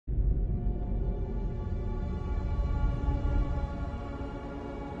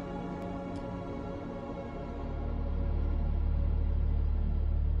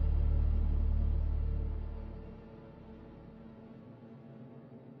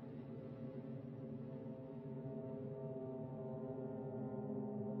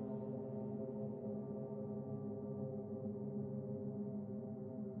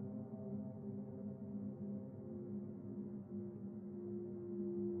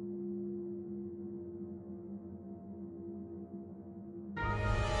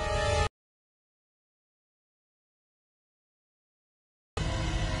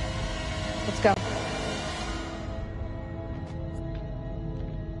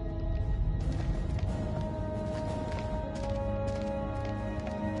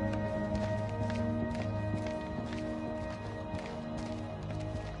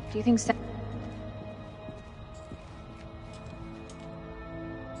Do you think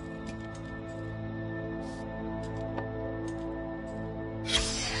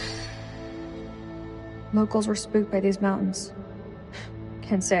locals were spooked by these mountains?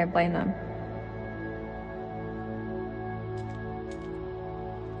 Can't say I blame them.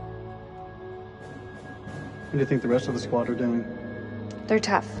 What do you think the rest of the squad are doing? They're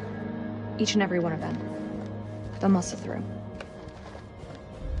tough. Each and every one of them. They'll muscle through.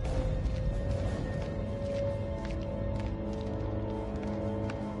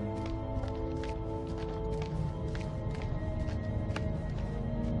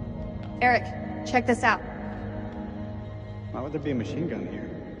 Eric, check this out. Why would there be a machine gun here?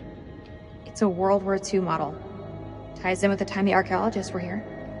 It's a World War II model. Ties in with the time the archaeologists were here.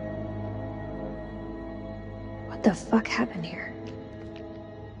 What the fuck happened here?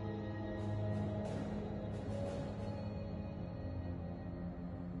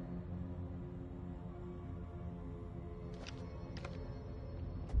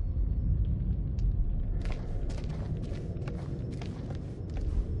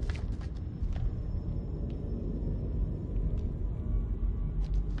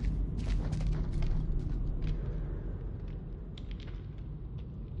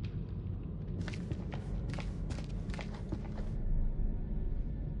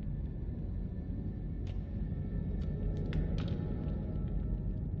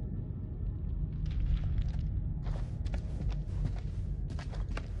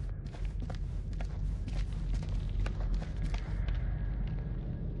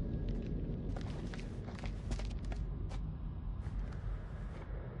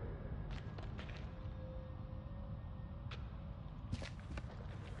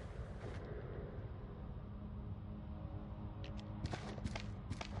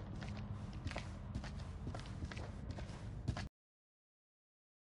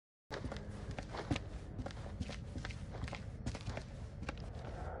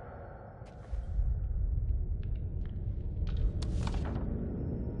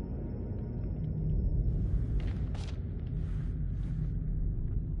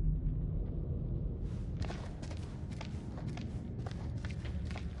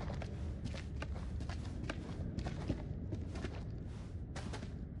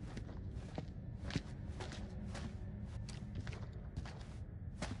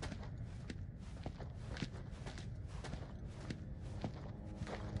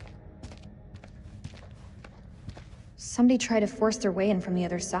 Somebody tried to force their way in from the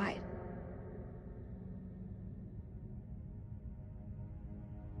other side.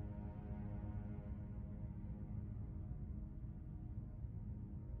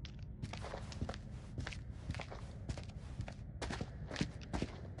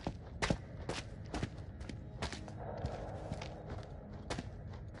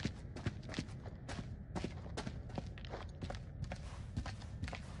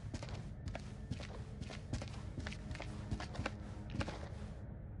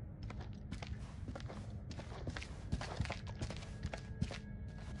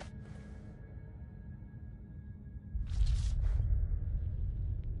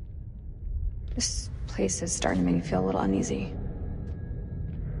 This place is starting to make me feel a little uneasy.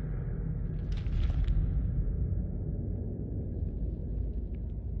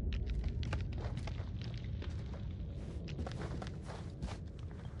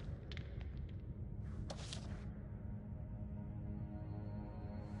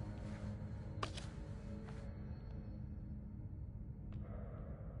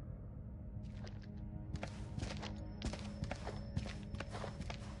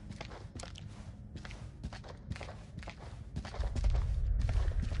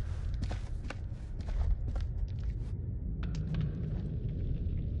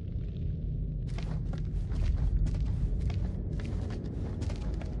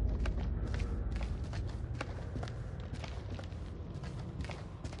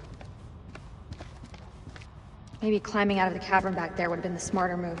 Maybe climbing out of the cavern back there would have been the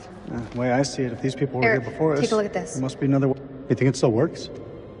smarter move. The way I see it, if these people were Eric, here before us... take a look at this. There must be another way. You think it still works?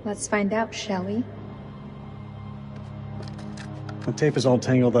 Let's find out, shall we? The tape is all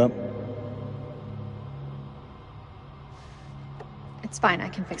tangled up. It's fine, I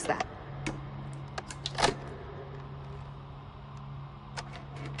can fix that.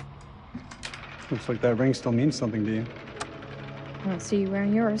 Looks like that ring still means something to you. I don't see you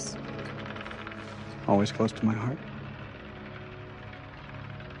wearing yours. Always close to my heart.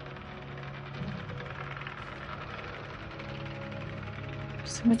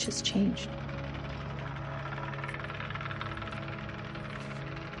 So much has changed.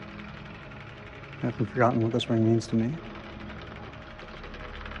 I haven't forgotten what this ring means to me.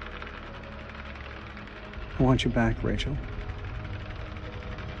 I want you back, Rachel.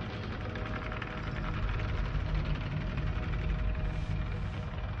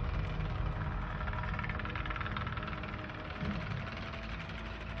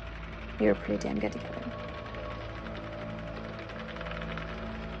 You were pretty damn good together.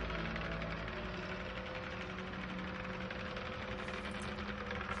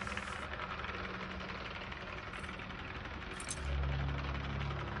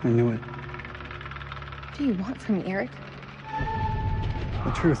 I knew it. What do you want from me, Eric?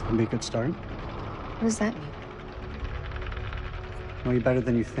 The truth would be a good start. What does that mean? I know you better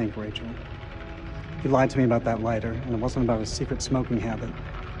than you think, Rachel. You lied to me about that lighter, and it wasn't about a secret smoking habit.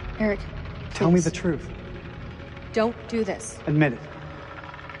 Eric, Tell me please. the truth. Don't do this. Admit it.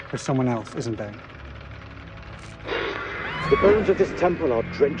 There's someone else, isn't there? The bones of this temple are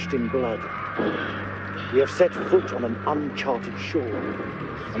drenched in blood. We have set foot on an uncharted shore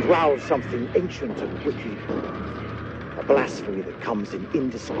and roused something ancient and wicked. A blasphemy that comes in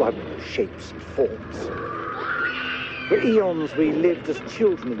indescribable shapes and forms. For eons we lived as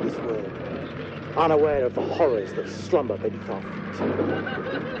children in this world, unaware of the horrors that slumber beneath our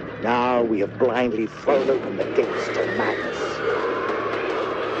feet. Now we have blindly thrown open the gates to madness.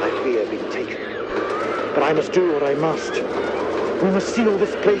 I fear being taken, but I must do what I must. We must seal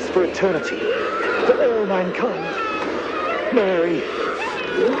this place for eternity, for all mankind. Mary,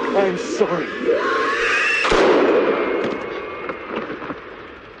 I am sorry.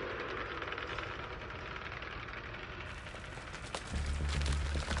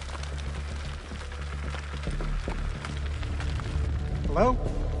 Hello?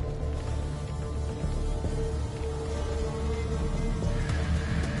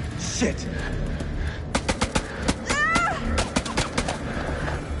 Shit!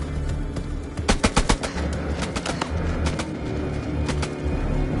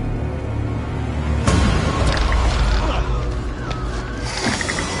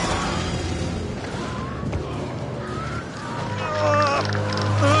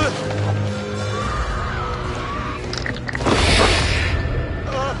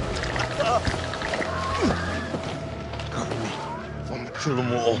 Kill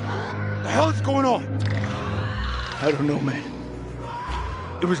them all. The hell is going on? I don't know, man.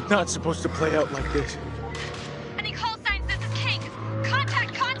 It was not supposed to play out like this. Any call signs? This is King.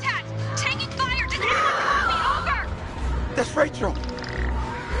 Contact, contact! Taking fire! Does anyone call me? Over! That's Rachel.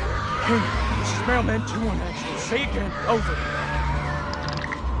 King, this is Mailman 2-1 Actual. Say again. Over.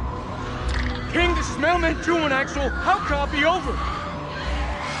 King, this is Mailman 2-1 Actual. How copy? Over.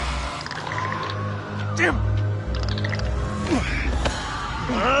 Damn.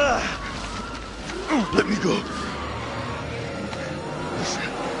 Let me go. Listen,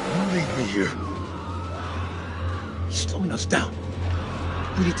 you leave me here. He's slowing us down.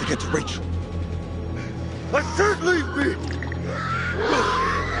 We need to get to Rachel. I can't leave me!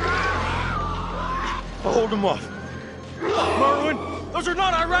 I'll hold him off. Marwin, those are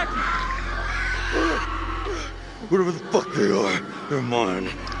not Iraqi! Whatever the fuck they are, they're mine.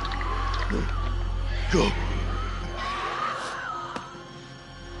 Go.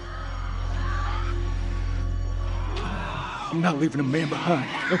 I'm not leaving a man behind.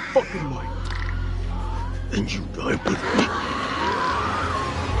 No fucking way. And you die with me.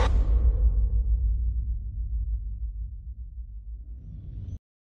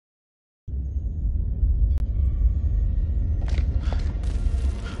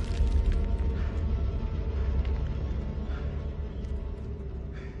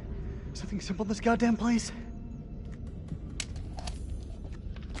 Something simple in this goddamn place?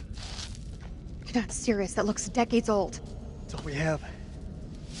 You're not serious. That looks decades old. That's all we have.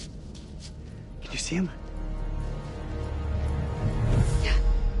 Can you see him? Yeah,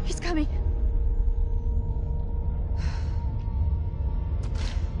 he's coming.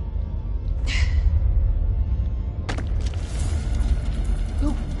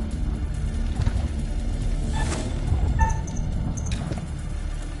 Ooh.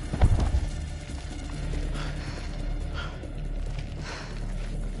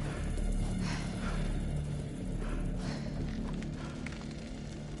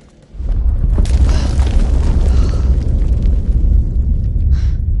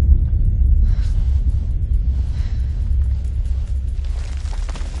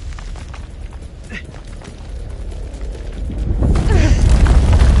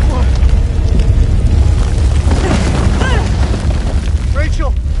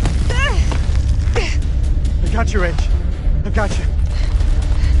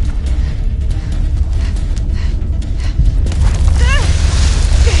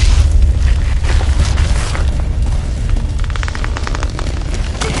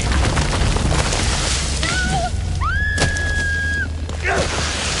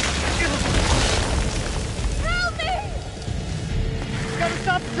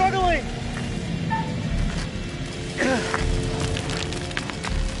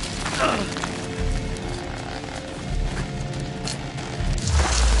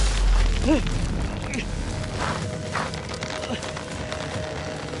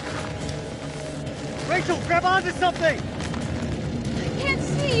 Rachel, grab onto something! Can't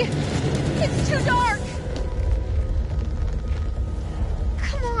see! It's too dark!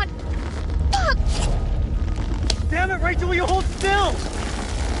 Come on! Fuck! Damn it, Rachel, will you hold still?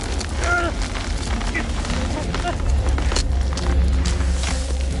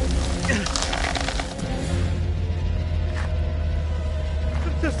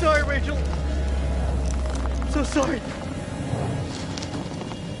 I'm so sorry, Rachel. I'm so sorry.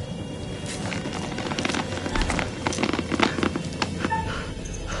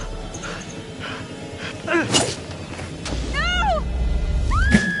 No!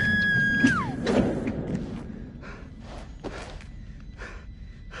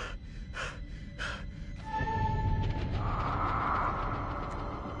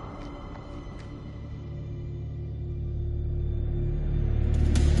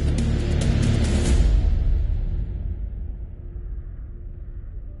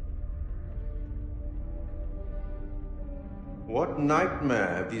 What nightmare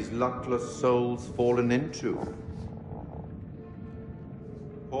have these luckless souls fallen into?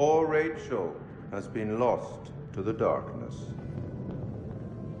 Poor Rachel has been lost to the darkness.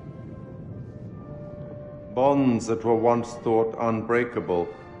 Bonds that were once thought unbreakable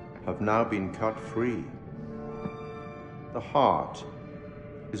have now been cut free. The heart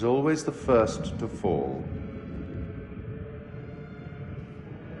is always the first to fall.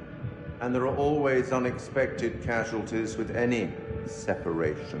 And there are always unexpected casualties with any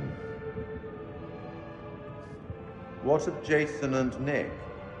separation. What of Jason and Nick?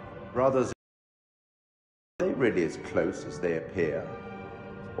 Brothers, are they really as close as they appear?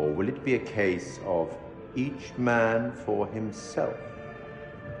 Or will it be a case of each man for himself?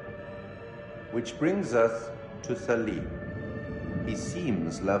 Which brings us to Salim. He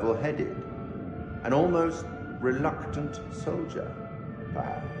seems level-headed, an almost reluctant soldier,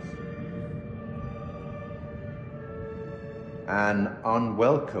 perhaps. An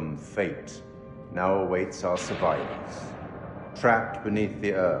unwelcome fate now awaits our survivors, trapped beneath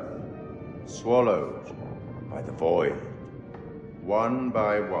the earth, swallowed by the void. One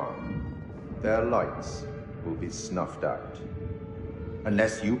by one, their lights will be snuffed out,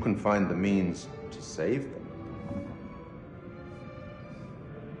 unless you can find the means to save them.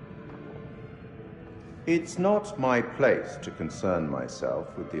 It's not my place to concern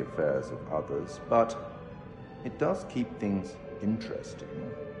myself with the affairs of others, but it does keep things interesting.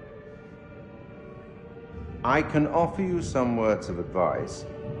 I can offer you some words of advice,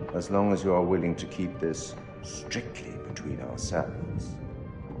 as long as you are willing to keep this strictly between ourselves.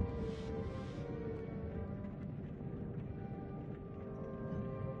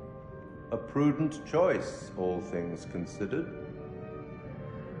 A prudent choice, all things considered.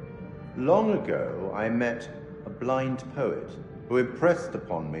 Long ago, I met a blind poet who impressed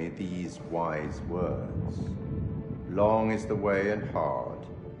upon me these wise words. Long is the way and hard,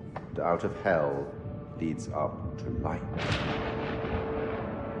 and out of hell leads up to light.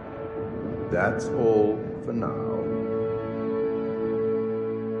 That's all for now.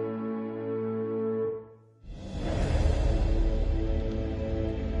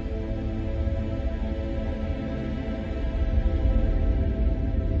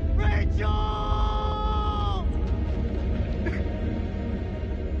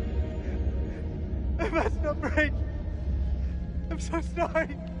 So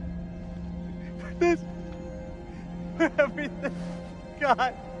sorry for this, for everything.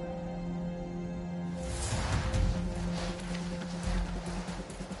 God.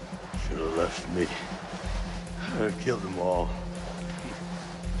 Should have left me. I killed them all.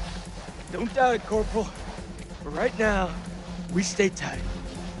 Don't doubt it, Corporal. But right now, we stay tight.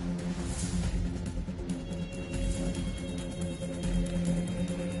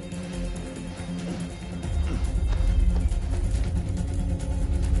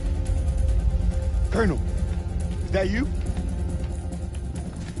 Colonel, is that you?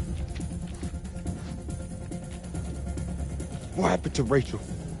 What happened to Rachel?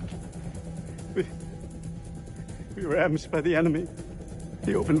 We were ambushed by the enemy.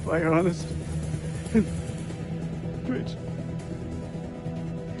 He opened fire on us. And Rachel,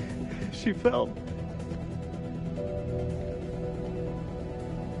 she fell.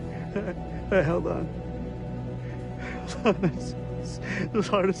 I held on. As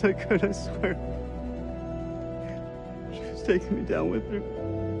hard as I could, I swear. She was taking me down with her.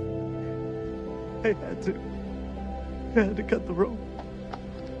 I had to cut the rope.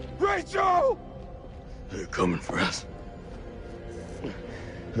 Rachel! They're coming for us.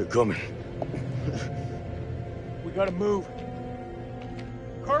 They're coming. We gotta move.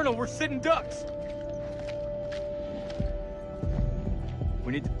 Colonel, we're sitting ducks.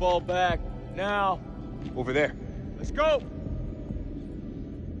 We need to fall back, now. Over there. Let's go!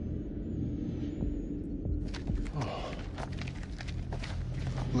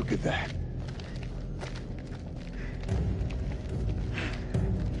 Look at that.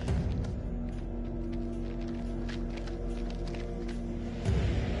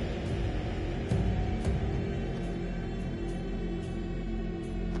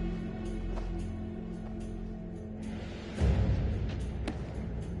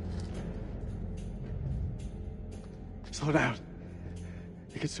 Slow down.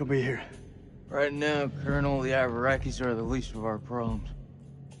 You could still be here. Right now, Colonel, the Iraqis are the least of our problems.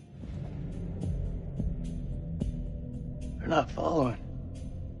 They're not following.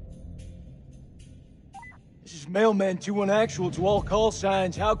 This is Mailman 2-1 actual to all call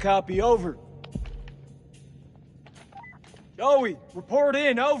signs. How copy? Over. Joey, report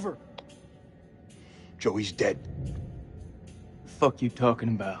in. Over. Joey's dead. The fuck you talking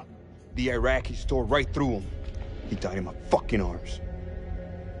about? The Iraqis tore right through him. He died in my fucking arms.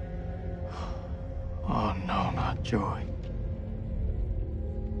 Oh no, not Joey.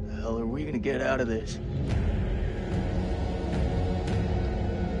 The hell are we gonna get out of this?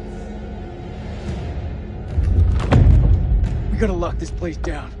 We gotta lock this place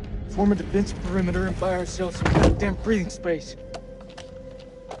down. Form a defensive perimeter and buy ourselves some goddamn breathing space.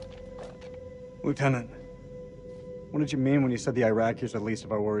 Lieutenant, what did you mean when you said the Iraqis are the least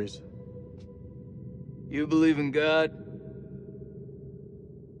of our worries? You believe in God?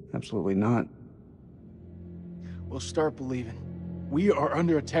 Absolutely not. We'll start believing. We are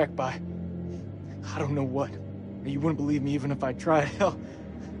under attack by... I don't know what. You wouldn't believe me even if I tried. Hell,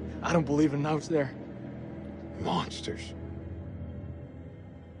 I don't believe in those there. Monsters.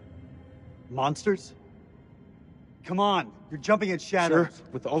 Monsters? Come on, you're jumping at shadows. Sir,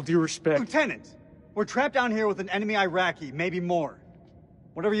 with all due respect... Lieutenant, we're trapped down here with an enemy Iraqi, maybe more.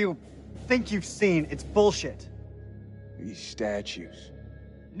 Whatever you think you've seen, it's bullshit. These statues.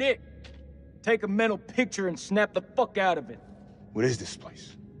 Nick, take a mental picture and snap the fuck out of it. What is this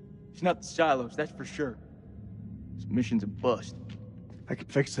place? It's not the silos, that's for sure. This mission's a bust. I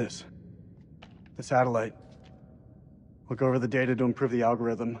could fix this. The satellite. Look over the data to improve the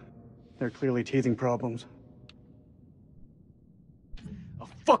algorithm. There are clearly teething problems. Oh,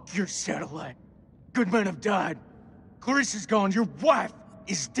 fuck your satellite. Good men have died. Clarissa's gone, your wife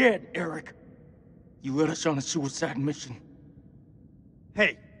is dead, Eric. You led us on a suicide mission.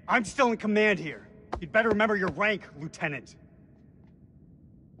 Hey, I'm still in command here. You'd better remember your rank, Lieutenant.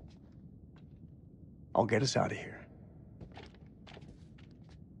 I'll get us out of here.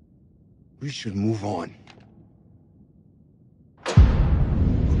 We should move on.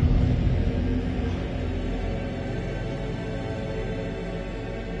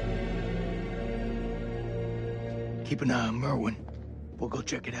 Keep an eye on Merwin. We'll go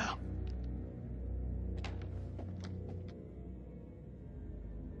check it out.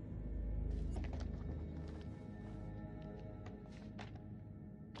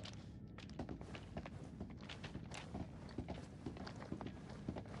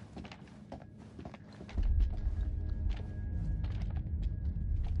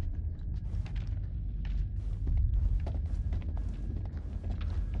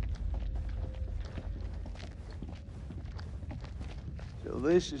 So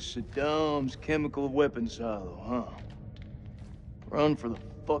this is Saddam's chemical weapon silo, huh? Run for the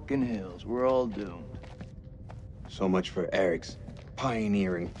fucking hills. We're all doomed. So much for Eric's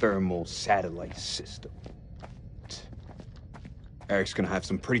pioneering thermal satellite system. Eric's gonna have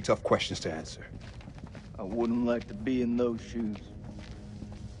some pretty tough questions to answer. I wouldn't like to be in those shoes.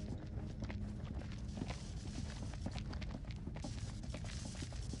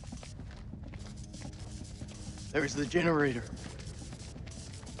 There's the generator.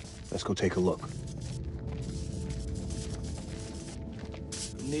 Let's go take a look.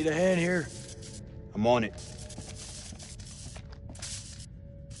 Need a hand here? I'm on it.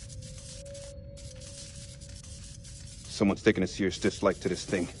 Someone's taking a serious dislike to this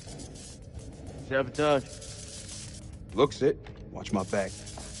thing. Sabotage. Looks it. Watch my back.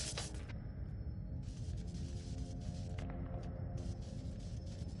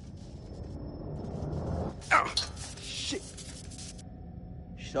 Ah, shit.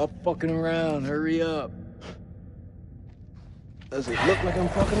 Stop fucking around. Hurry up. Does it look like I'm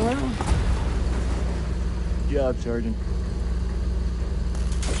fucking around? Good job, Sergeant.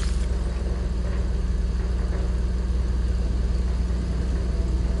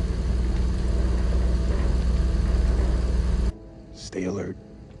 Stay alert.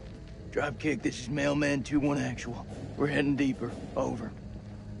 Dropkick, this is Mailman 2-1 actual. We're heading deeper. Over.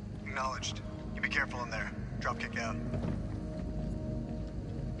 Acknowledged. You be careful in there. Dropkick out.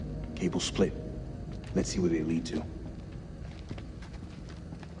 Cable split. Let's see where they lead to.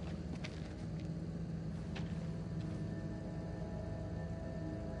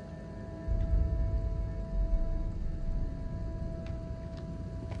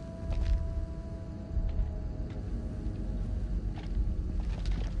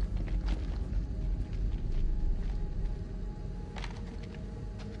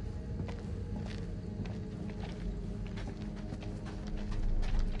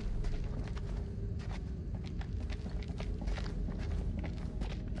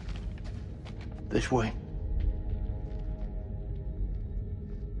 This way.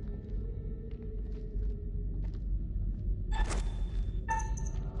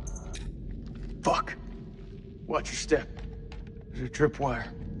 Fuck. Watch your step. There's a tripwire.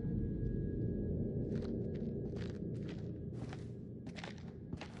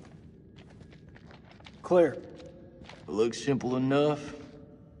 Clear. It looks simple enough.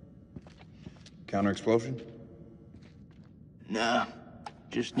 Counter explosion? Nah.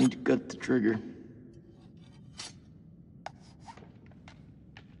 Just need to cut the trigger.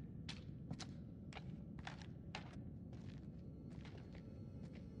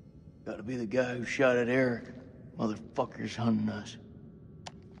 Gotta be the guy who shot at Eric. Motherfucker's hunting us.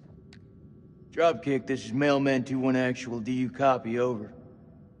 Dropkick, this is Mailman 2-1 actual. Do you copy? Over.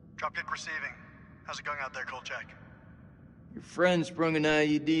 Dropkick receiving. How's it going out there, Kolchak? Your friend sprung an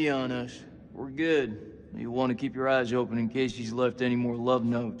IED on us. We're good. You'll want to keep your eyes open in case he's left any more love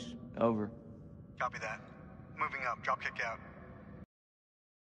notes. Over. Copy that. Moving up. Dropkick out.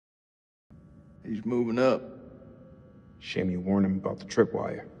 He's moving up. Shame you warned him about the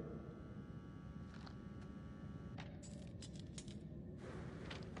tripwire.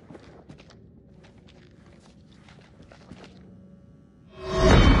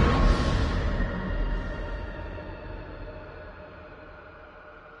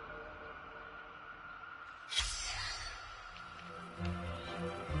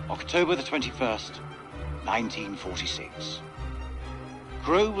 October the 21st, 1946.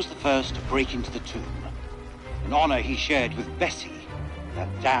 Crow was the first to break into the tomb, an honor he shared with Bessie, that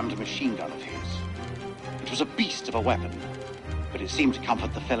damned machine gun of his. It was a beast of a weapon, but it seemed to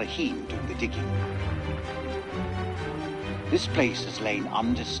comfort the fellaheen doing the digging. This place has lain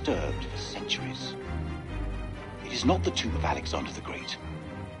undisturbed for centuries. It is not the tomb of Alexander the Great,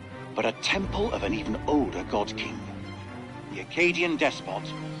 but a temple of an even older god king, the Akkadian despot,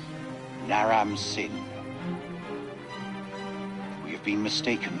 Naram Sin. We have been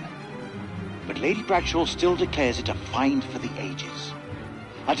mistaken, but Lady Bradshaw still declares it a find for the ages,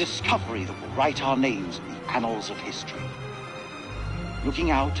 a discovery that will write our names in the annals of history. Looking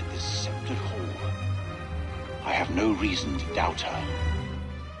out at this sceptred hall, I have no reason to doubt her.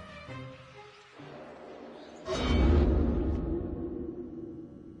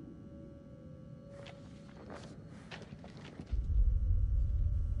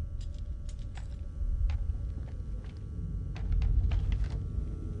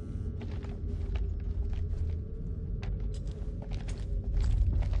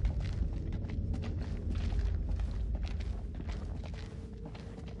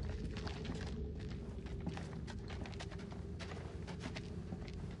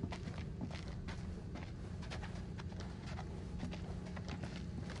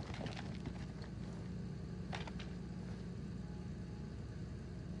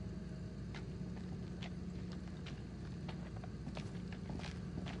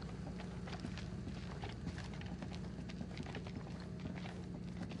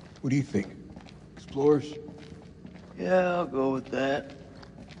 What do you think? Explorers? Yeah, I'll go with that.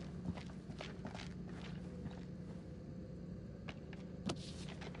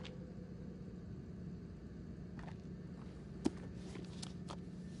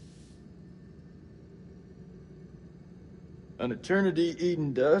 An eternity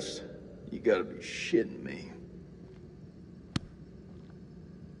eating dust? You gotta be shitting me.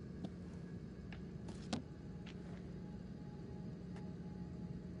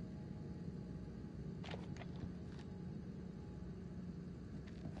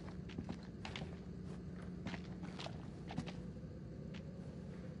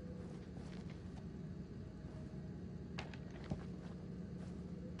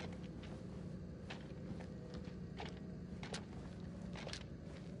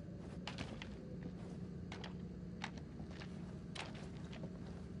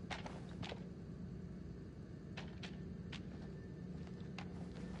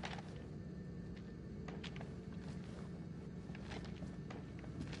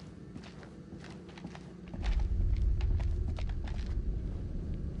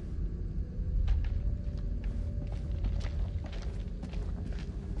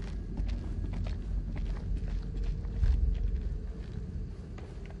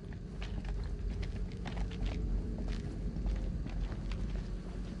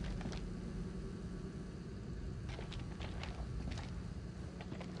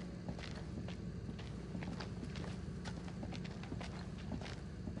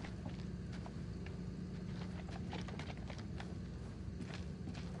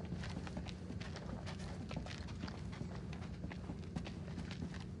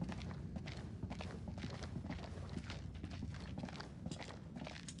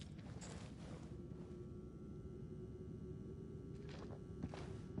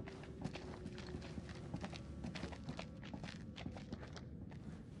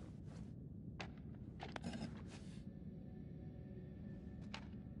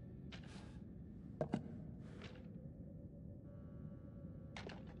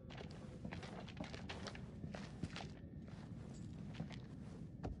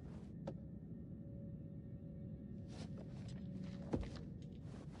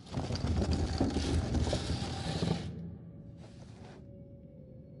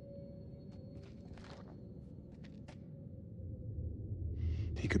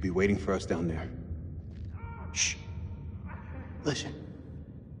 He could be waiting for us down there. Shh. Listen.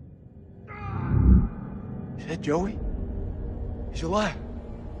 Is that Joey? He's alive.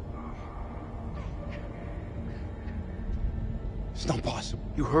 It's not possible.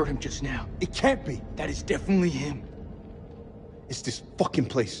 You heard him just now. It can't be. That is definitely him. It's this fucking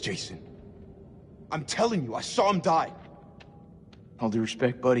place, Jason. I'm telling you, I saw him die. All due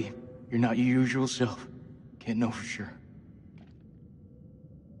respect, buddy. You're not your usual self. Can't know for sure.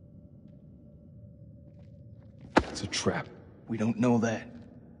 It's a trap. We don't know that.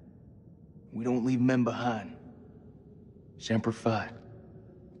 We don't leave men behind. Semper Fi.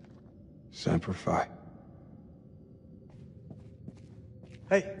 Semper Fi.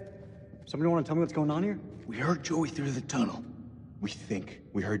 Hey, somebody want to tell me what's going on here? We heard Joey through the tunnel. We think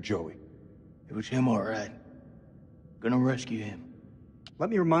we heard Joey. It was him, all right. Gonna rescue him. Let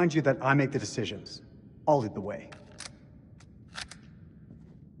me remind you that I make the decisions. I'll lead the way.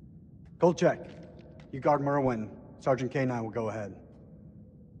 Gold check. You guard Merwin. Sergeant K and I will go ahead.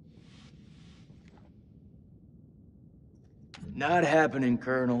 Not happening,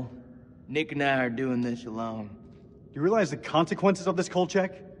 Colonel. Nick and I are doing this alone. You realize the consequences of this cold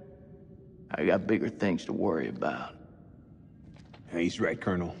check? I got bigger things to worry about. Yeah, he's right,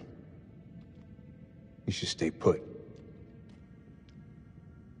 Colonel. You should stay put.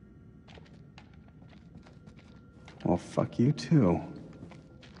 Well, fuck you too.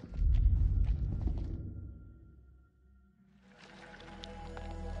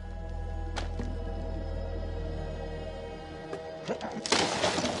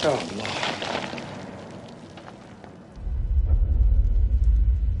 Oh, Lord.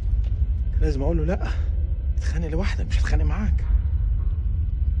 لازم اقول له لا اتخانق لوحدك مش هتخانق معاك.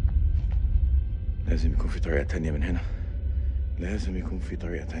 لازم يكون في طريقة تانية من هنا. لازم يكون في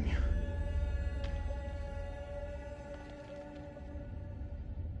طريقة تانية.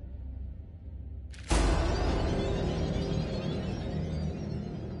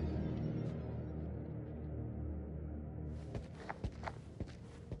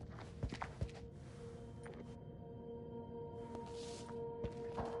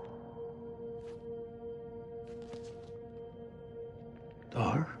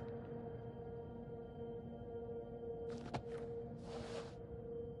 Dar?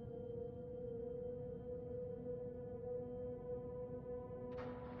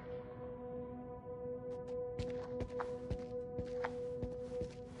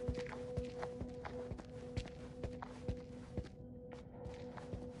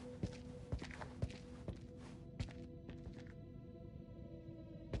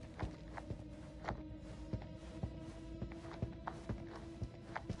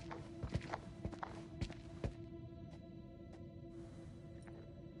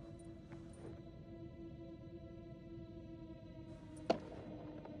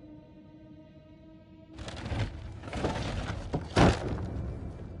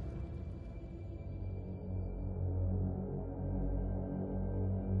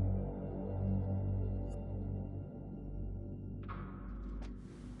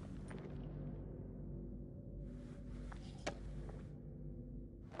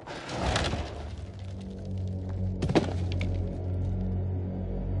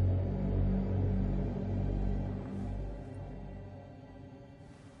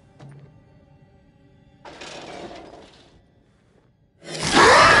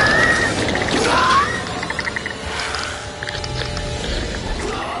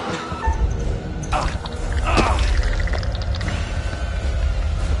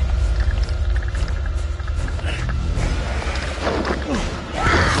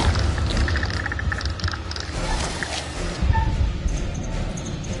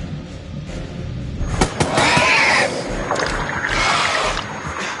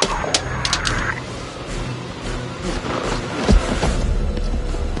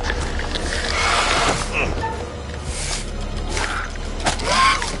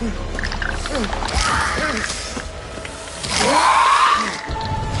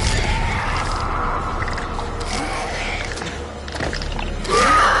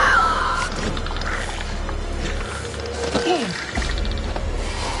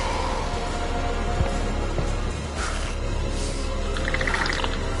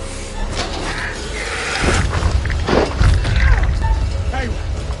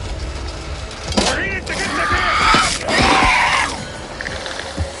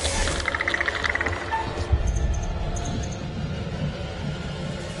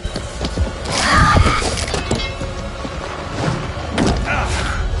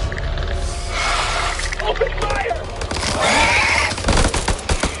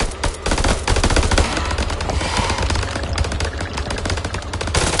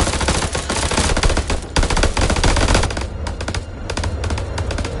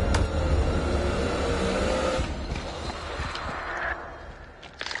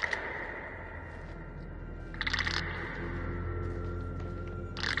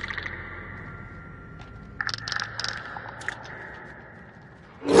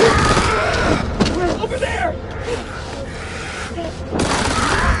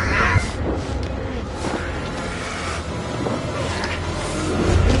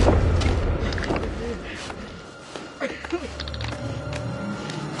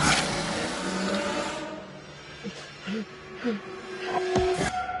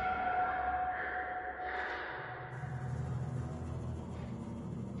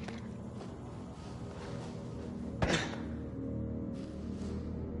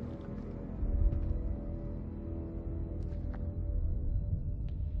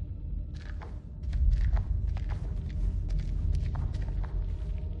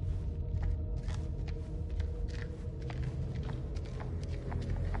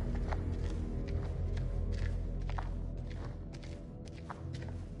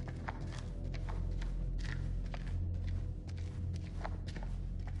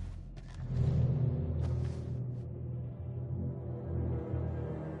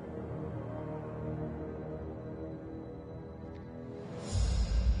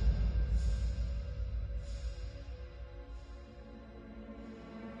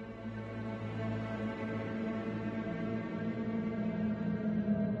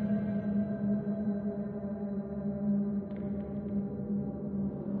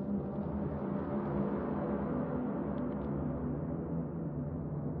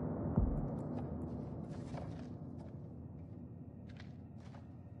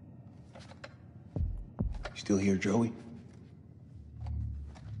 still here, Joey?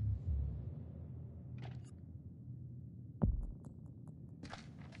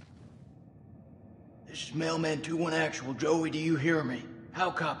 This is Mailman 2-1 Actual. Joey, do you hear me?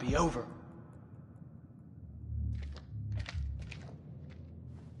 How copy? Over.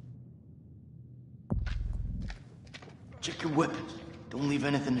 Check your weapons. Don't leave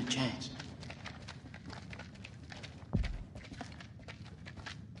anything to chance.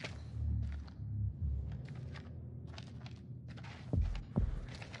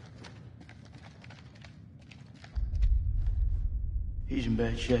 He's in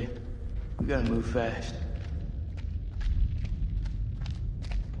bad shape. We gotta move fast.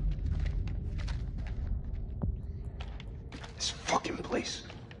 This fucking place.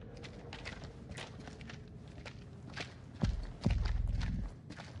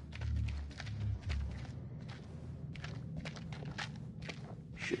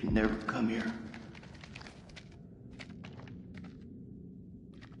 Should've never come here.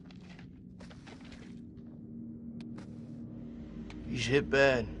 He's hit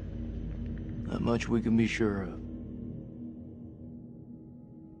bad. Not much we can be sure of.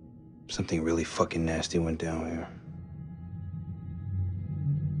 Something really fucking nasty went down here.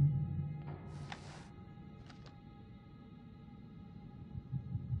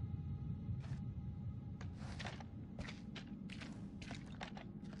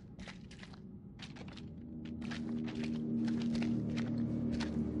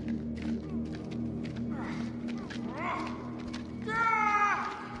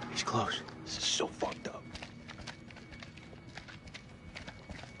 He's close. This is so fucked up.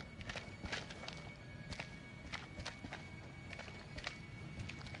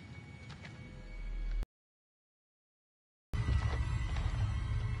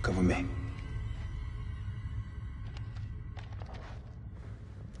 Cover me.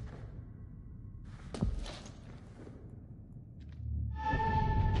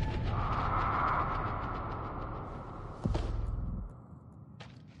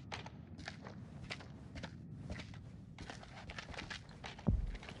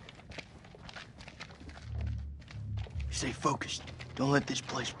 Stay focused. Don't let this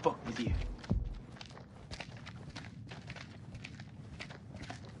place fuck with you.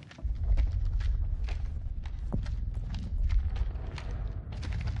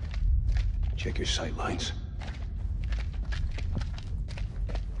 Check your sight lines.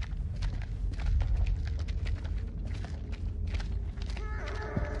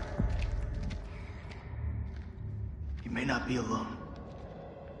 You may not be alone.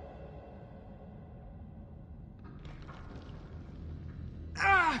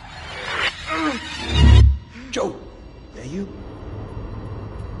 Joe! That you?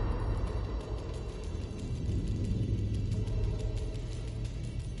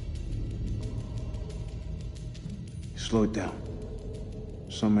 Slow it down.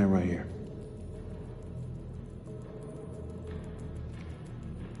 Some man right here.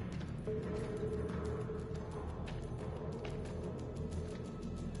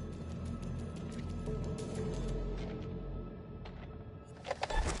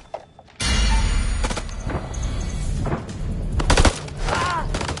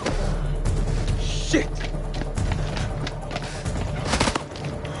 Shit!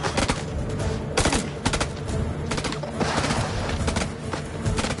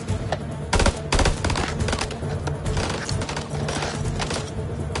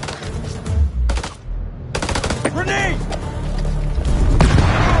 Grenade!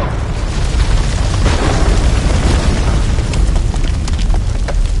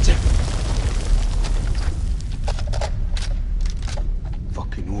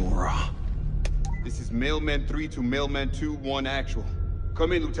 Fucking aura. This is Mailman 3 to Mailman 2-1 Actual.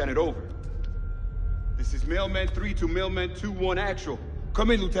 Come in, Lieutenant, over. This is Mailman 3 to Mailman 2-1 Actual.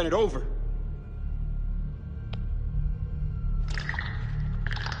 Come in, Lieutenant, over.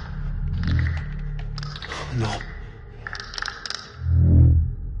 No.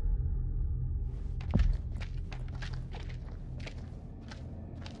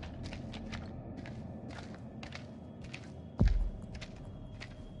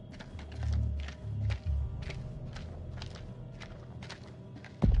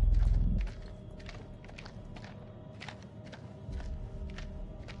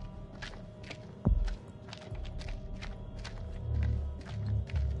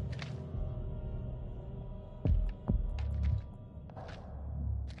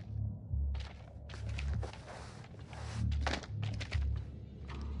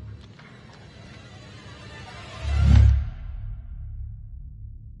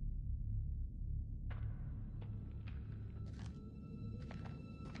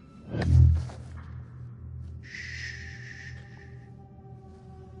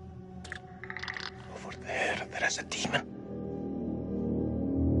 as a demon.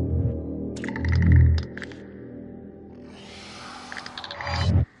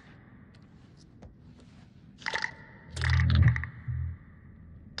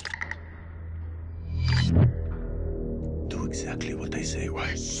 Do exactly what they say, or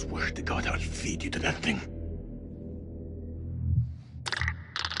I swear to God I'll feed you to that thing.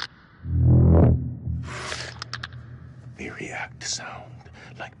 They react to sound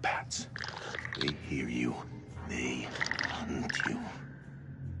like bats. They hear you. They hunt you.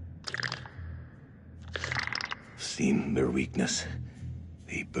 Seen their weakness.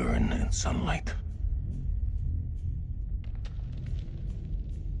 They burn in sunlight.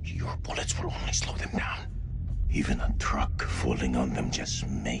 Your bullets will only slow them down. Even a truck falling on them just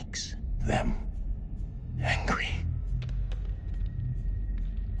makes them angry.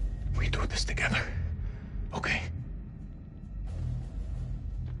 We do this together, okay?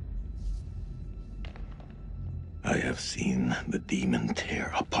 I have seen the demon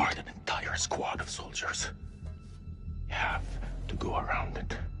tear apart an entire squad of soldiers. You have to go around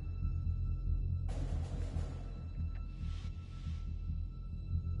it.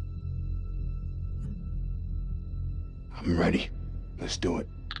 I'm ready. Let's do it.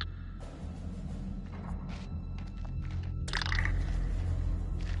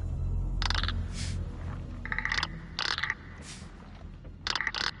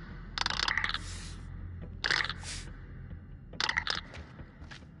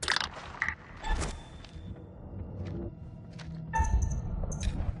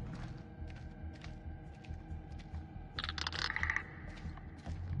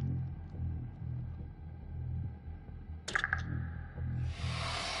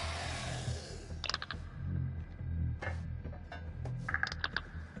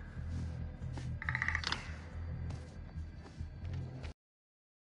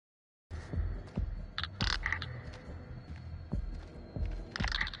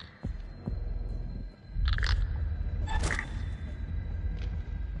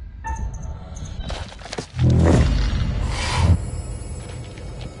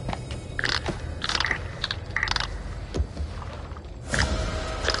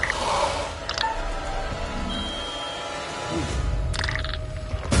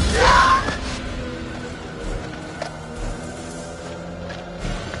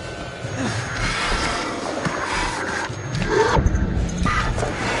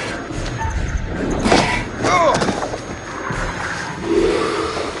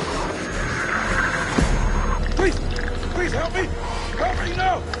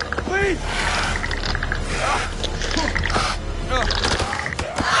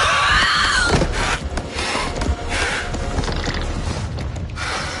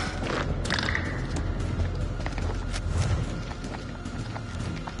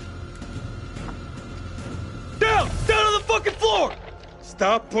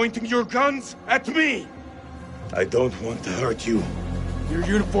 Stop pointing your guns at me! I don't want to hurt you. Your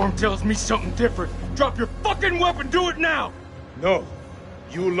uniform tells me something different. Drop your fucking weapon, do it now! No.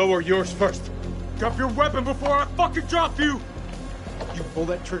 You lower yours first. Drop your weapon before I fucking drop you! You pull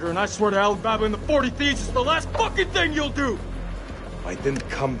that trigger and I swear to Alibaba and the 40 Thieves it's the last fucking thing you'll do! I didn't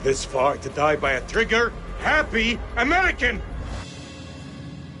come this far to die by a trigger-happy American!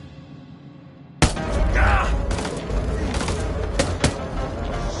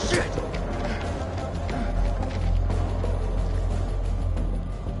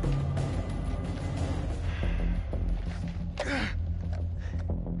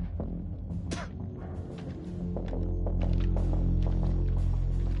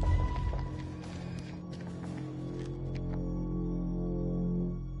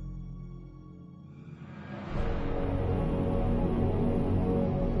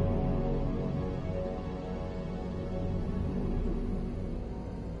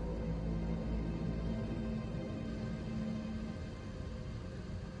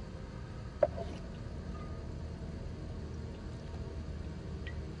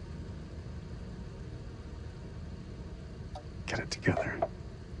 Get it together.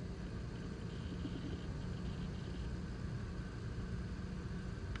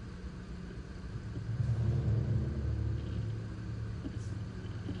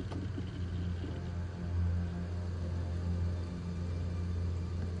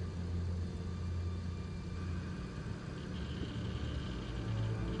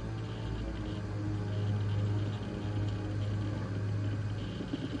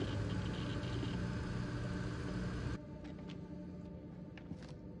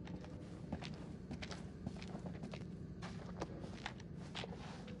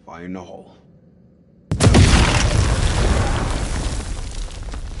 Find the hole.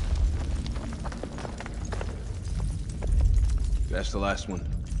 That's the last one.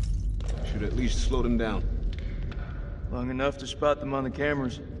 Should at least slow them down. Long enough to spot them on the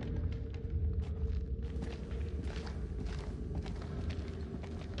cameras.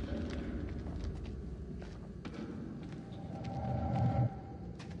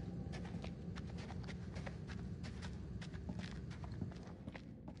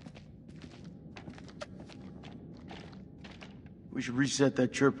 We should reset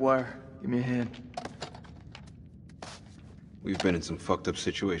that tripwire. Give me a hand. We've been in some fucked up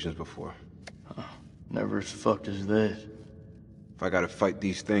situations before. Never as fucked as this. If I gotta fight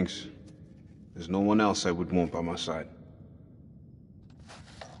these things, there's no one else I would want by my side.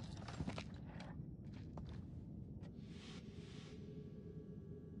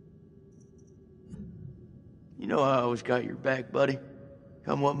 You know I always got your back, buddy.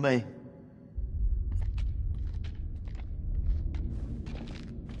 Come what may.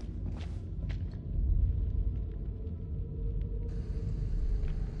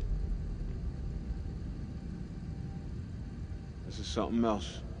 This is something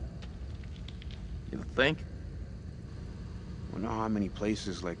else. You think? I wonder how many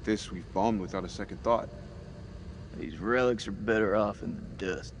places like this we've bombed without a second thought. These relics are better off in the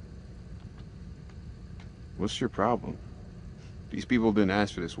dust. What's your problem? These people didn't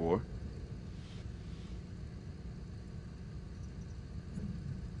ask for this war.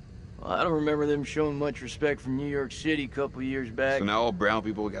 Well, I don't remember them showing much respect for New York City a couple years back. So now all brown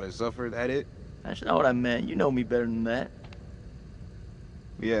people gotta suffer, that it? That's not what I meant. You know me better than that.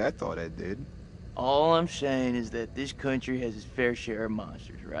 Yeah, I thought Ed did. All I'm saying is that this country has its fair share of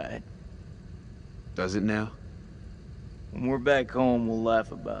monsters, right? Does it now? When we're back home, we'll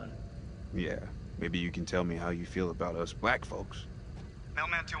laugh about it. Yeah. Maybe you can tell me how you feel about us black folks.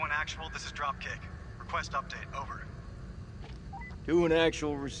 Mailman 2-1 actual, this is Dropkick. Request update, over. 2-1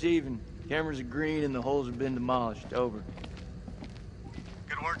 actual receiving. Cameras are green and the holes have been demolished. Over.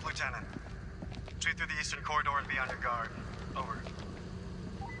 Good work, Lieutenant. Shoot through the eastern corridor and be on your guard. Over.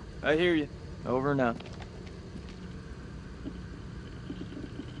 I hear you. Over and out.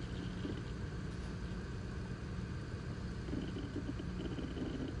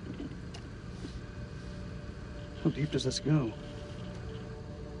 How deep does this go?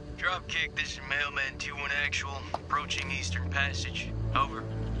 Dropkick, this is Mailman 2-1 actual. Approaching Eastern Passage. Over.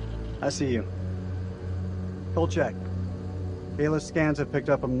 I see you. Cold check. Bayless scans have picked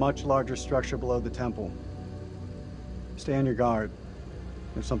up a much larger structure below the temple. Stay on your guard.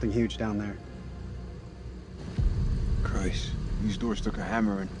 There's something huge down there. Christ, these doors took a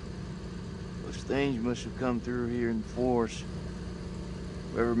hammering. Those things must have come through here in force.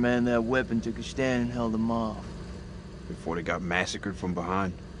 Whoever manned that weapon took a stand and held them off. Before they got massacred from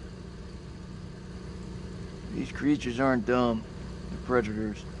behind. These creatures aren't dumb. They're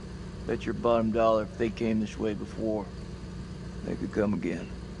predators. Bet your bottom dollar if they came this way before, they could come again.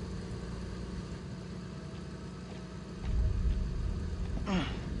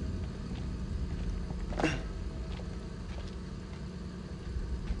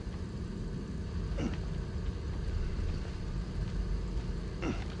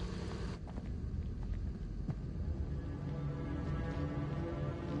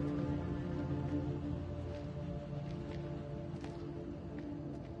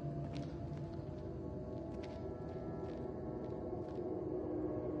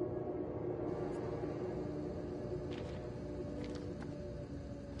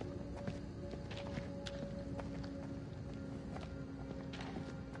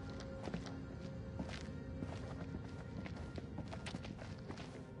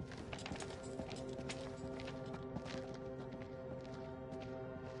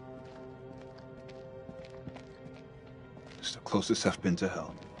 It's the closest I've been to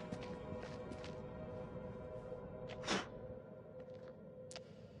hell.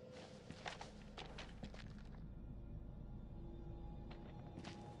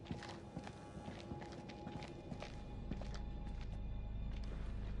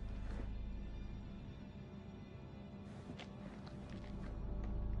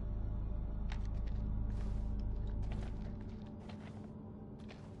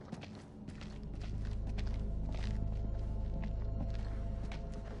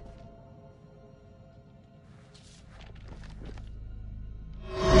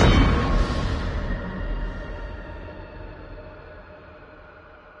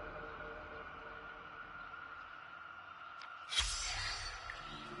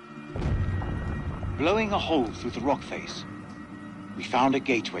 Blowing a hole through the rock face, we found a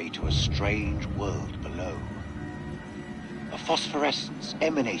gateway to a strange world below. A phosphorescence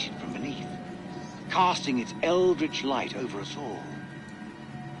emanated from beneath, casting its eldritch light over us all.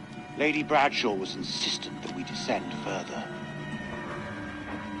 Lady Bradshaw was insistent that we descend further.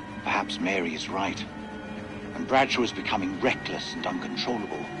 Perhaps Mary is right, and Bradshaw is becoming reckless and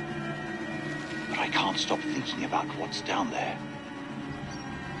uncontrollable. But I can't stop thinking about what's down there.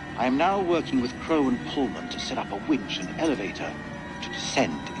 I am now working with Crow and Pullman to set up a winch and elevator to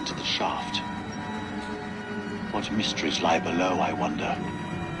descend into the shaft. What mysteries lie below, I wonder,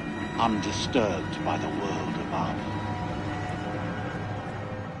 undisturbed by the world above.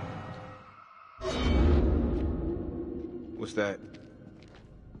 What's that?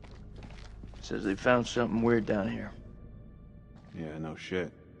 Says they found something weird down here. Yeah, no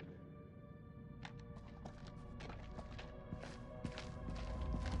shit.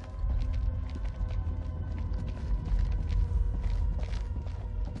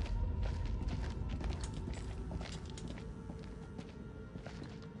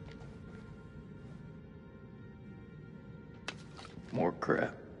 More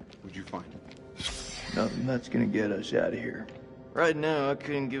crap. What'd you find? Nothing that's gonna get us out of here. Right now, I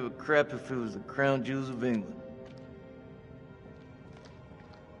couldn't give a crap if it was the crown jewels of England.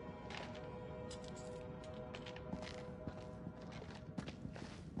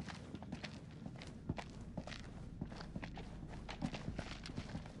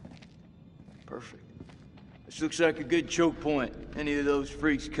 Perfect. This looks like a good choke point. Any of those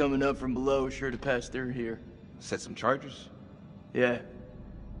freaks coming up from below are sure to pass through here. Set some charges? Yeah.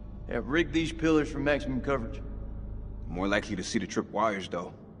 Yeah, rig these pillars for maximum coverage. More likely to see the trip wires,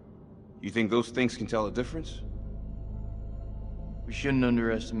 though. You think those things can tell a difference? We shouldn't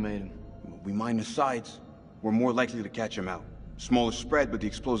underestimate them. We mine the sides. We're more likely to catch them out. Smaller spread, but the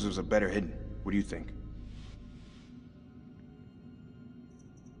explosives are better hidden. What do you think?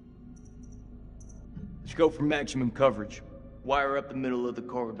 Let's go for maximum coverage. Wire up the middle of the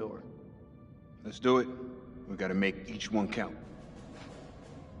corridor. Let's do it. We gotta make each one count.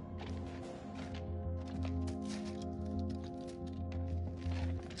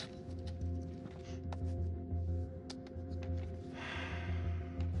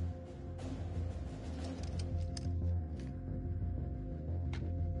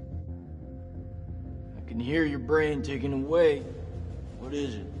 I can hear your brain ticking away. What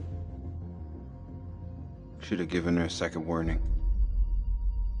is it? Should have given her a second warning.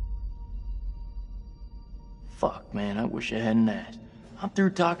 Fuck, man, I wish I hadn't asked. I'm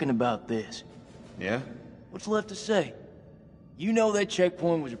through talking about this. Yeah? What's left to say? You know that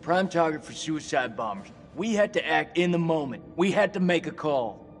checkpoint was a prime target for suicide bombers. We had to act in the moment. We had to make a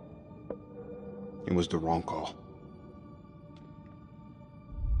call. It was the wrong call.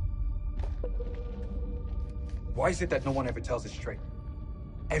 Why is it that no one ever tells it straight?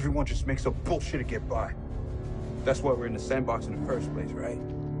 Everyone just makes up bullshit to get by. That's why we're in the sandbox in the first place, right?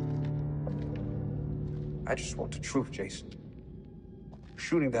 I just want the truth, Jason.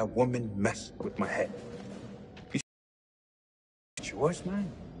 Shooting that woman messed with my head. It's yours,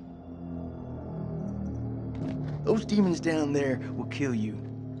 man. Those demons down there will kill you,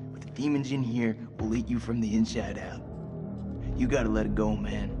 but the demons in here will eat you from the inside out. You gotta let it go,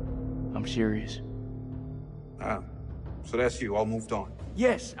 man. I'm serious. Ah, so that's you, all moved on.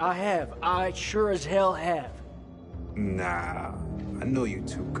 Yes, I have. I sure as hell have. Nah, I know you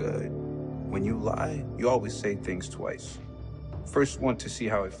too good. When you lie, you always say things twice. First one to see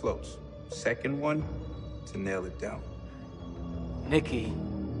how it floats. Second one, to nail it down. Nikki,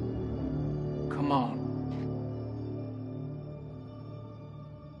 come on.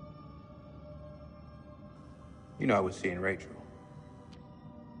 You know I was seeing Rachel.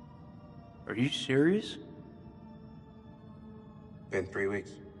 Are you serious? Been 3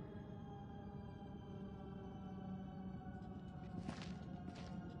 weeks.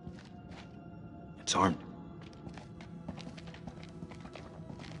 It's armed.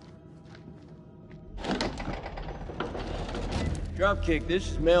 Dropkick,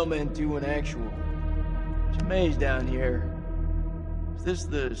 this is Mailman 2 in actual. It's a maze down here. Is this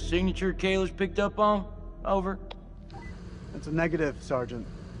the signature Kayla's picked up on? Over. It's a negative, Sergeant.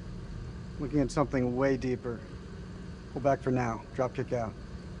 Looking at something way deeper. Pull back for now. Dropkick out.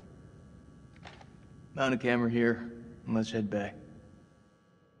 Mount a camera here, and let's head back.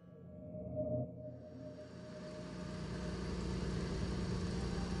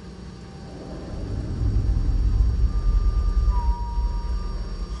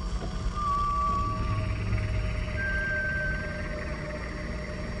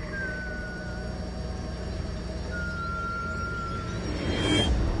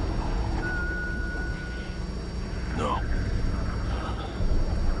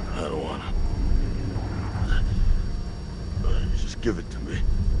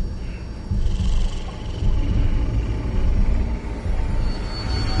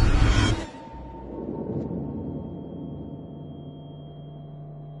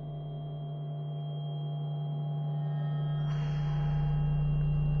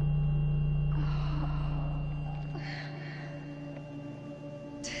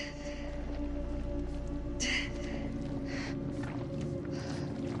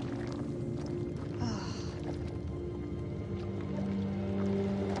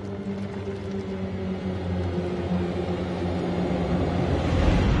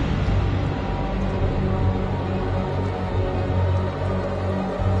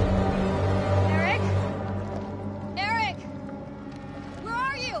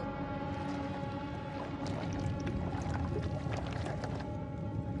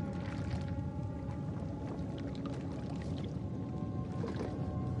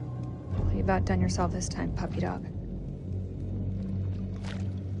 outdone yourself this time, puppy dog.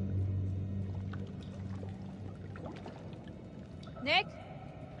 Nick?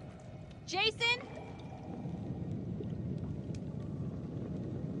 Jason?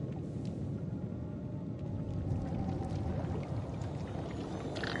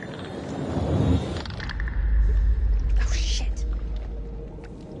 Oh, shit.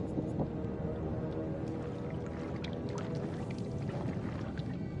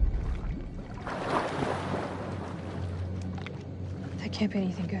 That can't be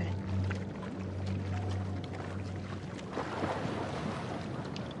anything good.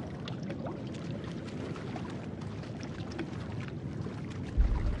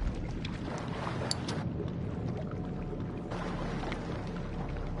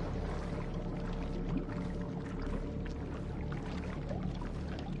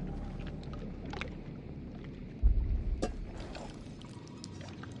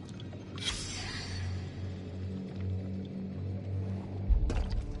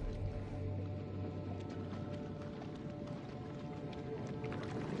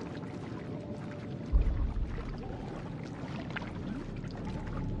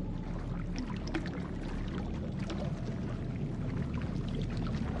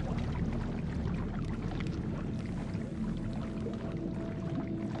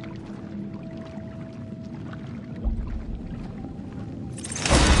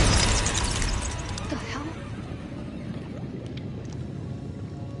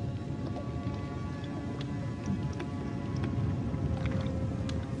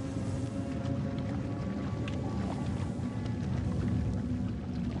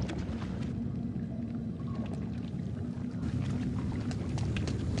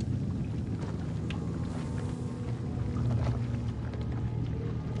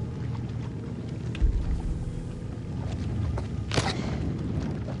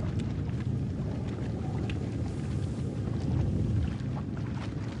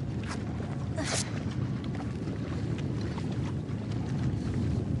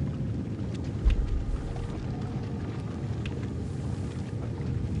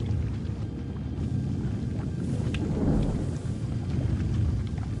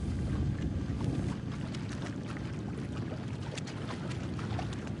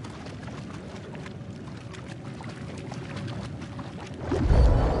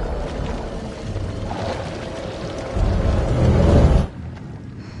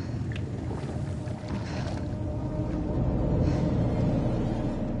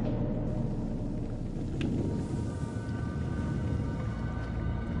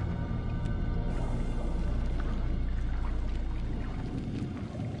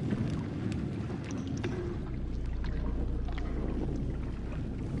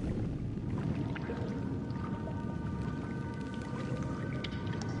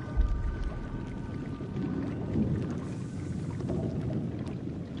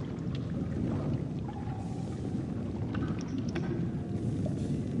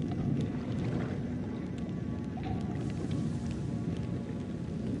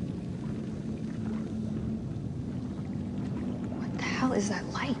 What the hell is that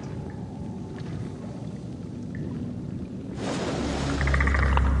light?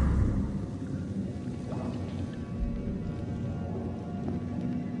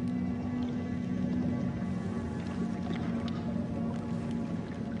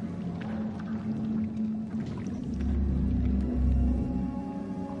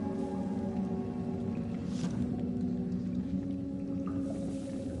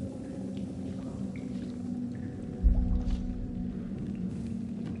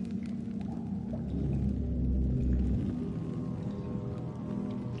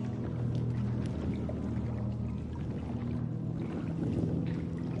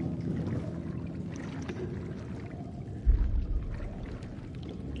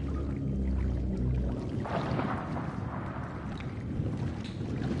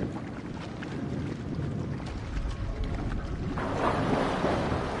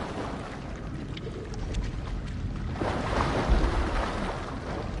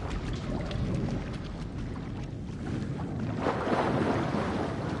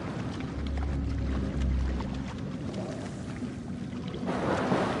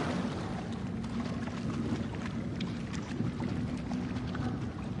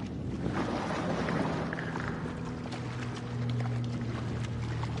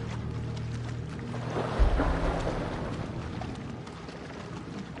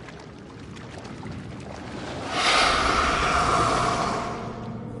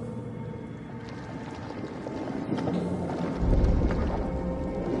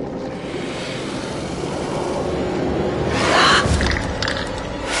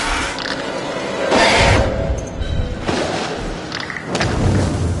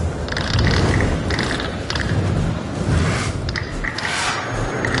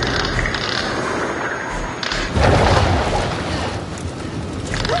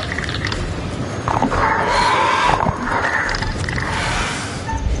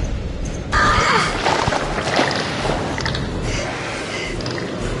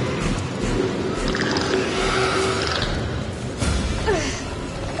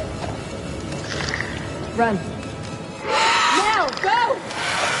 Run. Now, go!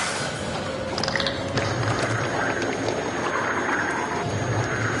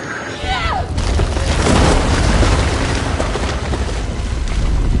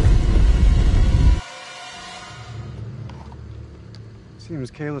 Seems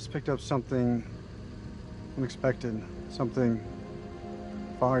Kayla's picked up something unexpected, something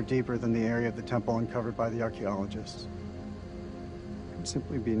far deeper than the area of the temple uncovered by the archaeologists. It could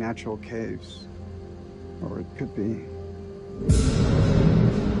simply be natural caves, or it could be...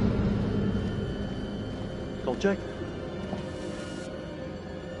 Kolchak?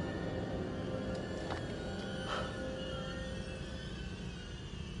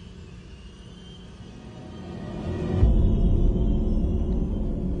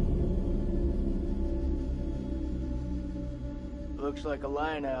 Looks like a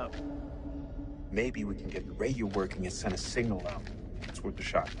line out. Maybe we can get the radio working and send a signal out. It's worth a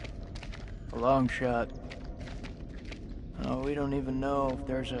shot. A long shot. Oh, we don't even know if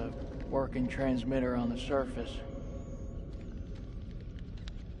there's a working transmitter on the surface.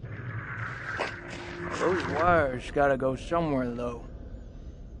 Those wires gotta go somewhere, though.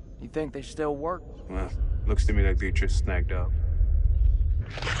 You think they still work? Well, looks to me like they just snagged up.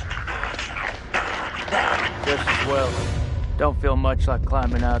 Just as well. Don't feel much like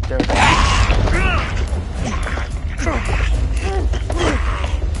climbing out there.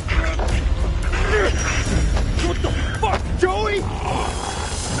 What the fuck, Joey?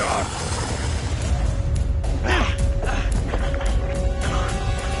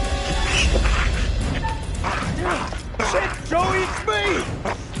 Shit, Joey, it's me!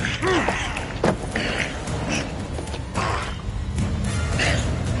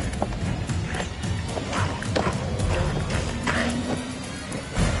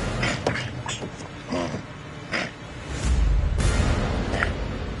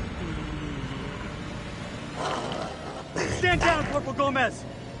 Stand down, Corporal Gomez!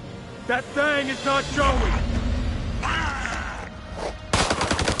 That thing is not Joey!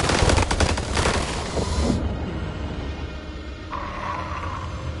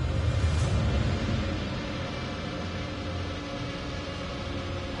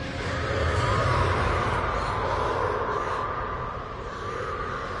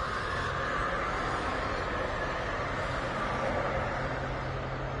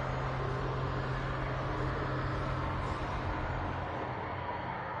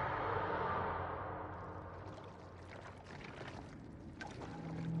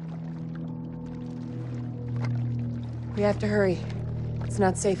 We have to hurry. It's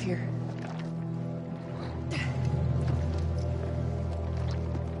not safe here.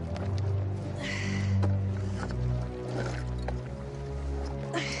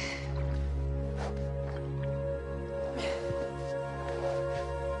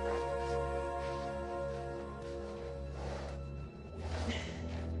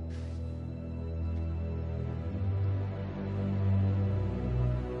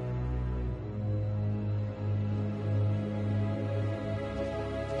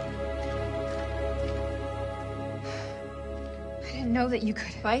 I didn't know that you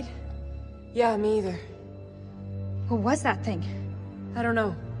could fight. Yeah, me either. What was that thing? I don't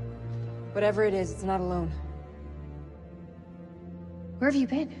know. Whatever it is, it's not alone. Where have you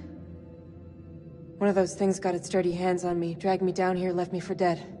been? One of those things got its dirty hands on me, dragged me down here, left me for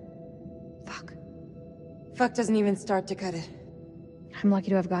dead. Fuck. Fuck doesn't even start to cut it. I'm lucky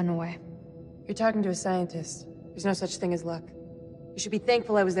to have gotten away. You're talking to a scientist. There's no such thing as luck. You should be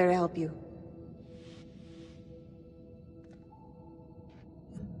thankful I was there to help you.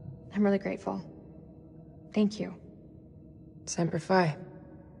 I'm really grateful. Thank you. Semper Fi.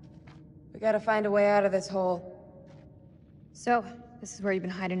 We gotta find a way out of this hole. So, this is where you've been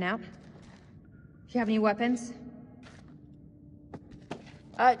hiding out? Do you have any weapons?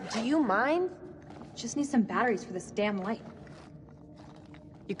 Do you mind? Just need some batteries for this damn light.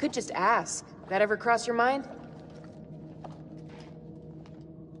 You could just ask. That ever cross your mind?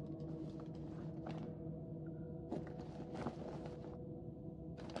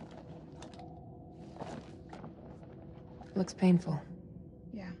 Looks painful.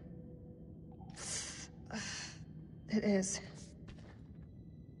 Yeah. It is.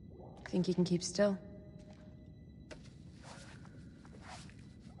 Think you can keep still?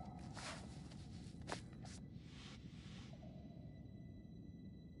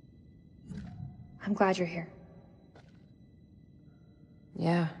 I'm glad you're here.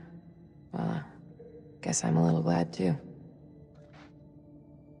 Yeah. Well, guess I'm a little glad too.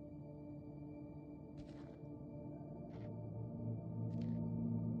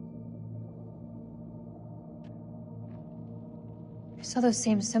 I saw those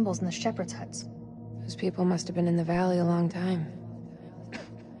same symbols in the shepherd's huts. Those people must have been in the valley a long time.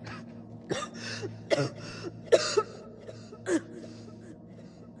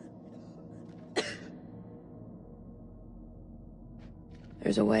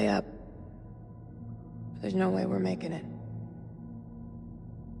 There's a way up. There's no way we're making it.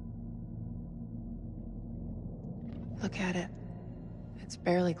 Look at it. It's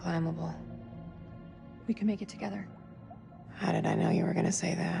barely climbable. We can make it together. How did I know you were gonna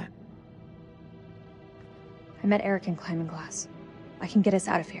say that? I met Eric in Climbing Glass. I can get us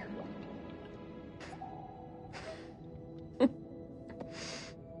out of here.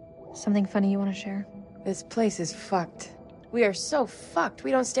 Something funny you want to share? This place is fucked. We are so fucked,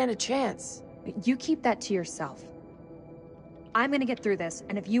 we don't stand a chance. You keep that to yourself. I'm gonna get through this,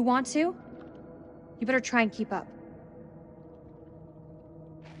 and if you want to, you better try and keep up.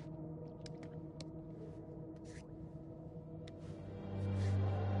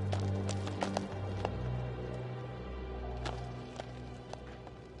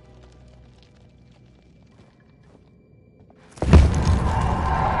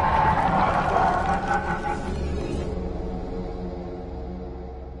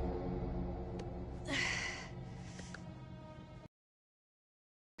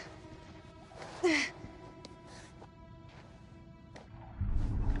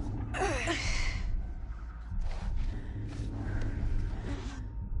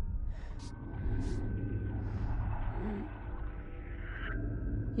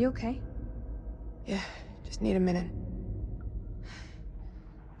 You okay? Yeah, just need a minute.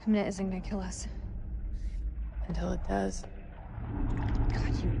 A minute isn't gonna kill us. Until it does.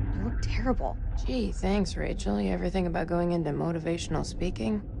 God, you look terrible. Gee, thanks, Rachel. You ever think about going into motivational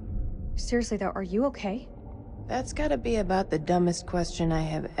speaking? Seriously though, are you okay? That's gotta be about the dumbest question I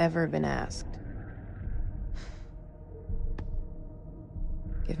have ever been asked.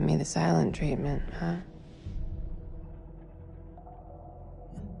 Give me the silent treatment, huh?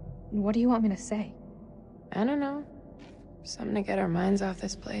 What do you want me to say? I don't know. Something to get our minds off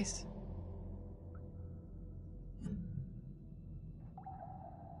this place.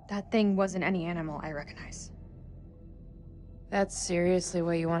 That thing wasn't any animal I recognize. That's seriously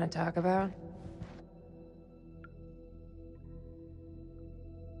what you want to talk about?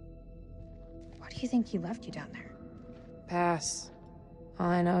 Why do you think he left you down there? Pass. All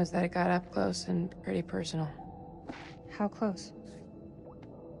I know is that it got up close and pretty personal. How close?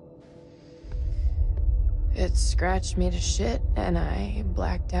 It scratched me to shit, and I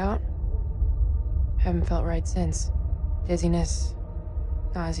blacked out. Haven't felt right since. Dizziness,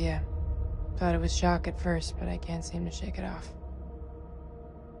 nausea. Thought it was shock at first, but I can't seem to shake it off.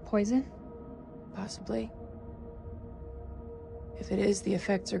 Poison? Possibly. If it is, the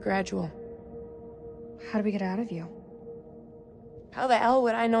effects are gradual. How do we get out of you? How the hell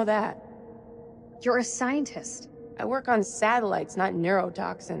would I know that? You're a scientist. I work on satellites, not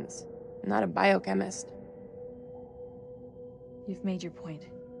neurotoxins. I'm not a biochemist. You've made your point.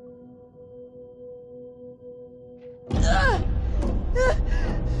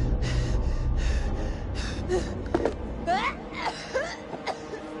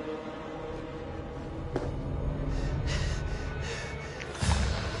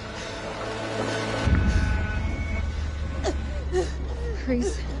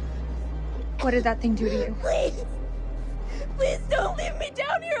 Reese, what did that thing do to you? Please! Please don't leave me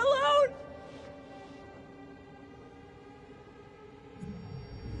down here alone!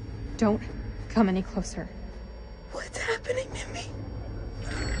 Don't come any closer. What's happening to me?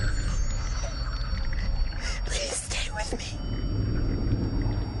 Please stay with me.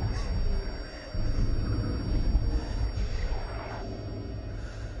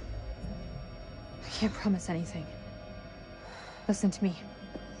 I can't promise anything. Listen to me.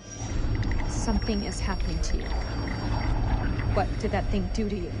 Something is happening to you. What did that thing do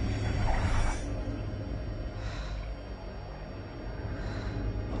to you?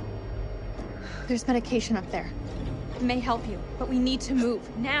 There's medication up there. It may help you, but we need to move,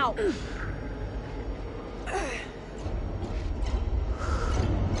 now!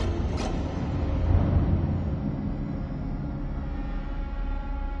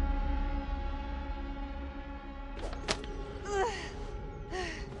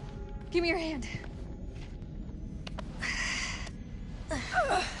 Give me your hand.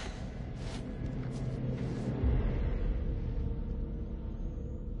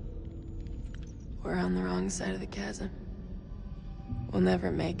 We're on the wrong side of the chasm. We'll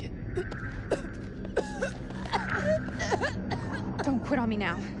never make it. Don't quit on me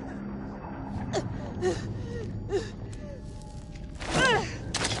now.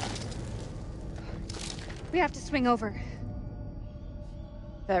 We have to swing over.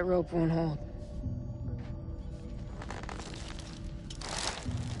 That rope won't hold.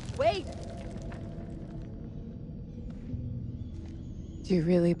 Wait! Do you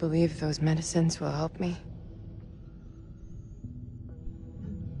really believe those medicines will help me?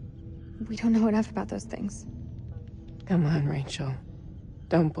 We don't know enough about those things. Come on, Rachel.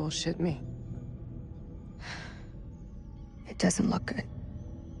 Don't bullshit me. It doesn't look good.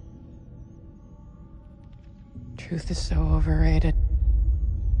 Truth is so overrated.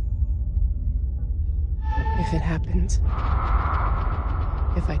 If it happens,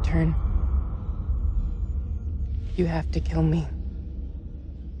 if I turn, you have to kill me.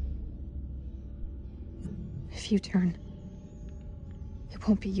 If you turn, it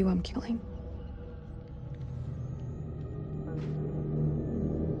won't be you I'm killing.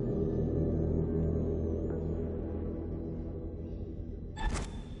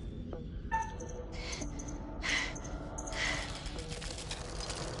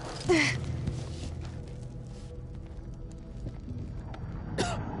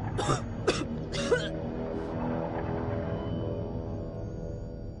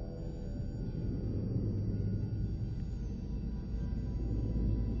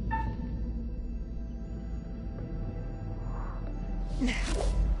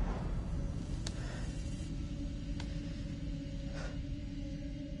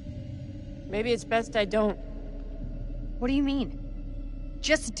 Maybe it's best I don't. What do you mean?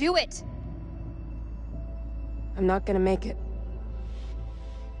 Just do it! I'm not gonna make it.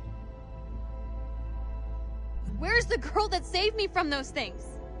 Where's the girl that saved me from those things?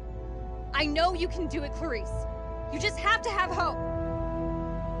 I know you can do it, Clarice. You just have to have hope.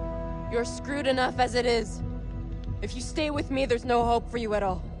 You're screwed enough as it is. If you stay with me, there's no hope for you at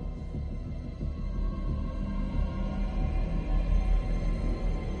all.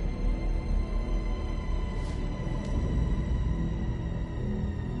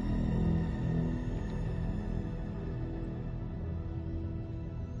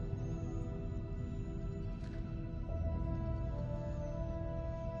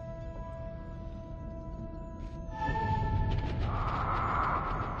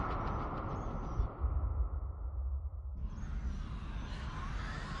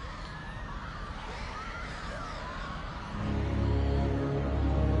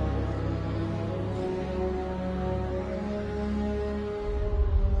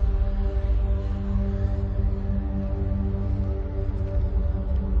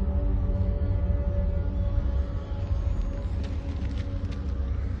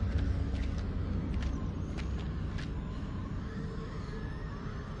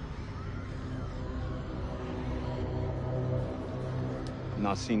 I'm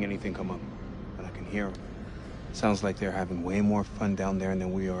not seeing anything come up, but I can hear them. Sounds like they're having way more fun down there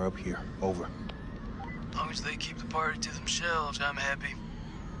than we are up here. Over. As long as they keep the party to themselves, I'm happy.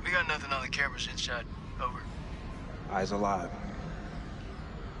 We got nothing on the cameras inside. Over. Eyes alive.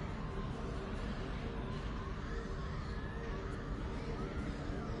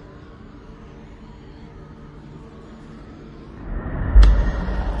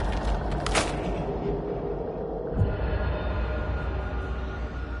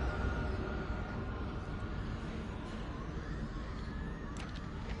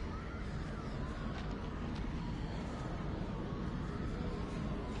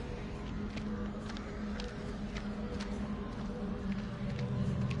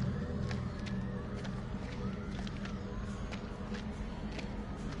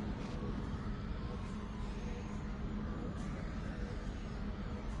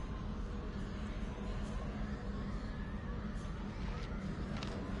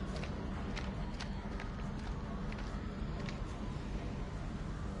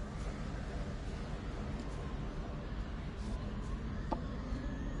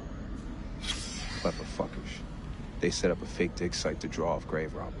 Clever fuckers. They set up a fake dig site to draw off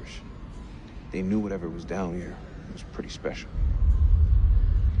grave robbers. They knew whatever was down here was pretty special.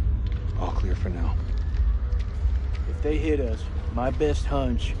 All clear for now. If they hit us, my best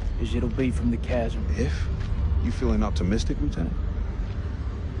hunch is it'll be from the chasm. If? You feeling optimistic, Lieutenant?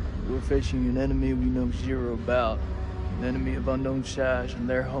 We're facing an enemy we know zero about. An enemy of unknown size on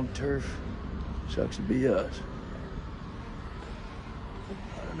their home turf. Sucks to be us.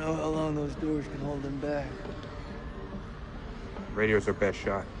 I don't know how long those doors can hold them back. Radio's our best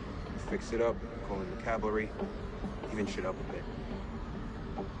shot. Fix it up, call in the cavalry, even shit up a bit.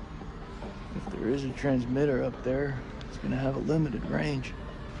 If there is a transmitter up there, it's gonna have a limited range.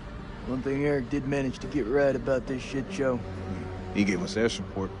 One thing Eric did manage to get right about this shit show. He gave us air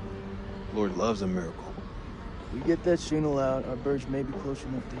support. Lord loves a miracle. If we get that signal out, our birds may be close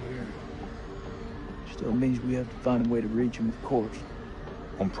enough to hear it. Still means we have to find a way to reach him, of course.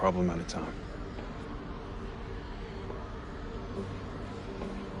 One problem at a time.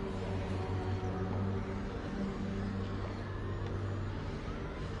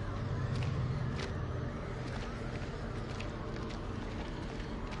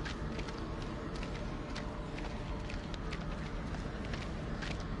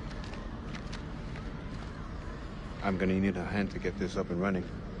 I'm gonna need a hand to get this up and running.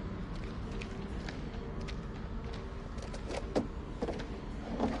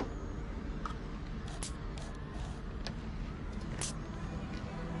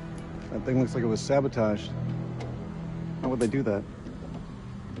 That thing looks like it was sabotaged. How would they do that?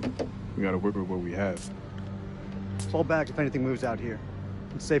 We gotta work with what we have. Fall back if anything moves out here.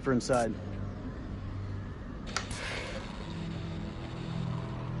 It's safer inside.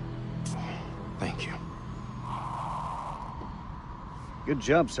 Thank you. Good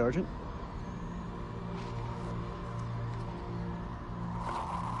job, Sergeant.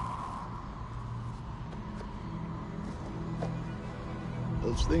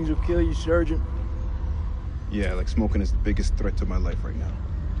 Those things will kill you, Sergeant. Yeah, like smoking is the biggest threat to my life right now.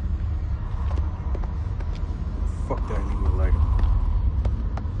 Fuck that, I need a lighter.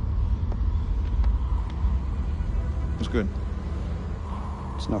 What's good?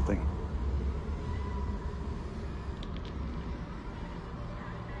 It's nothing.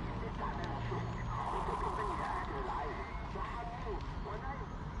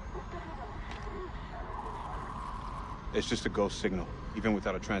 It's just a ghost signal. Even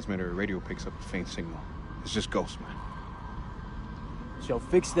without a transmitter, a radio picks up a faint signal. It's just ghosts, man. So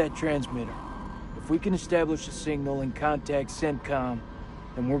fix that transmitter. If we can establish a signal and contact CENTCOM,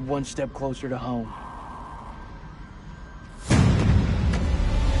 then we're one step closer to home.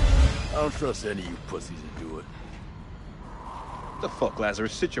 I don't trust any of you pussies to do it. What the fuck,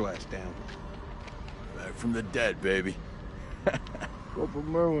 Lazarus? Sit your ass down. Back from the dead, baby. Corporal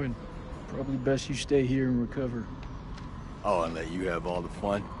Merwin, probably best you stay here and recover. Oh, and let you have all the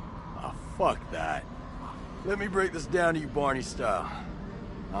fun? Ah, fuck that. Let me break this down to you Barney style.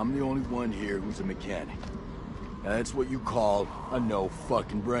 I'm the only one here who's a mechanic. Now that's what you call a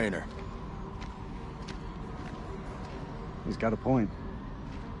no-fucking-brainer. He's got a point.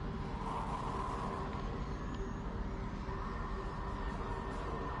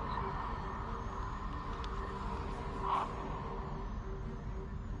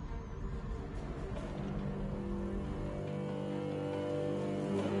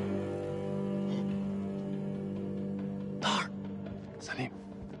 سليم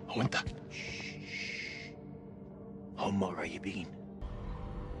هو انت هم قريبين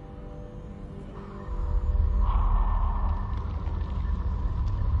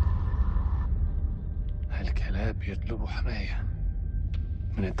الكلاب يطلبوا حماية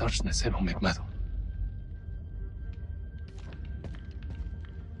ما نقدرش نسيبهم يجمدوا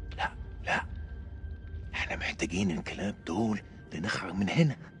لا احنا محتاجين الكلاب دول لنخرج من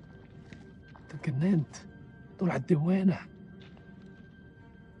هنا انت اتجننت دول على الدوانة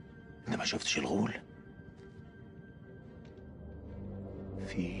انت ما شفتش الغول؟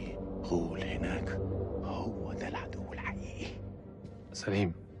 في غول هناك هو ده العدو الحقيقي.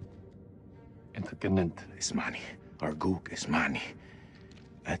 سليم انت اتجننت. اسمعني ارجوك اسمعني.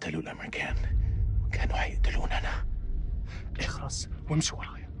 قتلوا الامريكان وكانوا هيقتلونا انا. اخرس وامشي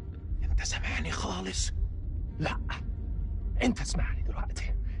ورايا. انت سامعني خالص؟ لا انت اسمعني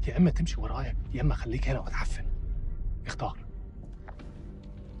دلوقتي. يا اما تمشي ورايا يا اما خليك هنا واتعفن. اختار.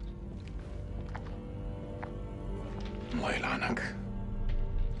 الله يلعنك.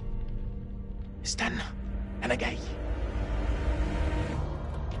 استنى انا جاي.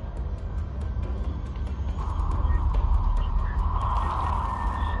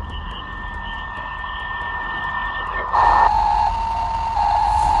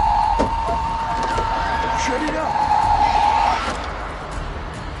 Shut it up!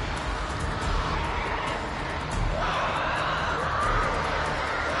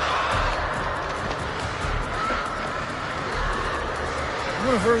 We're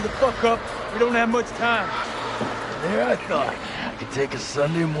gonna hurry the fuck up. We don't have much time. There I thought I could take a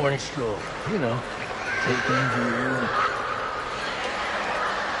Sunday morning stroll. You know, take things easy.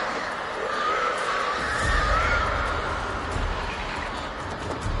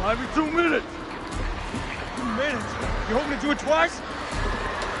 Every 2 minutes. 2 minutes? You hoping to do it twice?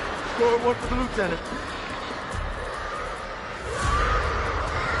 Score one for the lieutenant.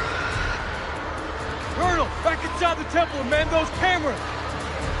 Colonel, back inside the temple and man those cameras.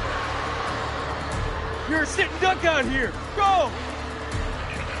 You're a sitting duck out here. Go!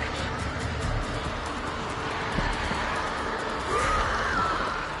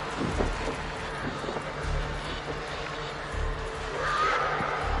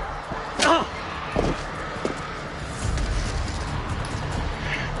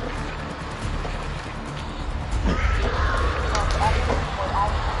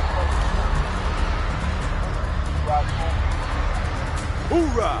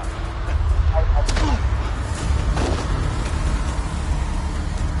 Hoorah!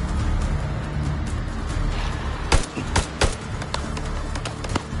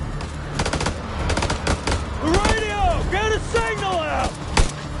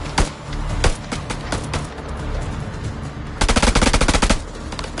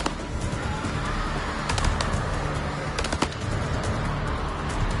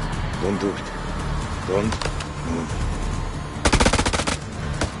 Don't do it. Don't move.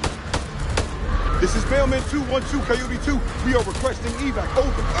 This is Mailman 212, Coyote 2. We are requesting evac.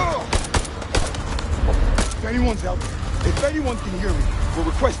 Over. If anyone's out there, if anyone can hear me, we're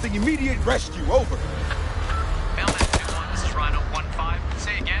requesting immediate rescue. Over. Mailman 2-1, this is Rhino 1-5.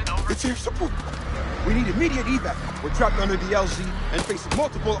 Say again, over. It's air support. We need immediate evac. We're trapped under the LZ and facing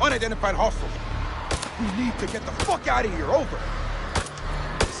multiple unidentified hostiles. We need to get the fuck out of here. Over.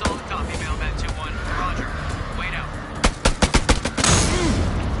 Solid copy, Mailman 2-1. Roger. Wait out.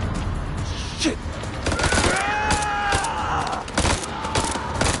 Shit.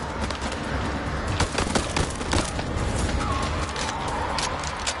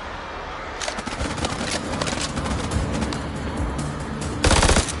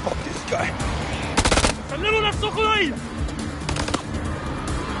 Fuck this guy. سلموا نفسكم ليا.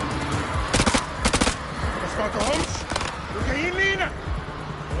 ما سمعتهمش؟ دول جايين لينا.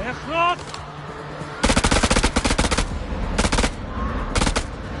 اخلص.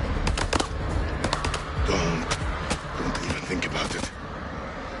 Don't even think about it.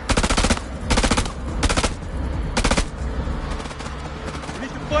 We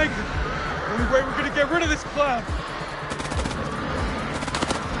need to flank him. Only way we're gonna get rid of this cloud.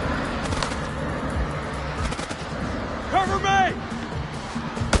 Cover me!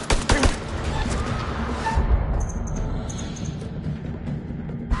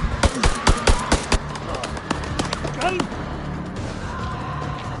 قلب.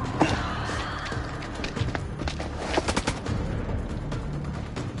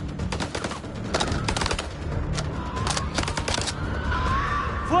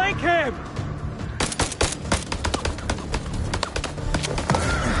 Flank him!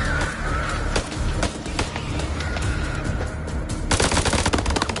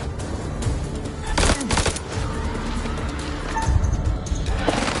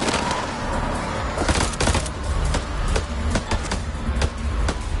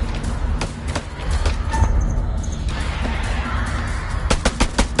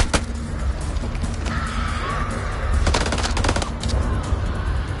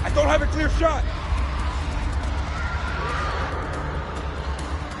 I don't have a clear shot.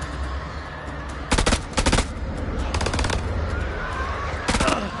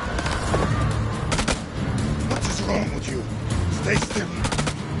 What is wrong with you? Stay still.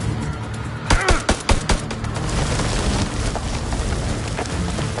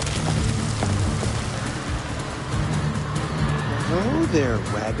 Hello there,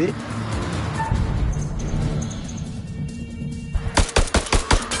 rabbit.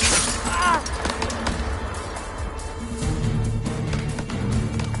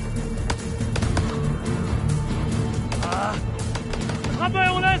 خبا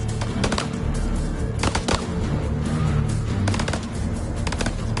يا ولاد.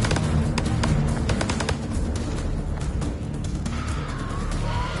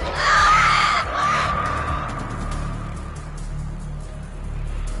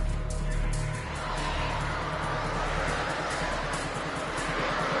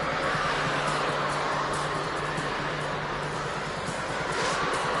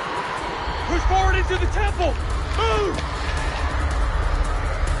 Push forward into the temple. Move!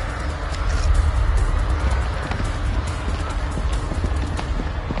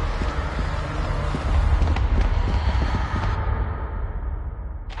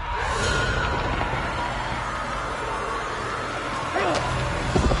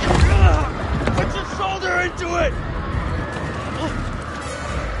 Put your shoulder into it.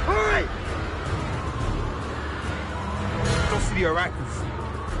 Hurry! Don't see the Iraqis.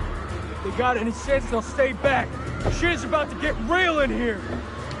 If they got any sense, they'll stay back. Shit is about to get real in here.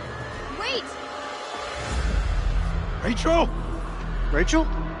 Wait! Rachel? Rachel?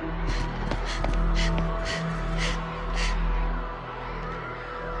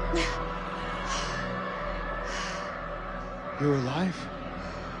 You're alive?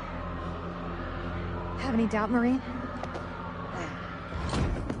 Have any doubt, Marine?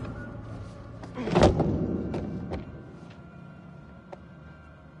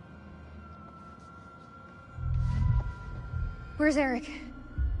 Where's Eric?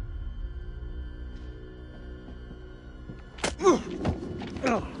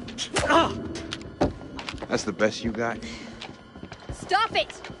 That's the best you got? Stop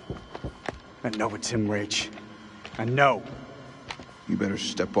it! I know it's him, Rach. I know. You better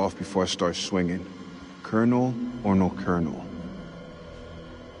step off before I start swinging. Colonel or no colonel?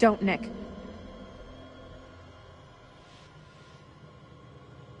 Don't, Nick.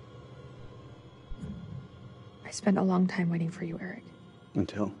 I spent a long time waiting for you, Eric.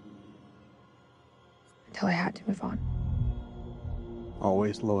 Until? Until I had to move on.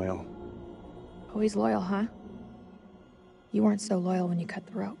 Always loyal. Always loyal, huh? You weren't so loyal when you cut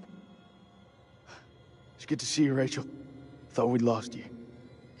the rope. It's good to see you, Rachel. Thought we'd lost you.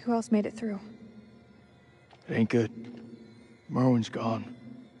 Who else made it through? It ain't good. Merwin's gone.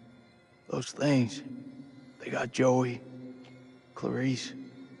 Those things, they got Joey, Clarice.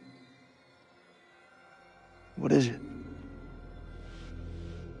 What is it?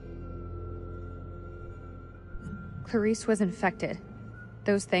 Clarice was infected.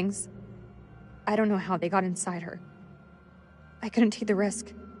 Those things, I don't know how they got inside her. I couldn't take the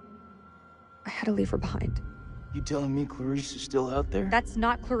risk. I had to leave her behind. You telling me Clarice is still out there? That's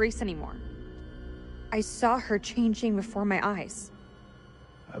not Clarice anymore. I saw her changing before my eyes.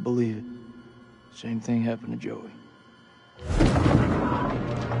 I believe it. Same thing happened to Joey. You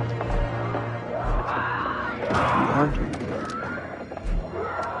armed?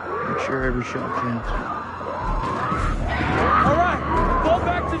 Make sure every shot counts. All right, fall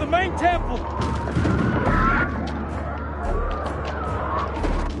back to the main temple.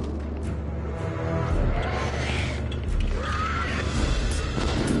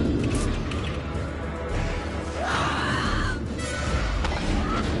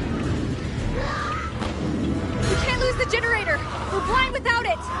 Generator! We're blind without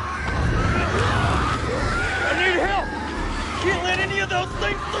it! I need help! Can't let any of those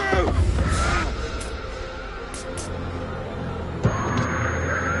things through!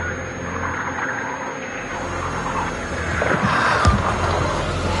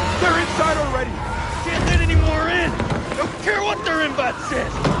 They're inside already! Can't let any more in! Don't care what their invite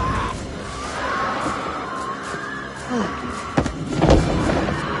says!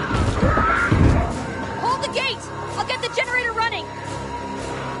 Hold the gate! I'll get the generator running!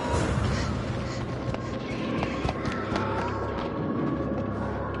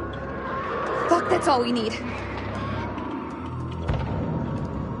 Fuck, that's all we need.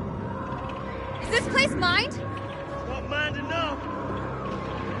 Is this place mined? It's not mined enough!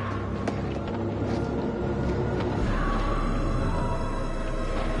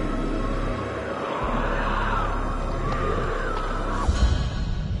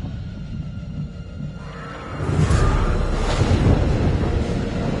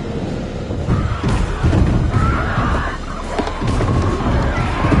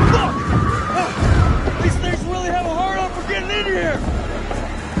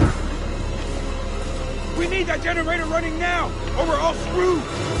 Generator running now, or we're all screwed!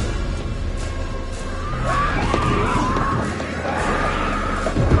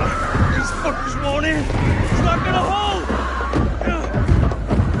 These fuckers won't in! It's not gonna hold!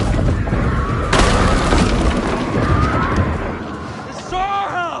 This is our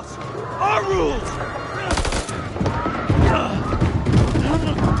house! Our rules!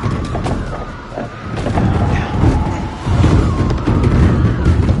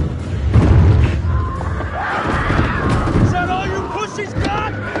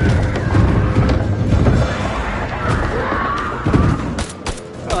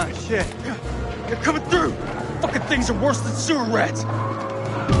 They're coming through! Fucking things are worse than sewer rats!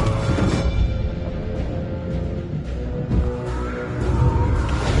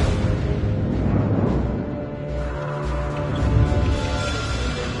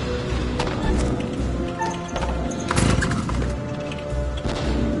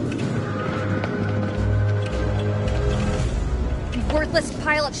 You worthless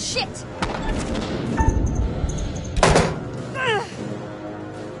pile of shit!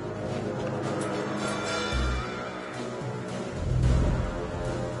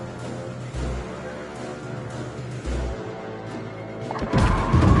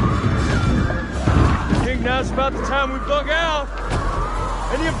 Now's about the time we bug out.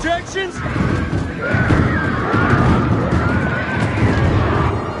 Any objections?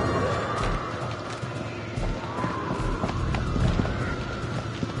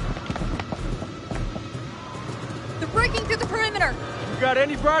 They're breaking through the perimeter! You got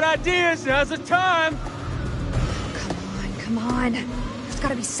any bright ideas? Now's the time! Come on. There's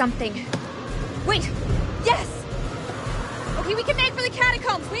gotta be something. Wait! Yes! Okay, we can make for the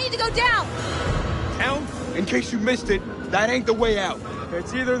catacombs. We need to go down! Down? In case you missed it, that ain't the way out.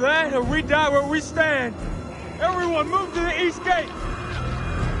 It's either that or we die where we stand. Everyone move to the east gate!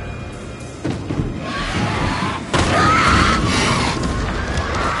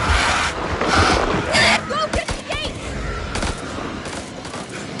 Go get the gate!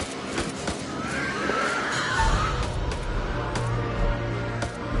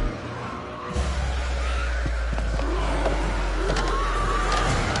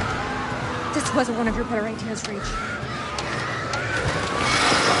 This wasn't one of your better ideas, Reach.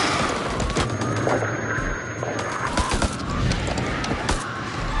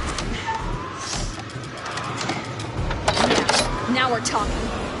 Now we're talking.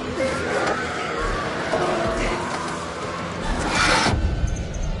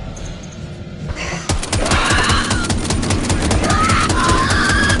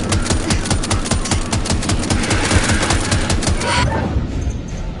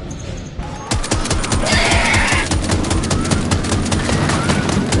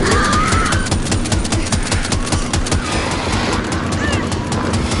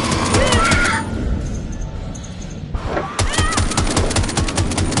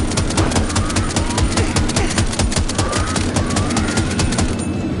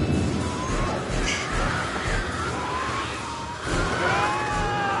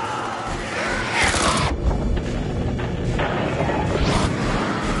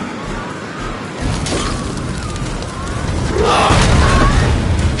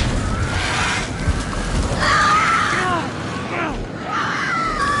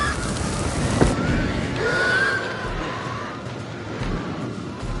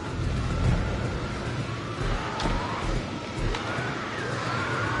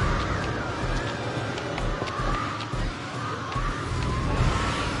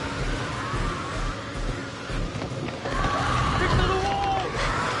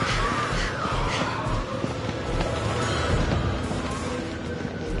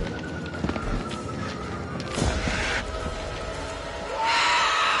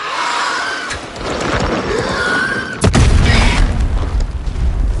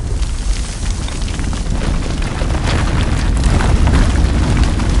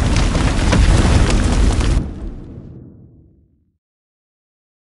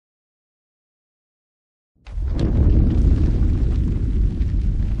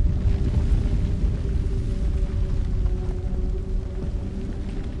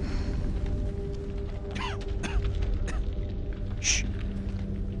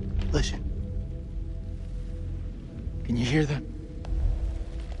 Listen. Can you hear them?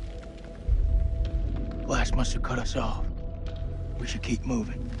 Blast must have cut us off. We should keep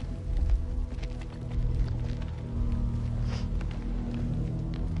moving.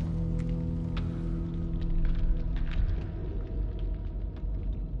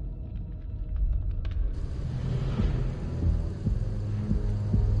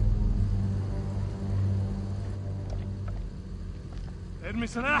 ارمي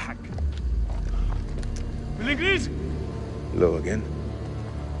سلاحك بالانجليزي. Hello again.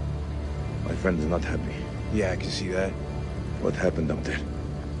 My friend is not happy. Yeah, I can see that. What happened up there?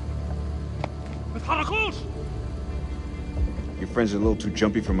 ما تحركوش. Your friend's a little too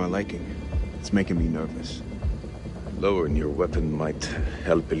jumpy for my liking. It's making me nervous. Lowering your weapon might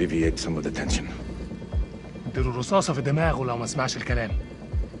help alleviate some of the tension. اديله رصاصة في دماغه لو ما سمعش الكلام.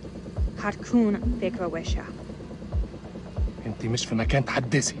 هتكون فكرة وحشة. انت مش في مكان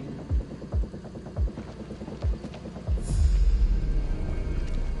تحدثي.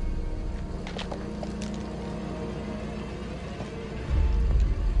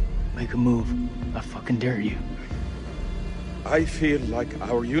 Make a move. I fucking dare you. I feel like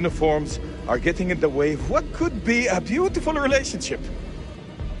our uniforms are getting in the way of what could be a beautiful relationship.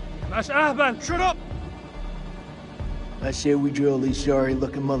 مش أهبل. Shut up! I say we drill these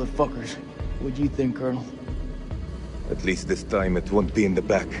sorry-looking motherfuckers. What do you think, Colonel? At least this time it won't be in the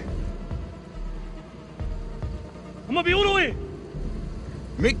back. هما بيقولوا إيه؟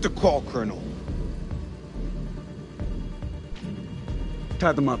 Make the call, Colonel.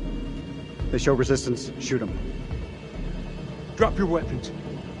 Tie them up. They show resistance, shoot them. Drop your weapons.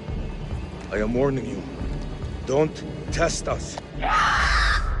 I am warning you. Don't test us.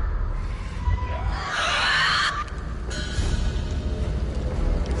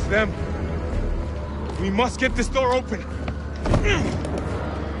 It's them. We must get this door open.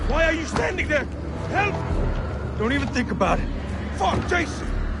 Why are you standing there? Help! Don't even think about it. Fuck, Jason!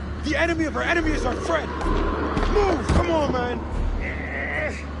 The enemy of our enemy is our friend! Move! Come on, man!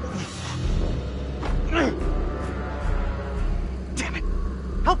 Damn it!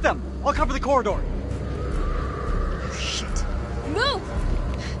 Help them! I'll cover the corridor! Shit. Move!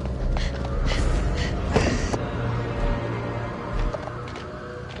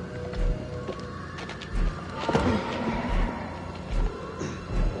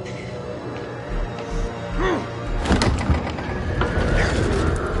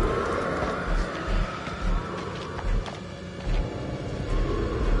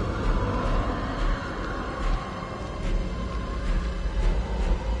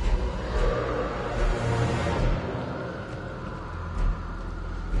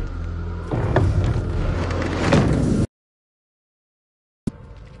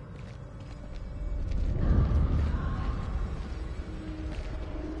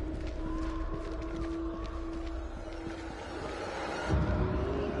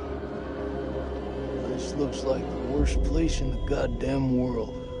 looks like the worst place in the goddamn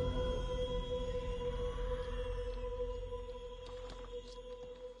world.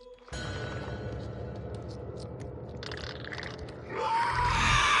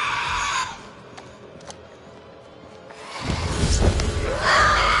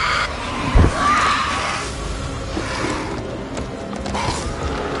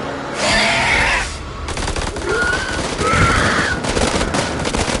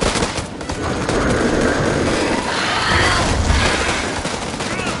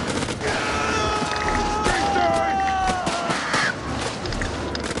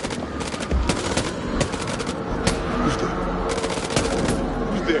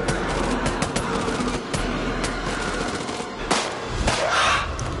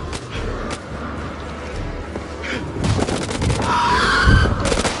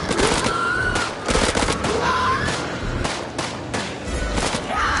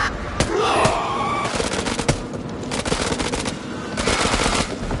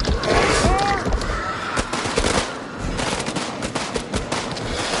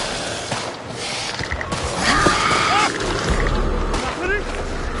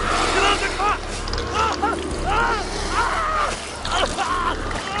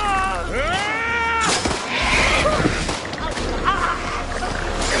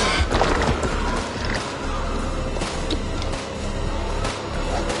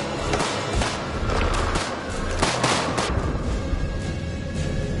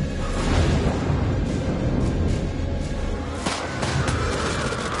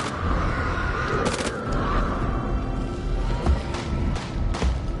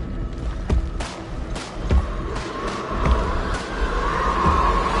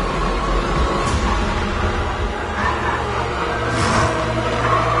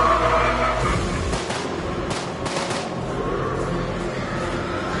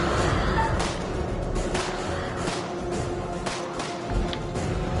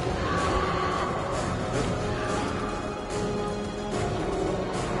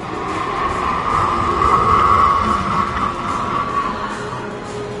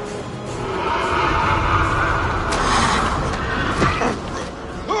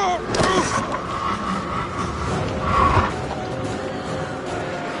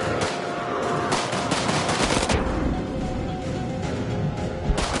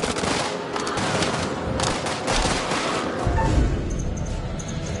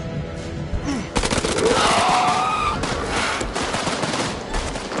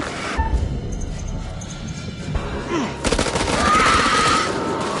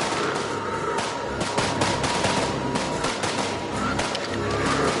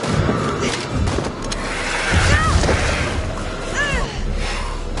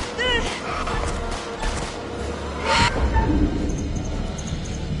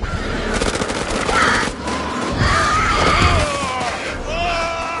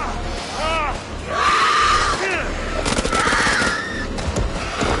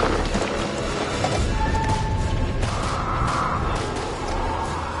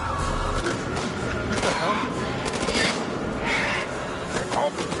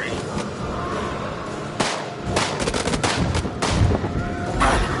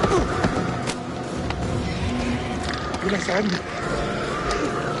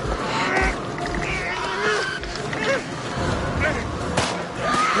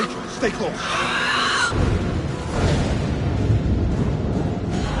 Rachel, stay close.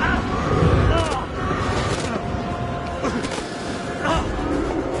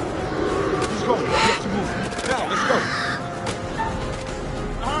 Let's go. We have to move. Now, let's go.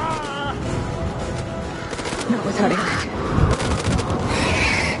 Not without Eric.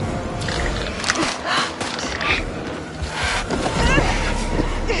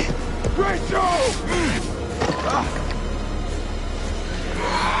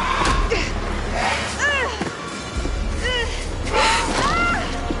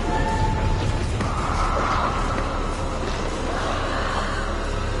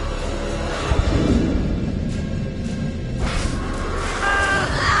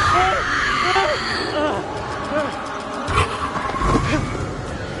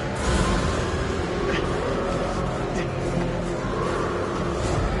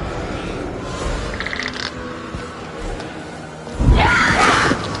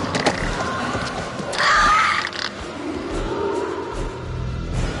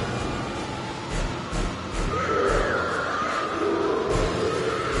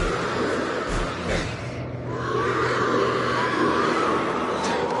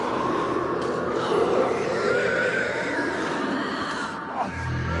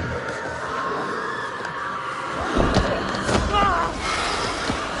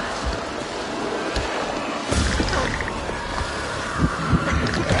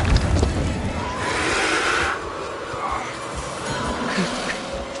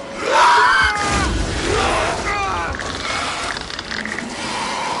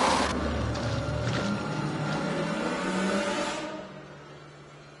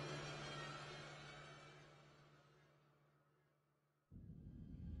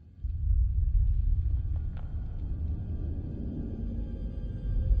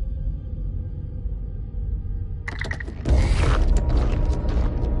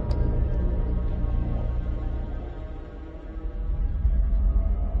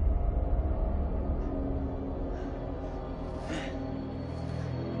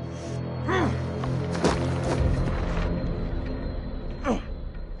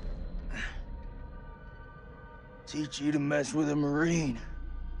 Teach you to mess with a Marine.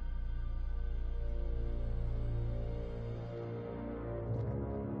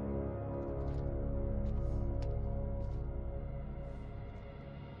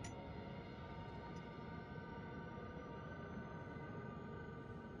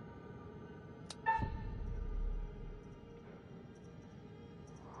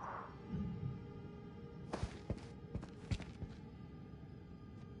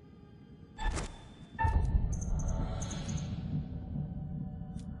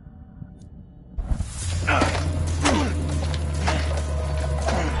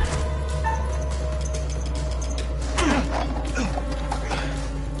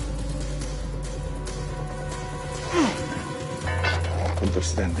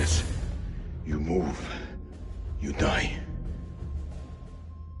 Understand this. You move, you die.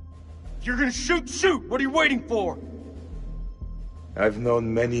 You're gonna shoot! Shoot! What are you waiting for? I've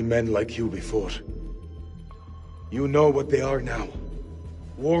known many men like you before. You know what they are now.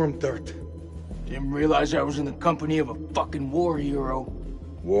 Warm dirt. Didn't realize I was in the company of a fucking war hero.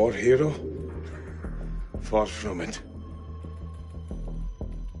 War hero? Far from it.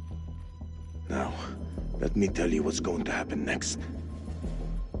 Now, let me tell you what's going to happen next.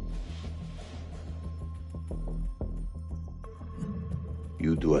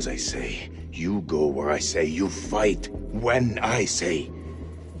 You do as I say. You go where I say. You fight when I say.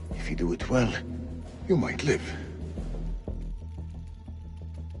 If you do it well, you might live.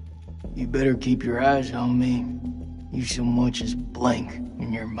 You better keep your eyes on me. You so much as blink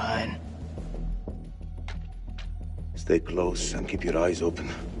in your mind. Stay close and keep your eyes open.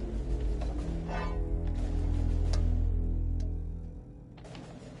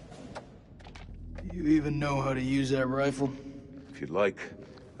 You even know how to use that rifle? If you'd like,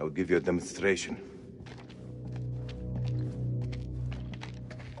 I'll give you a demonstration.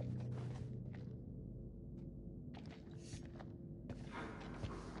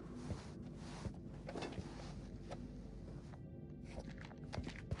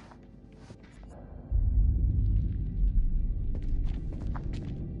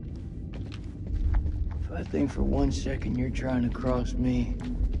 If I think for 1 second you're trying to cross me,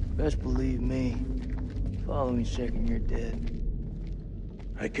 best believe me, following second you're dead.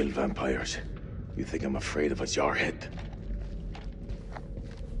 I kill vampires. You think I'm afraid of a jarhead?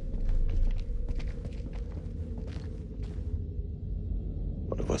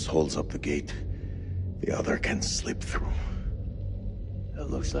 One of us holds up the gate. The other can slip through. That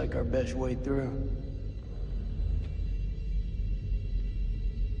looks like our best way through.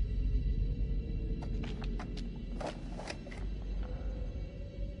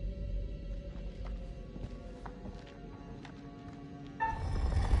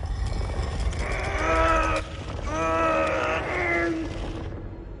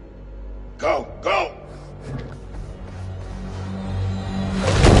 Go, go!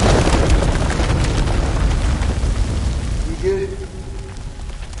 You good?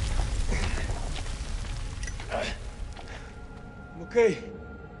 I'm okay.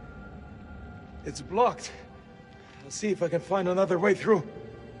 It's blocked. I'll see if I can find another way through.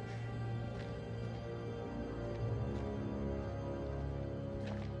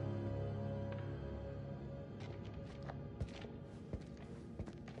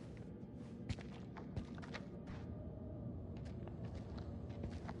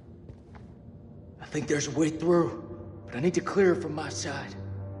 I think there's a way through, but I need to clear it from my side.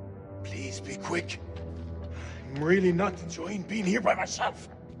 Please be quick. I'm really not enjoying being here by myself.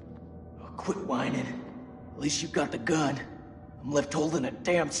 Oh, quit whining. At least you got the gun. I'm left holding a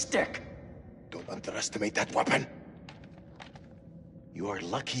damn stick. Don't underestimate that weapon. You are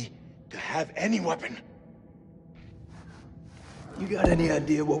lucky to have any weapon. You got any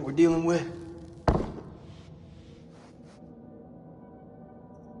idea what we're dealing with?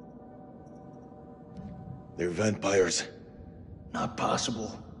 They're vampires. Not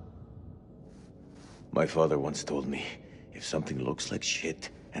possible. My father once told me, if something looks like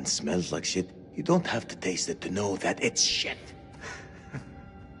shit and smells like shit, you don't have to taste it to know that it's shit.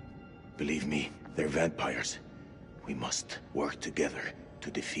 Believe me, they're vampires. We must work together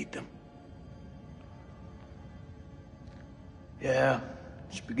to defeat them. Yeah,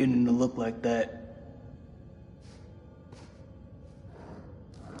 it's beginning to look like that.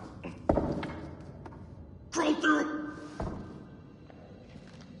 Crawl through!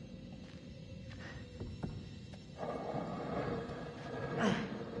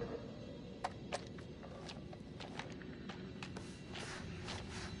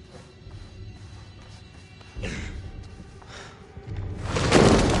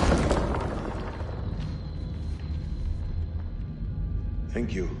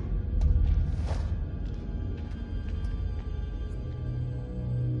 Thank you.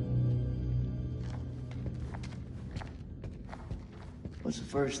 What's the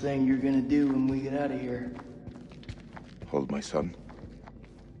first thing you're gonna do when we get out of here? Hold my son.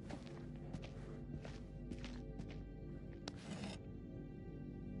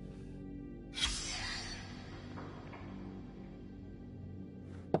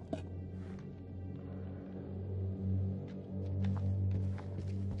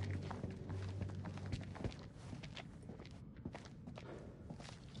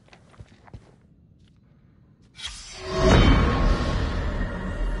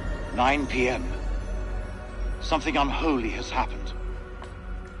 "9 p.m. Something unholy has happened.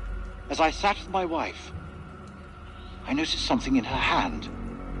 As I sat with my wife, I noticed something in her hand.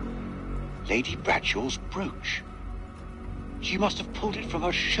 Lady Bradshaw's brooch. She must have pulled it from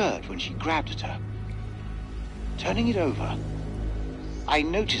her shirt when she grabbed at her. Turning it over, I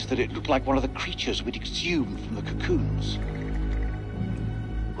noticed that it looked like one of the creatures we'd exhumed from the cocoons.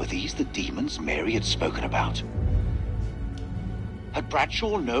 Were these the demons Mary had spoken about? Had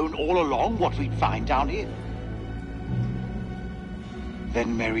Bradshaw known all along what we'd find down here?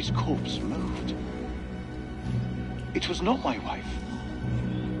 Then Mary's corpse moved. It was not my wife.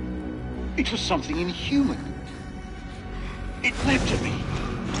 It was something inhuman. It leapt at me,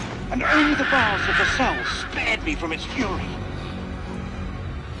 and only the bars of the cell spared me from its fury.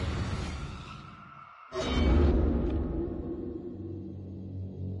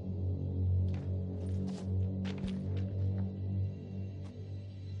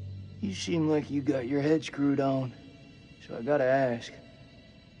 You seem like you got your head screwed on. So I gotta ask,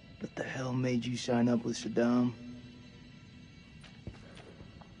 what the hell made you sign up with Saddam?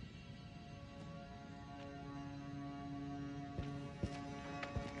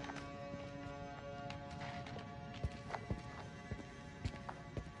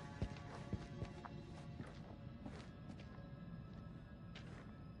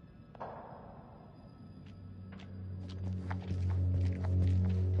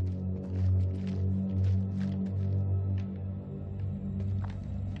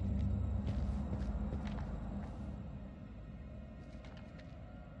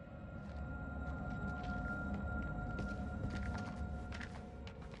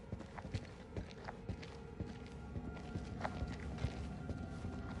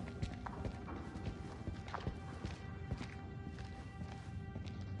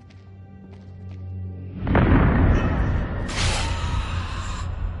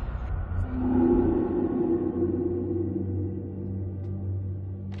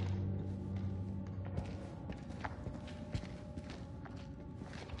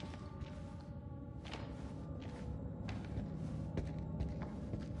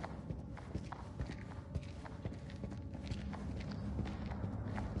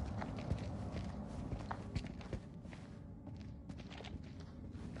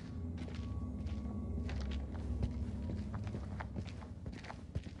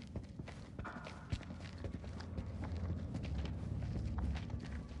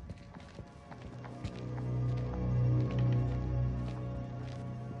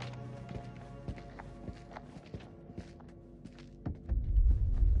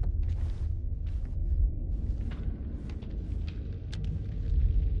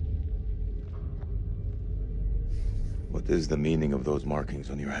 What is the meaning of those markings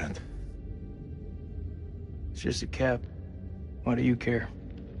on your hand? It's just a cap. Why do you care?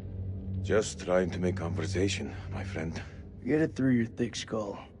 Just trying to make conversation, my friend. Get it through your thick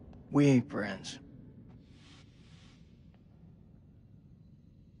skull. We ain't friends.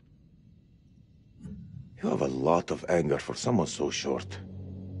 You have a lot of anger for someone so short.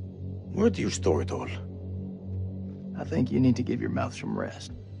 Where do you store it all? I think you need to give your mouth some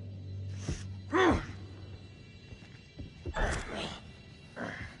rest.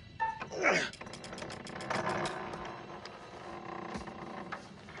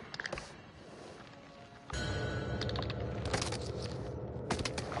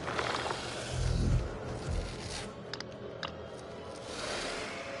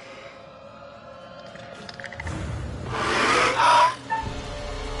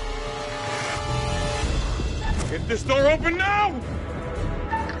 Get this door open now!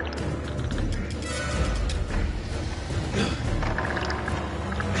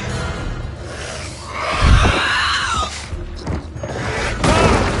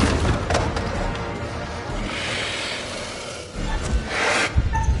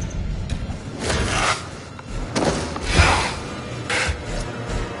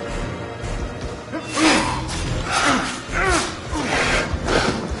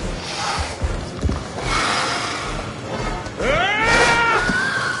 Ah!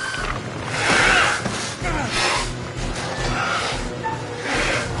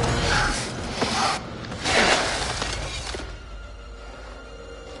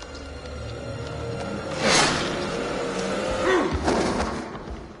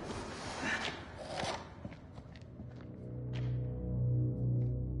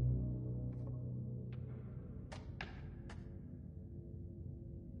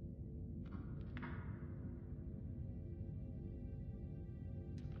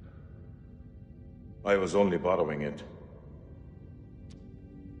 I was only borrowing it.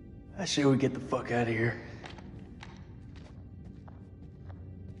 I say we get the fuck out of here.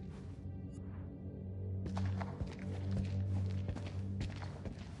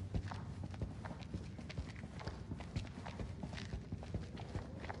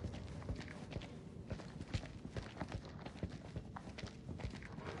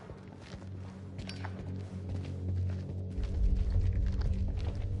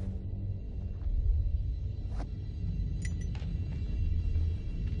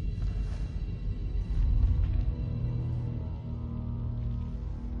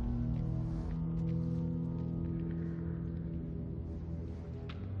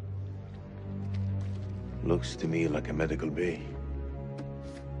 Looks to me like a medical bay.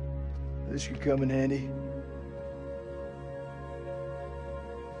 This could come in handy.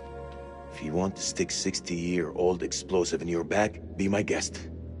 If you want to stick 60-year-old explosive in your back, be my guest.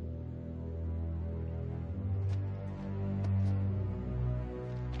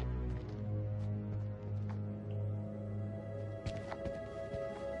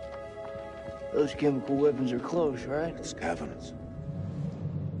 Those chemical weapons are close, right? It's cabinets.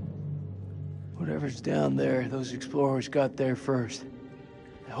 Whatever's down there, those explorers got there first.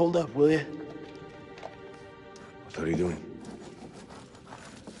 Hold up, will you? What are you doing?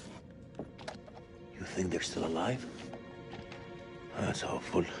 You think they're still alive? That's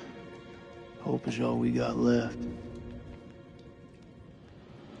hopeful. Hope is all we got left.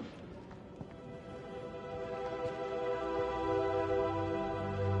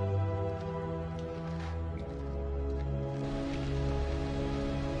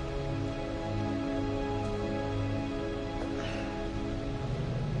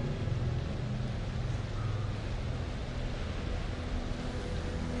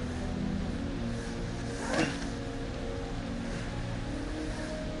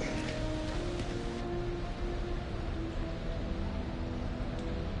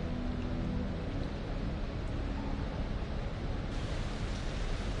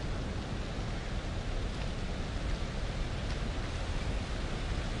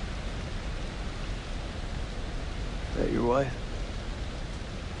 Is that your wife?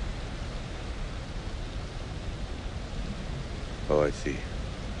 Oh, I see.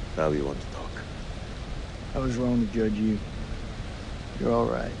 Now you want to talk. I was wrong to judge you. You're all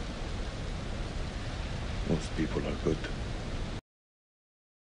right. Most people are good.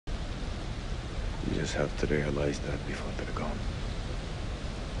 You just have to realize that before they're gone.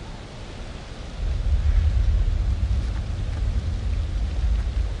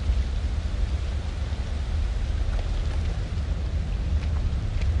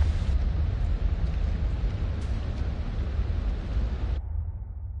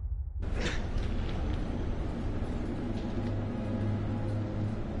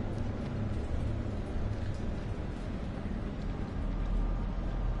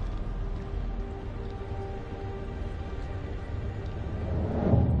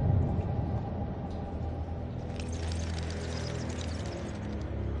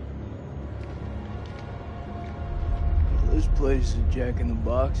 This place is a jack in the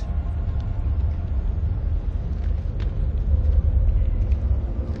box.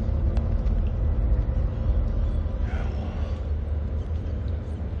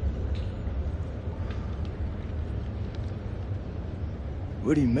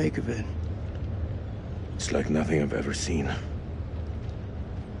 What do you make of it? It's like nothing I've ever seen.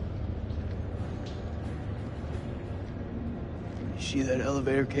 You see that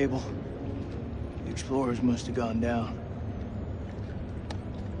elevator cable? The explorers must have gone down.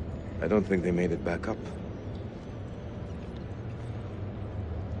 I don't think they made it back up.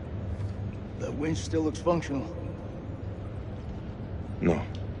 That winch still looks functional. No.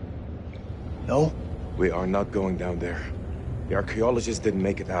 No? We are not going down there. The archaeologists didn't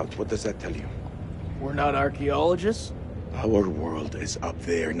make it out. What does that tell you? We're not archaeologists? Our world is up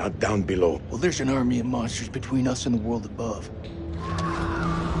there, not down below. Well, there's an army of monsters between us and the world above.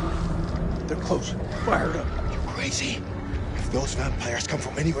 They're close. Fire it up. You're crazy. If those vampires come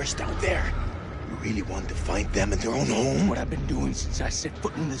from anywhere down there, you really want to find them in their own home? What I've been doing since I set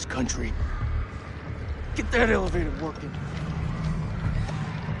foot in this country. Get that elevator working.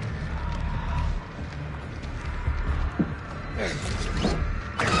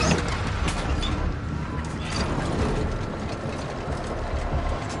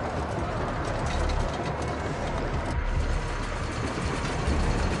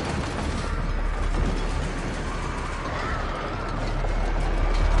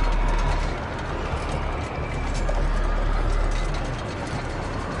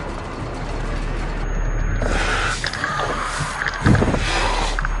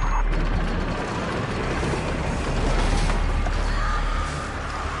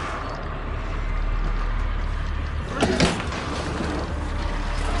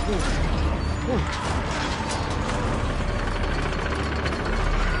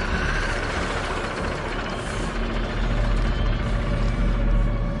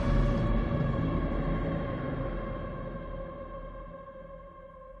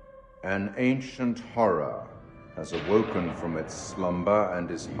 An ancient horror has awoken from its slumber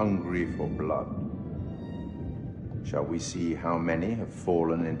and is hungry for blood. Shall we see how many have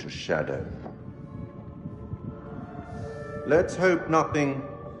fallen into shadow? Let's hope nothing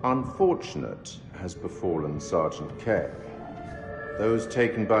unfortunate has befallen Sergeant K. Those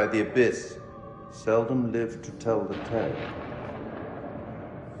taken by the Abyss seldom live to tell the tale.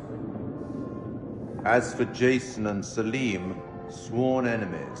 As for Jason and Salim, sworn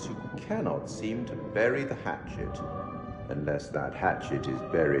enemies who cannot seem to bury the hatchet, unless that hatchet is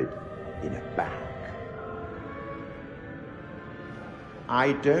buried in a bag.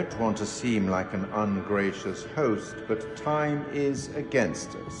 I don't want to seem like an ungracious host, but time is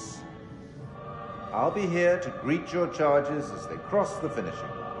against us. I'll be here to greet your charges as they cross the finishing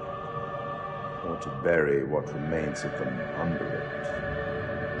line, or to bury what remains of them under it.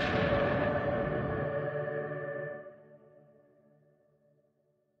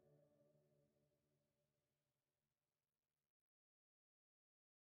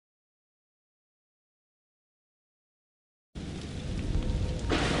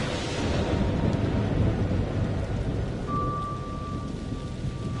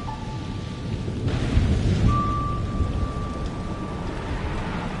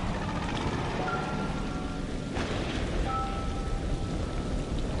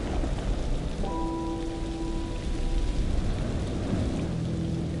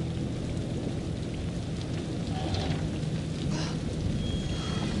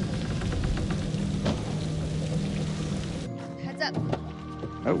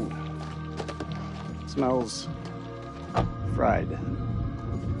 Oh. Smells fried.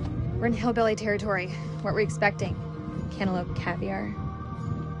 We're in hillbilly territory. What were we expecting? Cantaloupe caviar?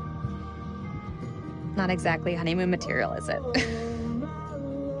 Not exactly honeymoon material, is it?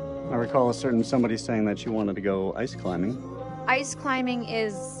 I recall a certain somebody saying that she wanted to go ice climbing. Ice climbing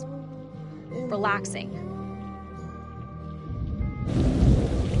is relaxing.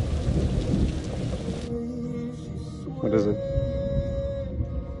 What is it?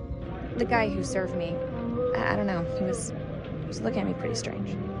 The guy who served me, I don't know, he was looking at me pretty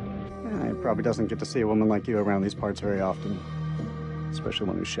strange. Yeah, he probably doesn't get to see a woman like you around these parts very often. Especially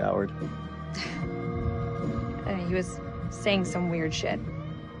one who's showered. He was saying some weird shit.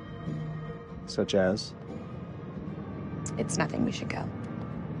 Such as? It's nothing, we should go.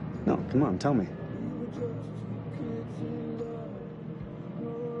 No, come on, tell me.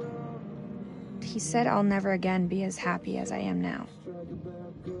 He said I'll never again be as happy as I am now.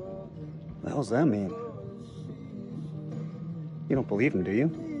 What the hell does that mean? You don't believe him, do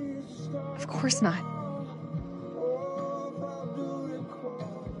you? Of course not.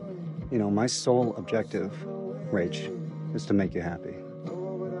 You know, my sole objective, Rach, is to make you happy.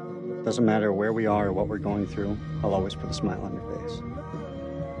 Doesn't matter where we are or what we're going through, I'll always put a smile on your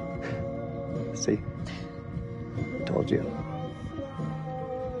face. See? I told you.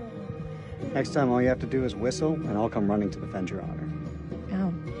 Next time, all you have to do is whistle, and I'll come running to defend your honor.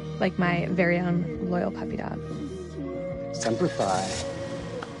 Oh, like my very own loyal puppy dog. Semper Fi.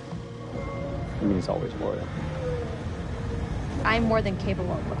 It means always loyal. I'm more than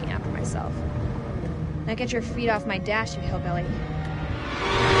capable of looking after myself. Now get your feet off my dash, you hillbilly.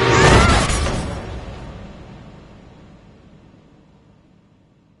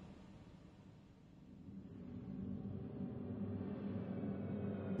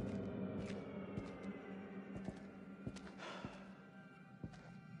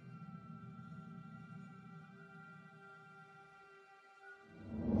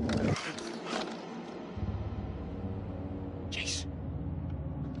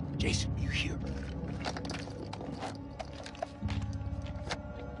 Jason, you here?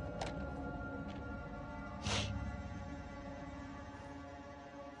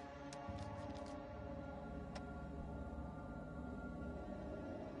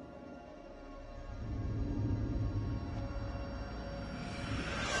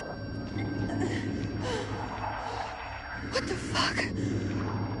 What the fuck?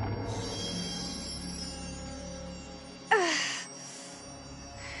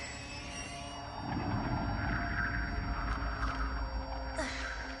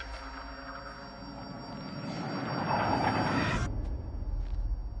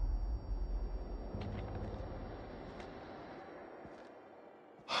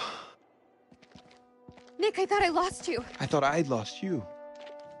 Nick, I thought I lost you. I thought I'd lost you.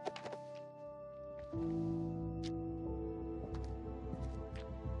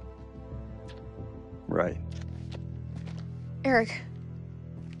 Right. Eric.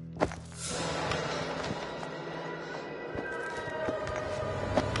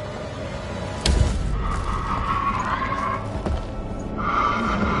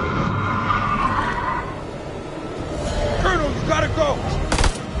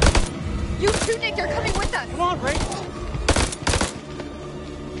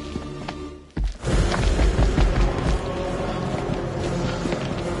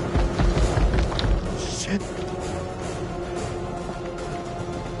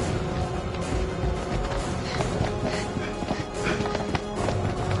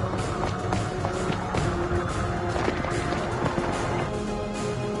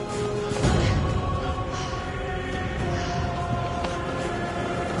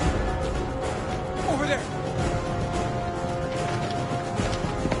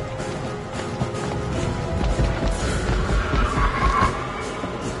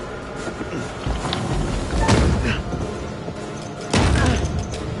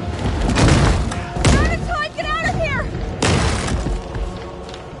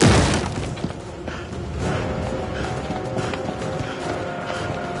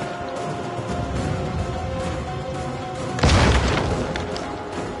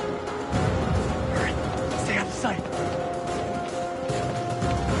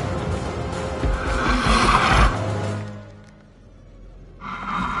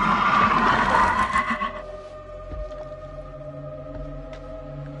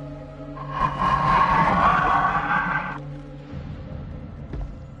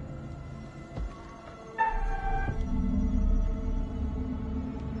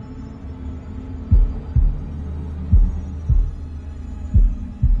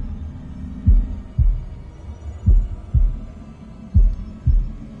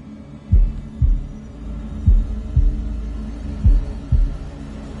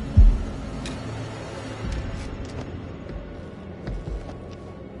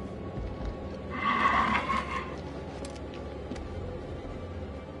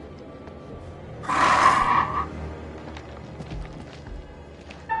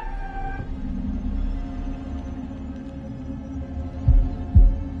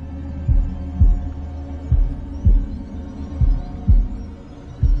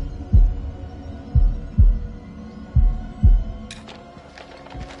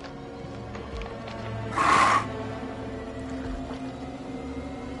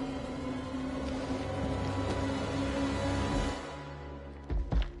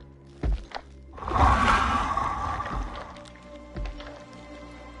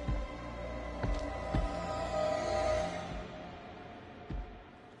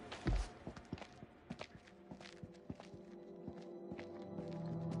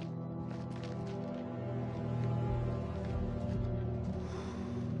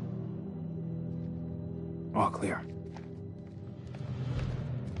 All clear.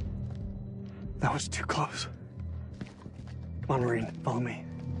 That was too close. Come on, Marine, follow me.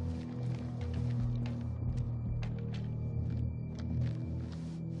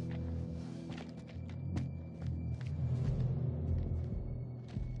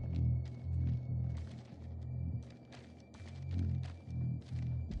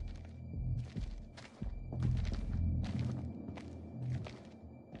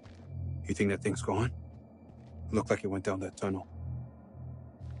 You think that thing's gone? Looked like it went down that tunnel.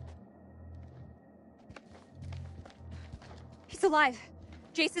 He's alive.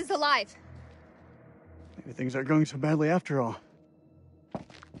 Jason's alive. Maybe things aren't going so badly after all.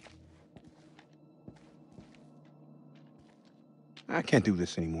 I can't do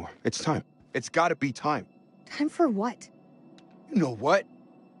this anymore. It's time. It's gotta be time. Time for what? You know what?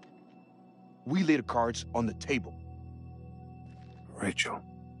 We lay the cards on the table. Rachel,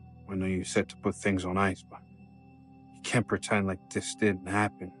 I know you said to put things on ice, but you can't pretend like this didn't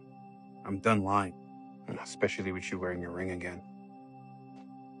happen. I'm done lying, especially with you wearing your ring again.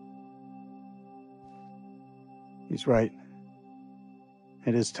 He's right.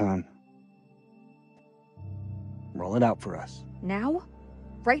 It is time. Roll it out for us. Now?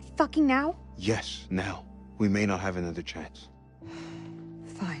 Right fucking now? Yes, now. We may not have another chance.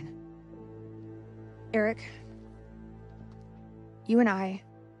 Fine. Eric, you and I,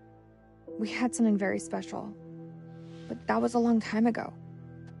 we had something very special. But that was a long time ago.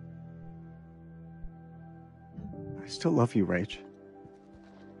 I still love you, Rach.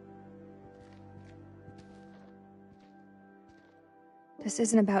 This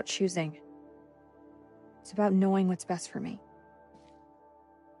isn't about choosing. It's about knowing what's best for me.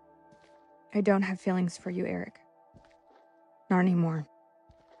 I don't have feelings for you, Eric. Not anymore.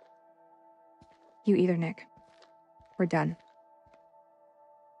 You either, Nick. We're done.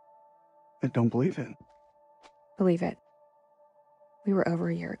 I don't believe it. Believe it. We were over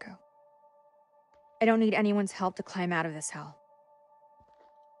a year ago. I don't need anyone's help to climb out of this hell.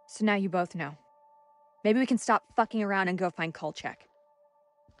 So now you both know. Maybe we can stop fucking around and go find Kolchak.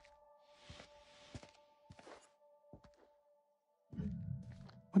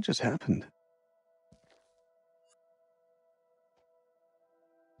 What just happened?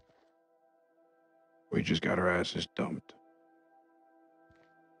 We just got our asses dumped.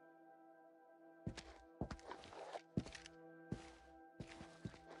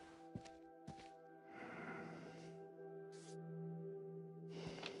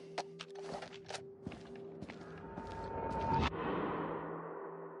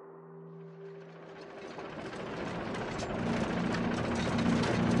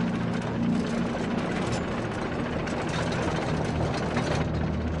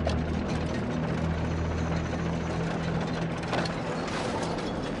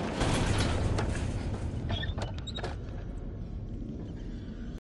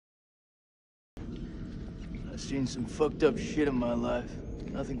 I've seen some fucked up shit in my life.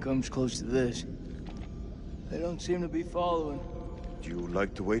 Nothing comes close to this. They don't seem to be following. Do you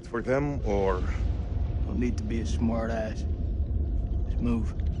like to wait for them, or...? Don't need to be a smart ass. Just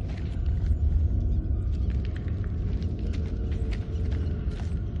move.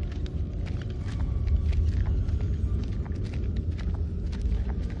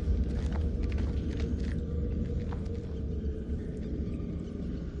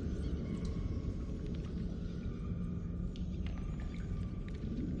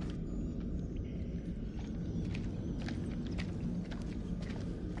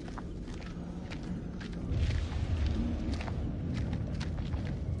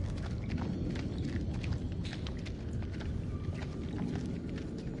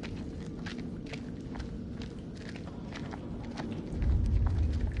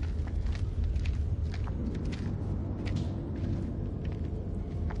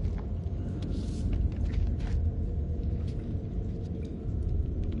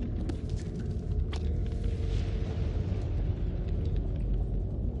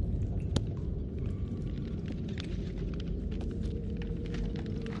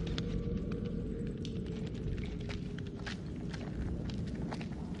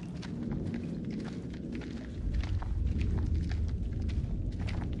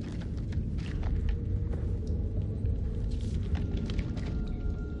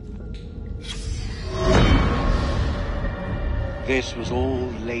 This was all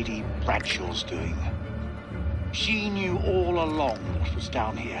Lady Bradshaw's doing. She knew all along what was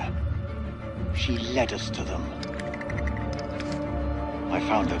down here. She led us to them. I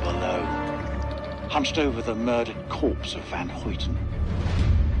found her below, hunched over the murdered corpse of Van Hoyten.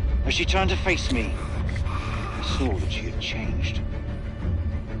 As she turned to face me, I saw that she had changed.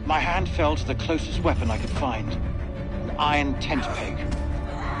 My hand fell to the closest weapon I could find, an iron tent peg.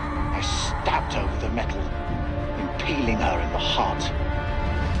 I stabbed her with the metal, impaling her in the heart.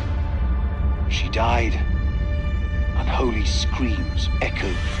 She died. Unholy screams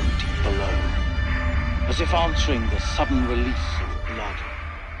echoed from deep below, as if answering the sudden release of blood.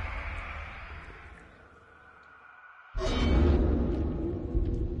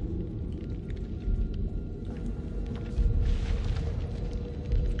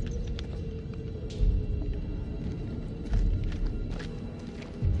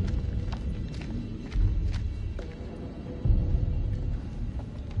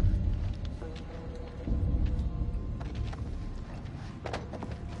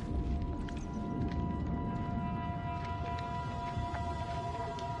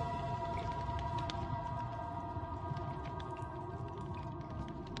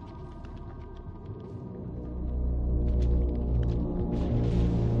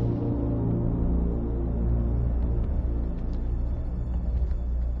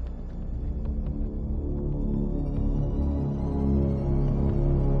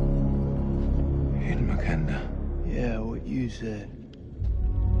 Yeah, what you said.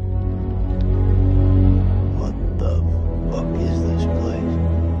 What the fuck is this place?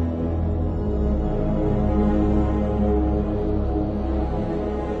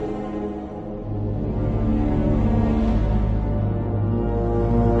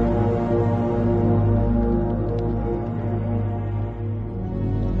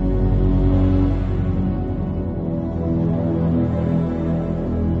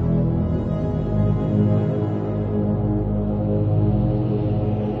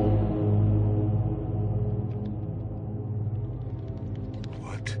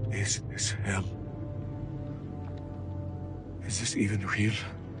 Is this hell? Is this even real?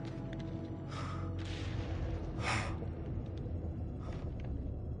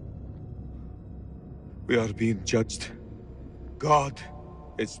 We are being judged. God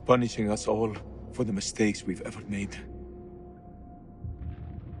is punishing us all for the mistakes we've ever made.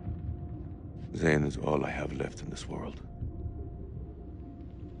 Zayn is all I have left in this world.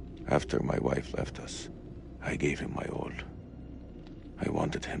 After my wife left us, I gave him my all. I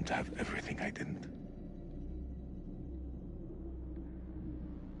wanted him to have everything I didn't.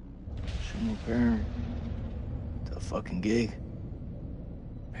 Single parent. It's a fucking gig.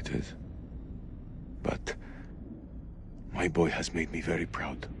 It is. But my boy has made me very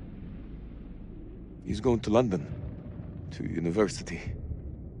proud. He's going to London, to university.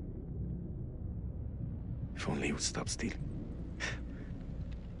 If only he would stop stealing.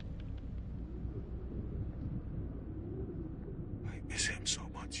 I miss him so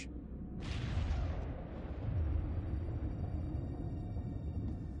much.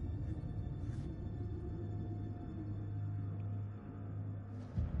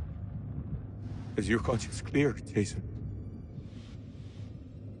 Is your conscience clear, Jason?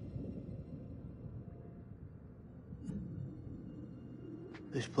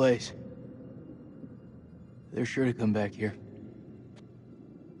 This place. They're sure to come back here.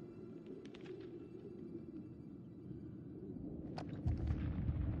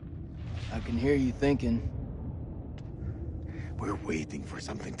 I can hear you thinking. We're waiting for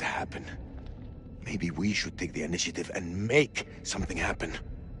something to happen. Maybe we should take the initiative and make something happen.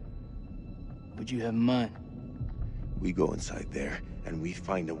 What you have in mind? We go inside there, and we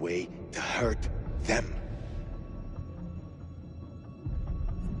find a way to hurt them.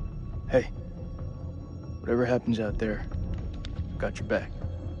 Hey, whatever happens out there, I've got your back.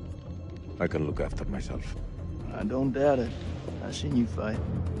 I can look after myself. I don't doubt it. I've seen you fight.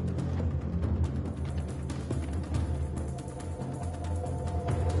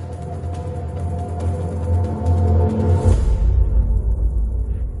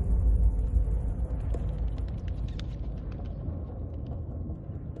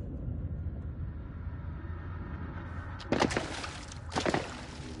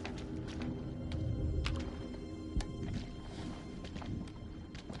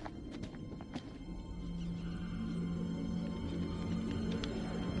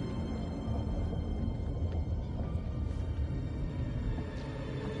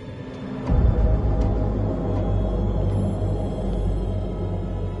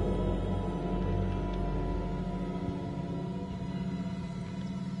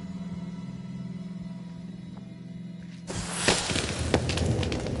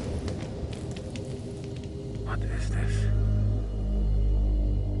 What is this?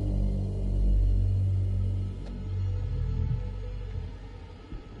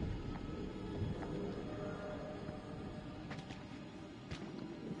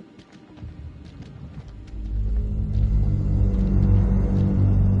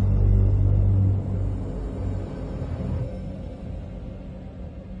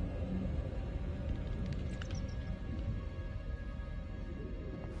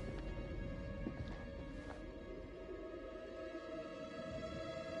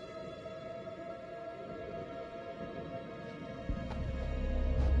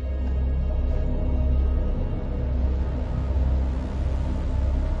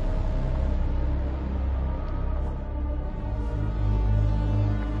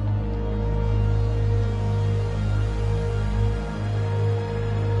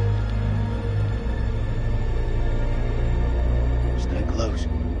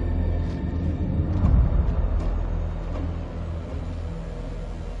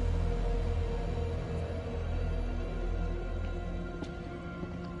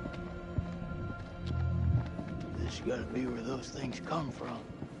 It's gotta be where those things come from.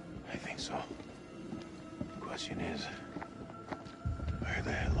 I think so. Question is, where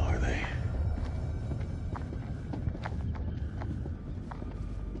the hell are they?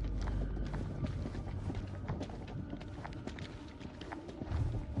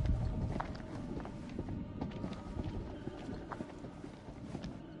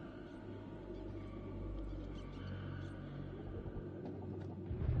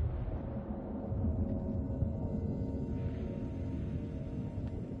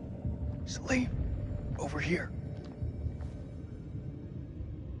 Salim, over here.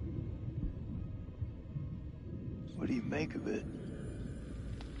 What do you make of it?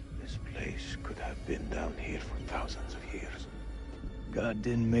 This place could have been down here for thousands of years. God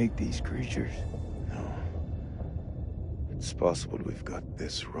didn't make these creatures. No. It's possible we've got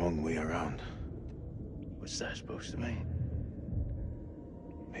this wrong way around. What's that supposed to mean?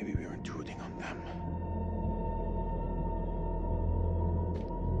 Maybe we're intruding on them.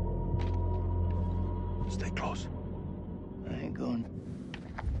 Stay close. I ain't going.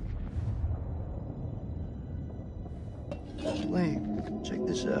 Lane, check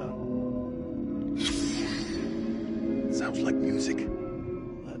this out. Sounds like music.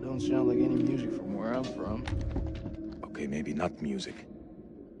 That don't sound like any music from where I'm from. Okay, maybe not music.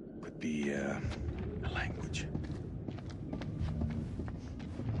 Could be, a language.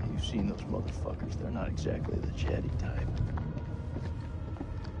 You've seen those motherfuckers. They're not exactly the chatty type.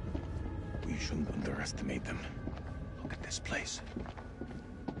 We shouldn't underestimate them. Look at this place.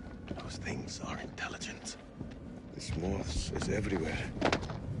 Those things are intelligent. This moth is everywhere.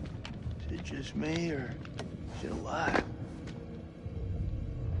 Is it just me, or is it alive?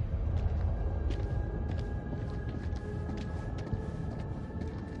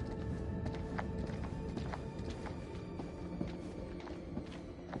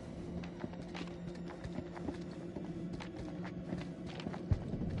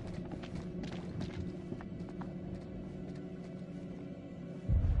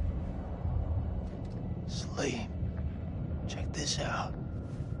 Salim, check this out.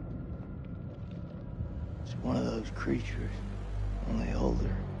 It's one of those creatures, only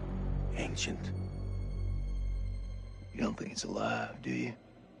older. Ancient. You don't think it's alive, do you?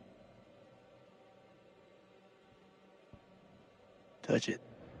 Touch it.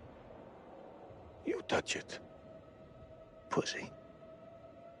 You touch it. Pussy.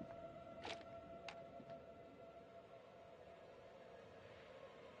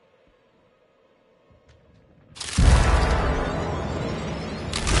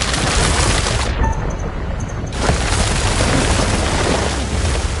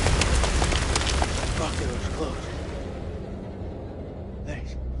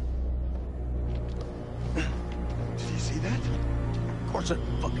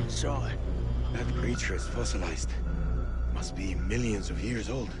 Saw it. That creature is fossilized. Must be millions of years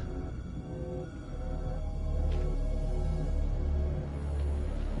old.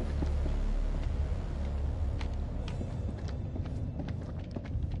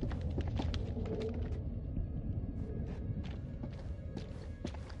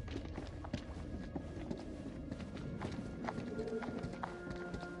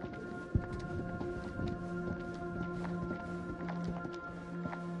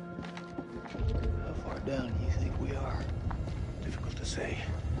 Down you think we are? Difficult to say.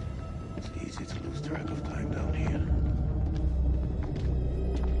 It's easy to lose track of time down here.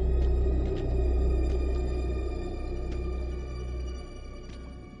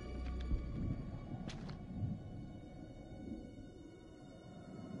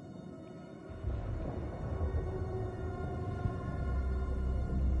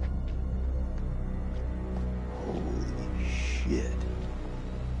 Holy shit.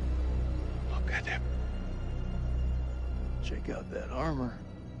 Look at him. Check out that armor.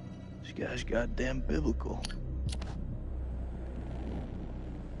 This guy's goddamn biblical.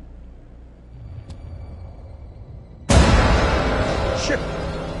 Shit!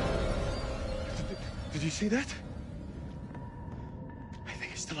 Did you see that? I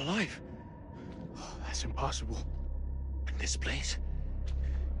think he's still alive. Oh, that's impossible. In this place,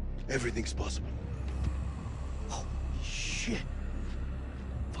 everything's possible. Holy shit.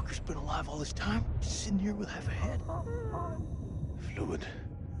 Fucker's been alive all this time, sitting here with half a head. Fluid.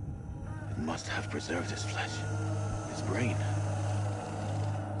 It must have preserved his flesh, his brain.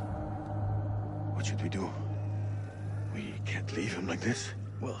 What should we do? We can't leave him like this.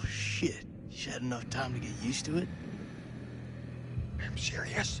 Well, shit. He's had enough time to get used to it. I'm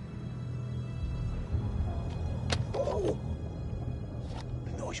serious. Oh!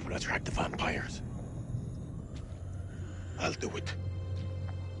 The noise will attract the vampires. I'll do it.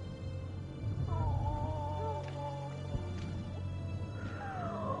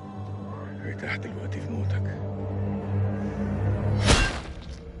 ارتاح دلوقتي في موتك.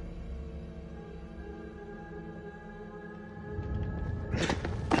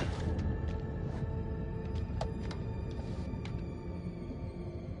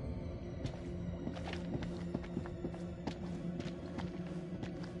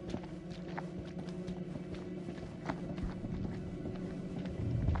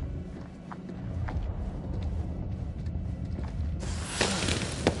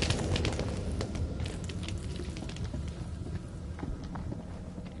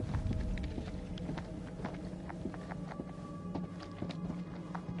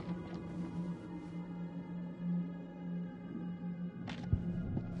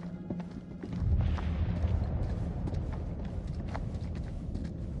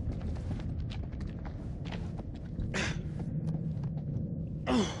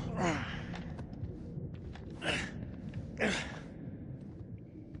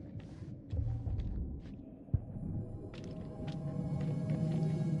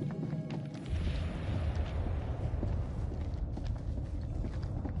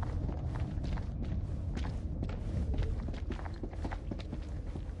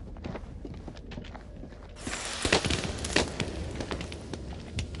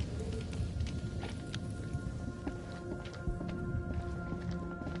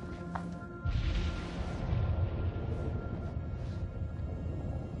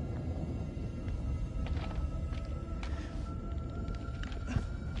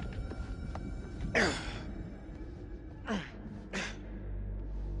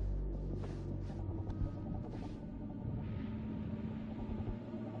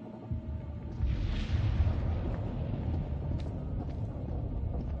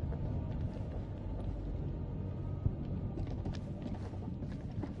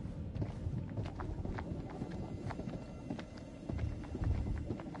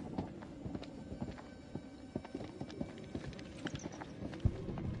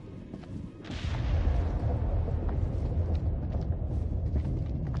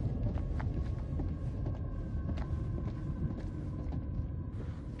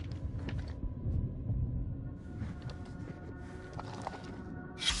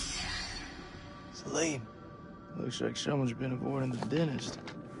 Salim, looks like someone's been avoiding the dentist.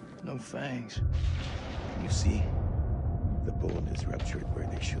 No fangs. You see? The bone is ruptured where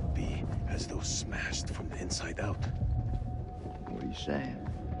they should be, as though smashed from the inside out. What are you saying?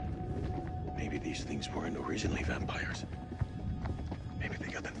 Maybe these things weren't originally vampires. Maybe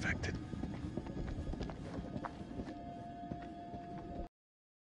they got infected.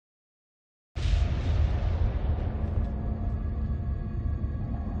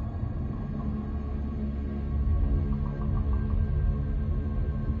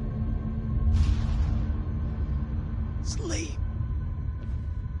 Sleep.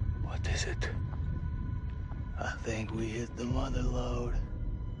 What is it? I think we hit the mother lode.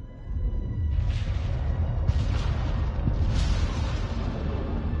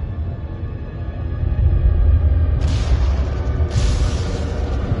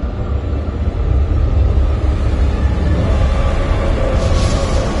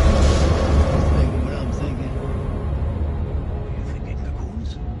 Thinking what I'm thinking. You thinking the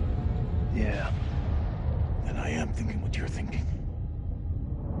goons? Yeah. And I am thinking what you're thinking.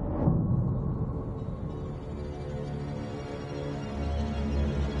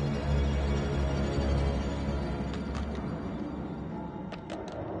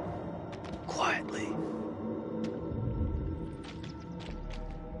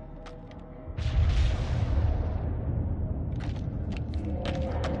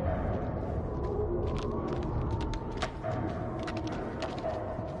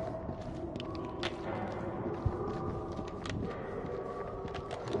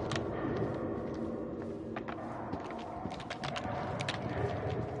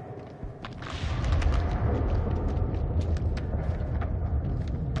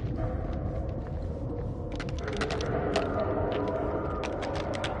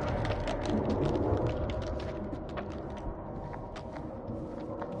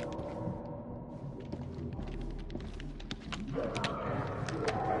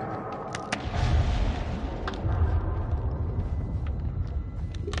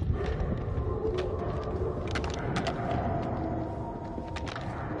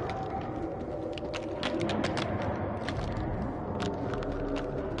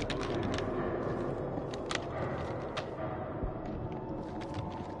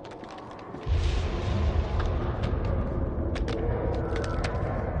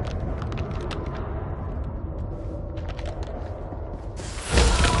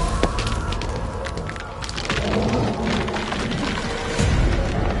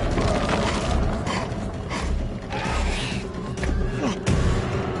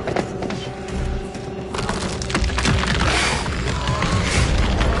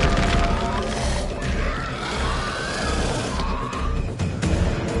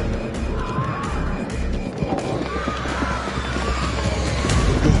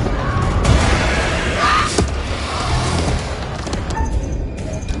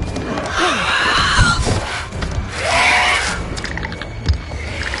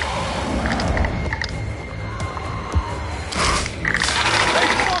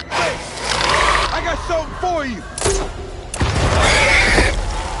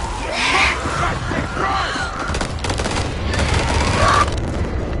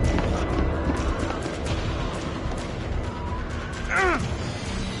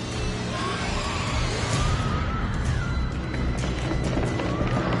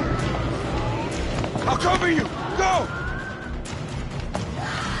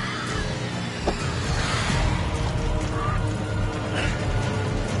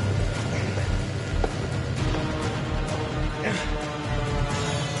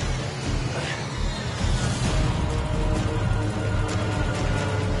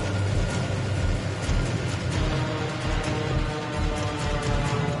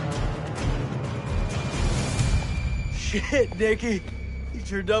 Shit, Nicky. You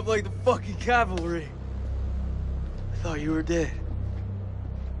turned up like the fucking cavalry. I thought you were dead.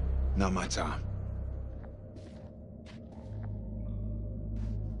 Not my time.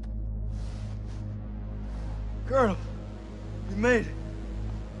 Colonel, you made it.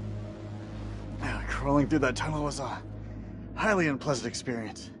 Yeah, crawling through that tunnel was a highly unpleasant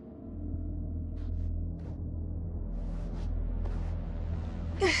experience.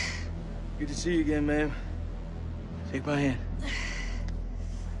 Good to see you again, ma'am. Take my hand.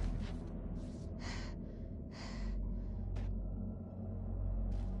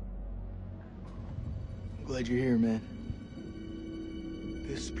 I'm glad you're here, man.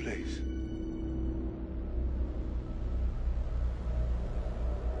 This place.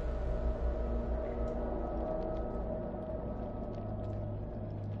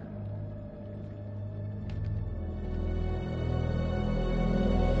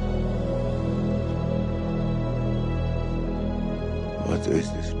 What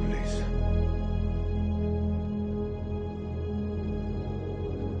is this place?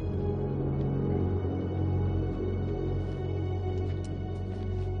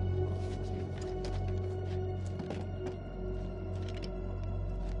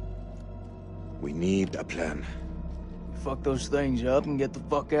 We need a plan. Fuck those things up and get the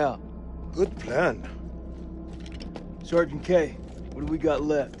fuck out. Good plan. Sergeant K, what do we got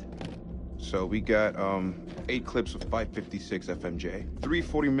left? So we got 8 clips of 556 FMJ, 3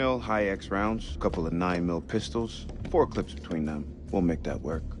 40 mil high X rounds, a couple of 9 mil pistols, 4 clips between them. We'll make that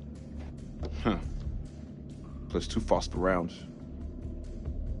work. Huh. Plus 2 phosphor rounds.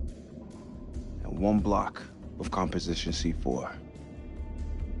 And 1 block of composition C4.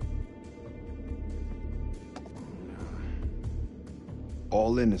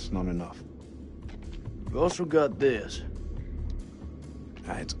 All in, it's not enough. We also got this.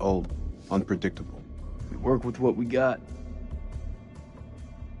 It's old, unpredictable. We work with what we got.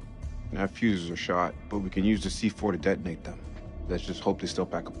 Our fuses are shot, but we can use the C4 to detonate them. Let's just hope they still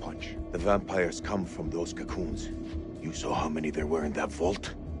pack a punch. The vampires come from those cocoons. You saw how many there were in that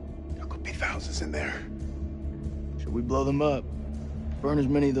vault? There could be thousands in there. Should we blow them up? Burn as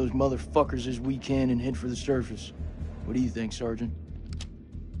many of those motherfuckers as we can and head for the surface. What do you think, Sergeant?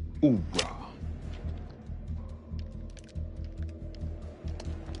 Hoorah.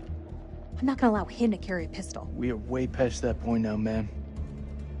 I'm not gonna allow him to carry a pistol. We are way past that point now, ma'am.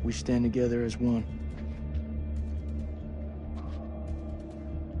 We stand together as one.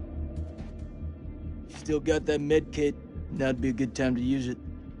 Still got that med kit. Now'd be a good time to use it.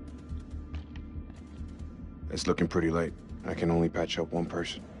 It's looking pretty late. I can only patch up 1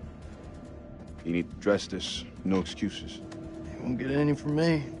 person. You need to dress this. No excuses. You won't get any from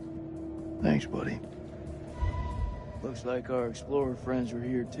me. Thanks, buddy. Looks like our explorer friends are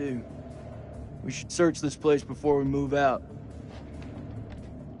here, too. We should search this place before we move out.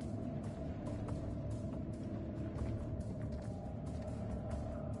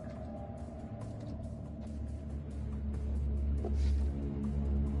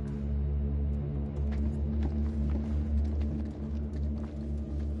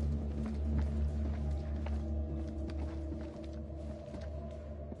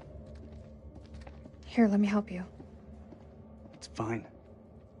 Here, let me help you. It's fine.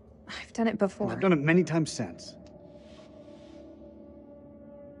 I've done it before. I've done it many times since.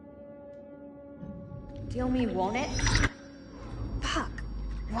 Deal me, won't it? Fuck.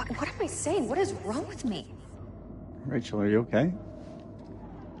 What am I saying? What is wrong with me? Rachel, are you okay?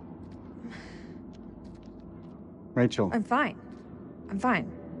 Rachel. I'm fine. I'm fine.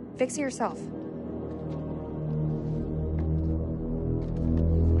 Fix it yourself.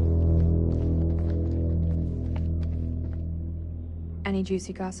 Any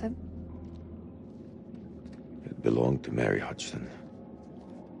juicy gossip? It belonged to Mary Hodgson.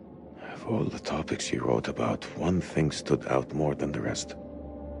 Of all the topics she wrote about, one thing stood out more than the rest.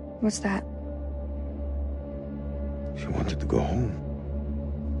 What's that? She wanted to go home.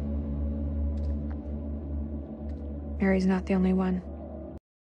 Mary's not the only one.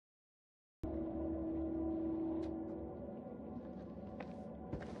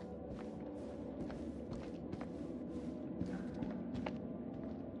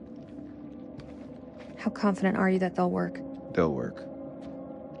 How confident are you that they'll work? They'll work.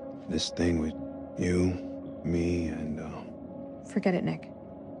 This thing with you, me, and, Forget it, Nick.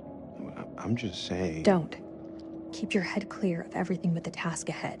 I'm just saying... Don't. Keep your head clear of everything but the task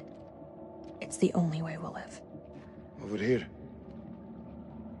ahead. It's the only way we'll live. Over here.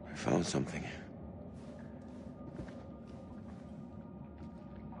 I found something.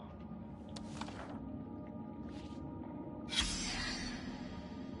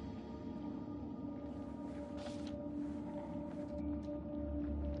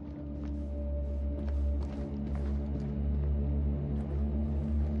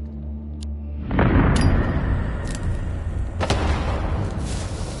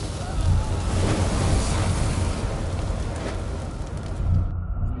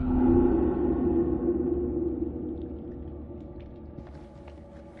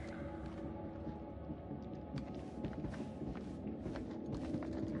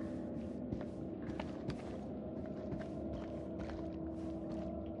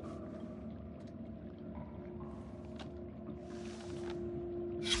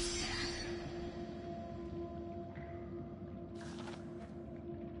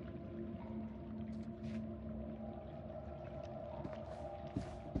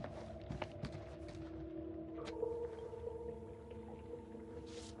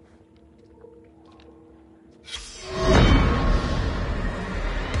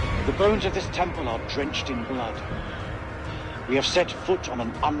 The bones of this temple are drenched in blood. We have set foot on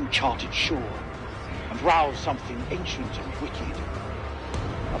an uncharted shore and roused something ancient and wicked.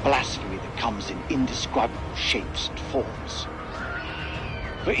 A blasphemy that comes in indescribable shapes and forms.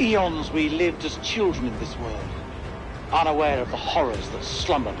 For eons we lived as children in this world, unaware of the horrors that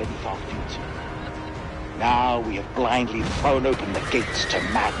slumber beneath our feet. Now we have blindly thrown open the gates to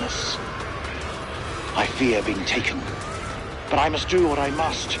madness. I fear being taken, but I must do what I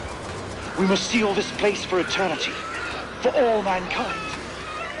must. We must seal this place for eternity, for all mankind.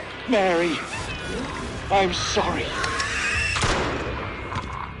 Mary, I'm sorry.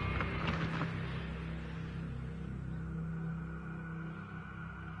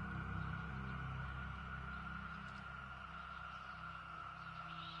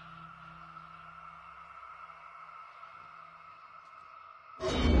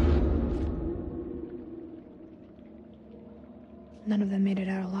 None of them made it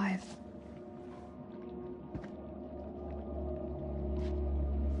out alive.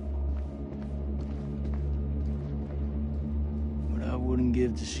 What I wouldn't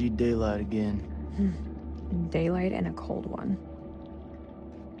give to see daylight again. Daylight and a cold one.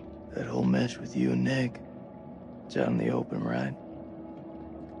 That whole mess with you and Nick. It's out in the open, right?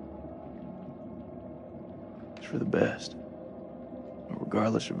 It's for the best.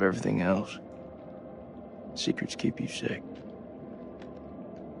 Regardless of everything else. Secrets keep you sick.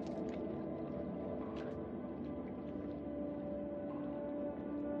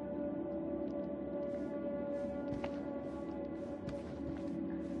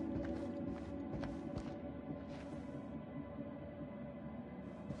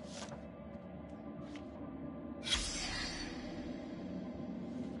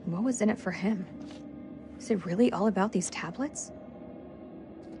 What was in it for him? Was it really all about these tablets?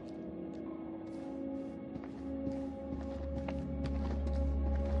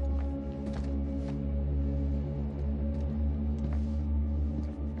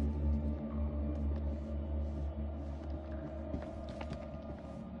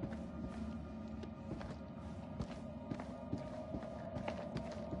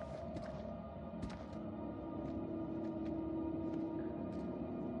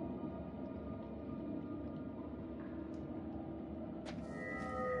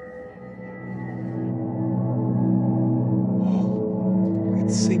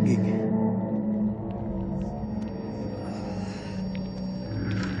 Singing.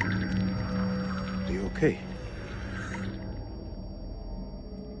 Are you okay?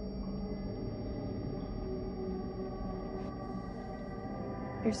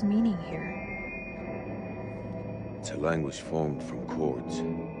 There's meaning here. It's a language formed from chords,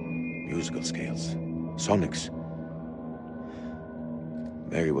 musical scales, sonics.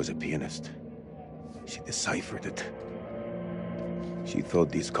 Mary was a pianist. She deciphered it. She thought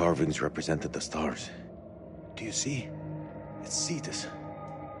these carvings represented the stars. Do you see? It's Cetus.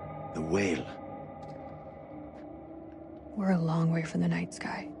 The whale. We're a long way from the night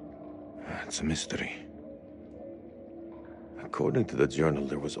sky. It's a mystery. According to the journal,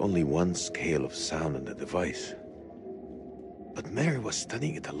 there was only one scale of sound in the device. But Mary was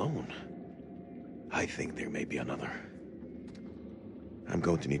studying it alone. I think there may be another. I'm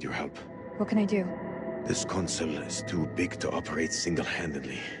going to need your help. What can I do? This console is too big to operate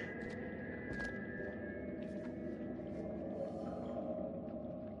single-handedly.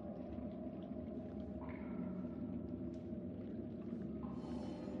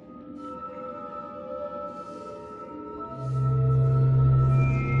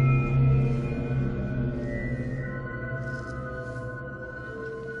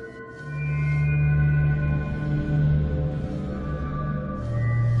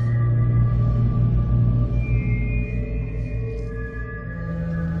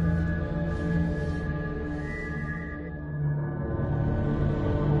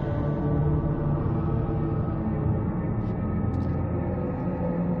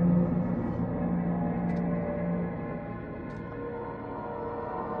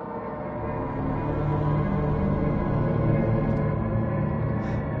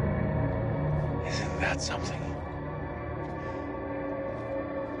 Something.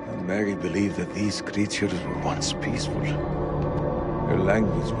 And Mary believed that these creatures were once peaceful. Their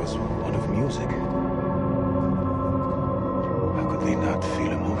language was one of music. How could they not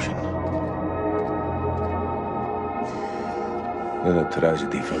feel emotion? Then a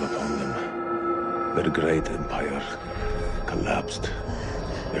tragedy fell upon them. Their great empire collapsed.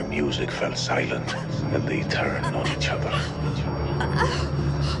 Their music fell silent, and they turned on each other.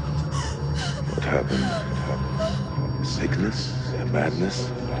 What happened? Sickness? Madness?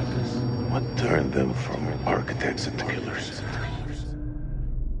 What turned them from architects into killers?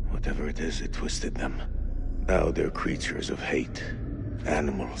 What Whatever it is, it twisted them. Now they're creatures of hate.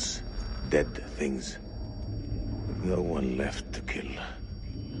 Animals. Dead things. With no one left to kill.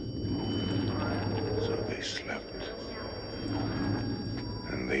 So they slept.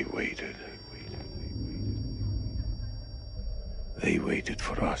 And they waited. They waited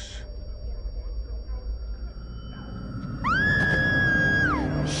for us.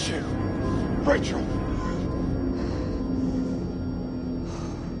 Shit! Rachel!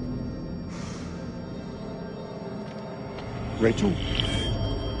 Rachel?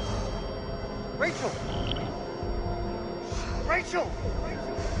 Rachel! Rachel!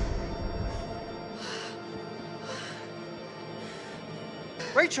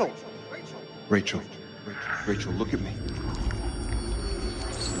 Rachel! Rachel. Rachel, look at me.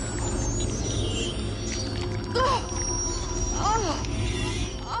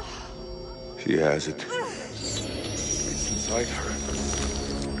 She has it. It's inside her.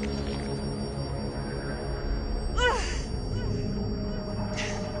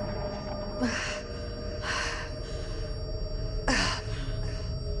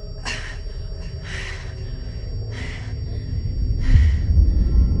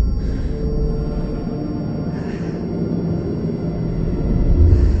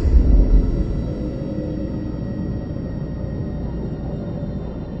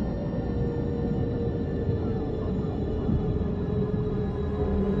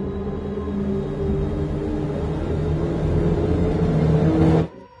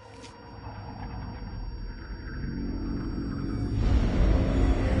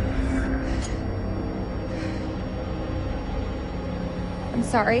 I'm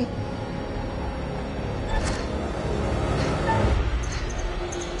sorry.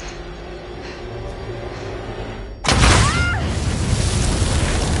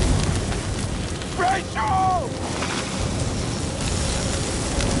 Rachel!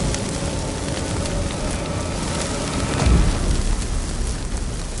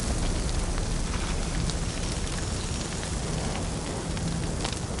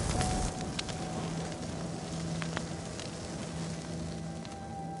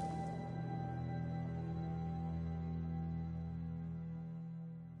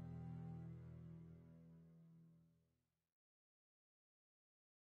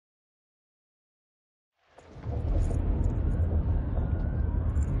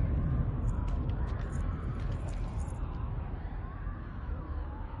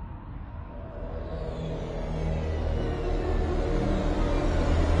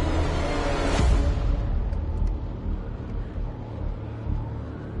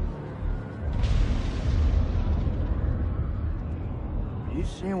 You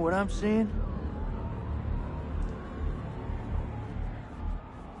seeing what I'm seeing?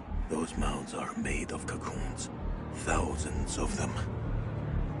 Those mounds are made of cocoons. Thousands of them.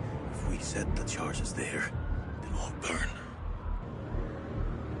 If we set the charges there, they'll all burn.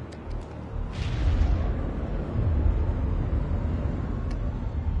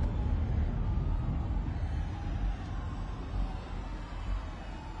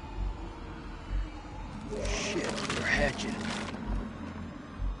 Shit, they're hatching.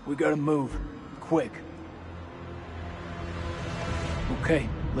 We gotta move. Quick. Okay,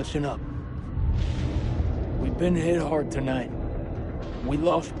 listen up. We've been hit hard tonight. We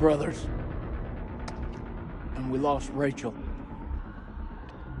lost brothers. And we lost Rachel.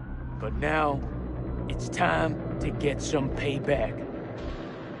 But now, it's time to get some payback.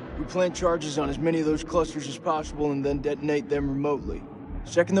 We plant charges on as many of those clusters as possible and then detonate them remotely.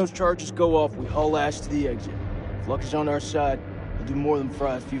 Second those charges go off, we haul ass to the exit. If luck is on our side, we'll do more than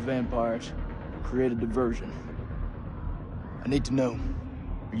fry a few vampires. We'll create a diversion. I need to know,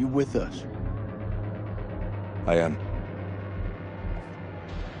 are you with us? I am.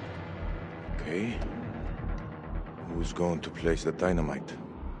 Okay. Who's going to place the dynamite?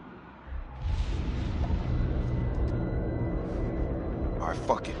 Alright,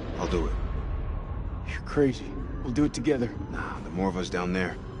 fuck it. I'll do it. You're crazy. We'll do it together. Nah, the more of us down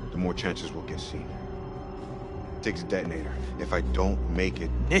there, the more chances we'll get seen. Takes a detonator. If I don't make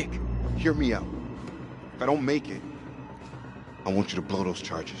it... Nick! Hear me out. If I don't make it, I want you to blow those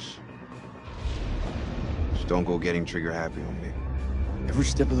charges. Just don't go getting trigger happy on me. Every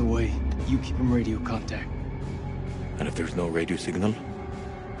step of the way, you keep in radio contact. And if there's no radio signal?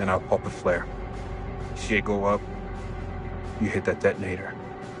 Then I'll pop a flare. See it go up, you hit that detonator.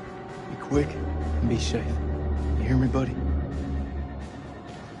 Be quick and be safe. You hear me, buddy?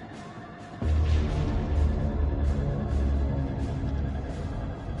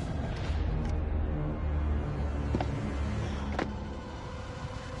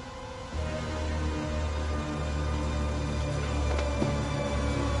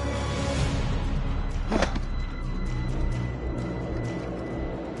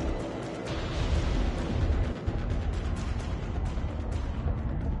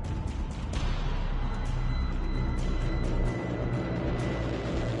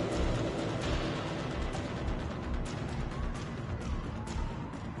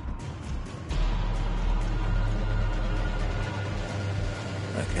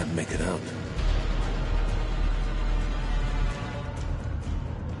 I can't make it out.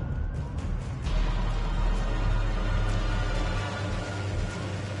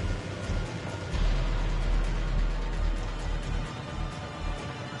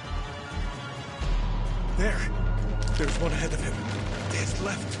 There's one ahead of him. There's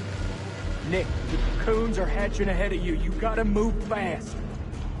left. Nick, the cocoons are hatching ahead of you. You gotta move fast.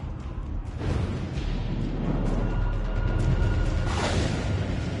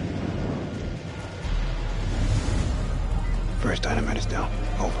 First dynamite is down.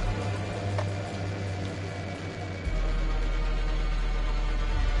 Over.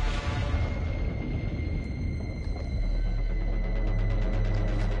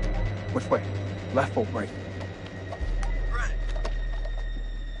 Which way? Left or right?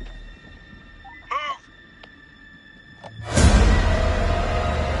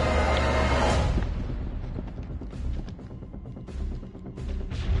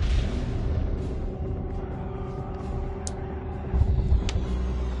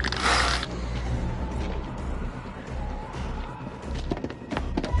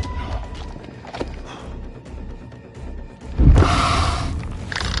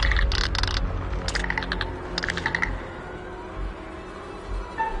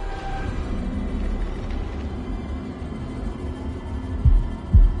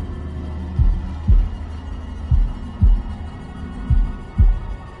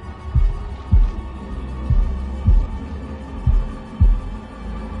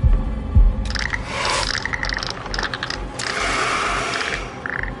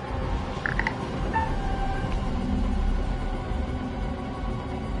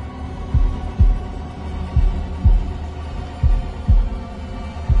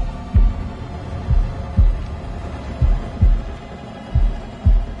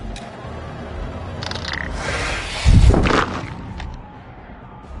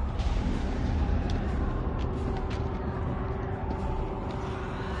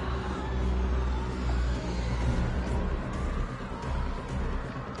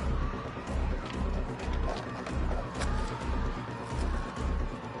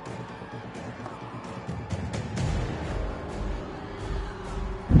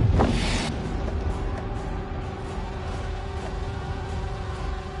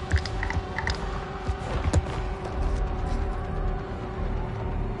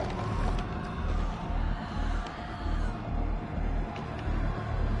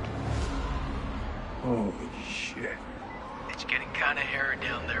 Holy shit. It's getting kind of hairy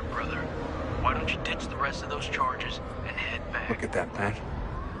down there, brother. Why don't you ditch the rest of those charges and head back? Look at that, man.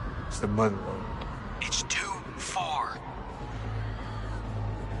 It's the mud road. It's too far.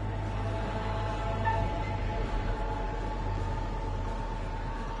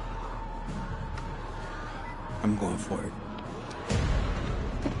 I'm going for it.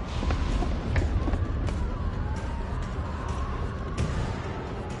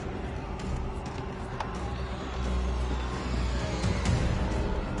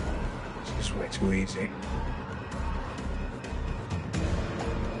 This is way too easy.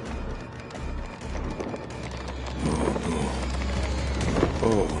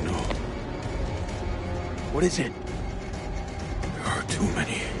 Oh, no. What is it? There are too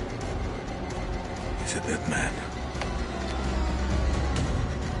many. He's a dead man.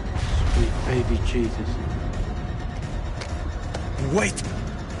 Sweet baby Jesus. Wait!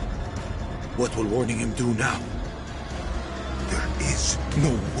 What will warning him do now? There is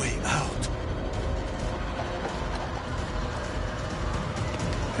no way out.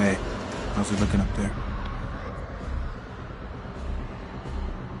 Hey, how's it looking up there?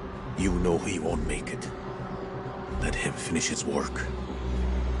 You know he won't make it. Let him finish his work.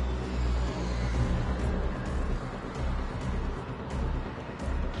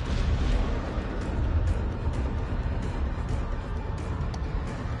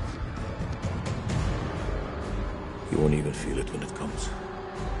 You won't even feel it when it comes.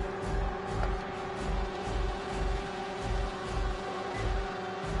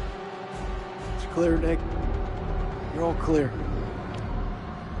 It's clear, Nick. You're all clear.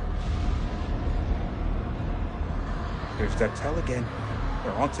 There's that tell again.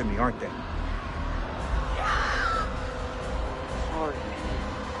 They're onto me, aren't they? Sorry.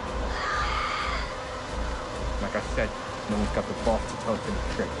 Like I said, no one's got the balls to tell it to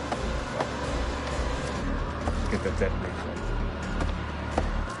the trick. Let's get that detonator.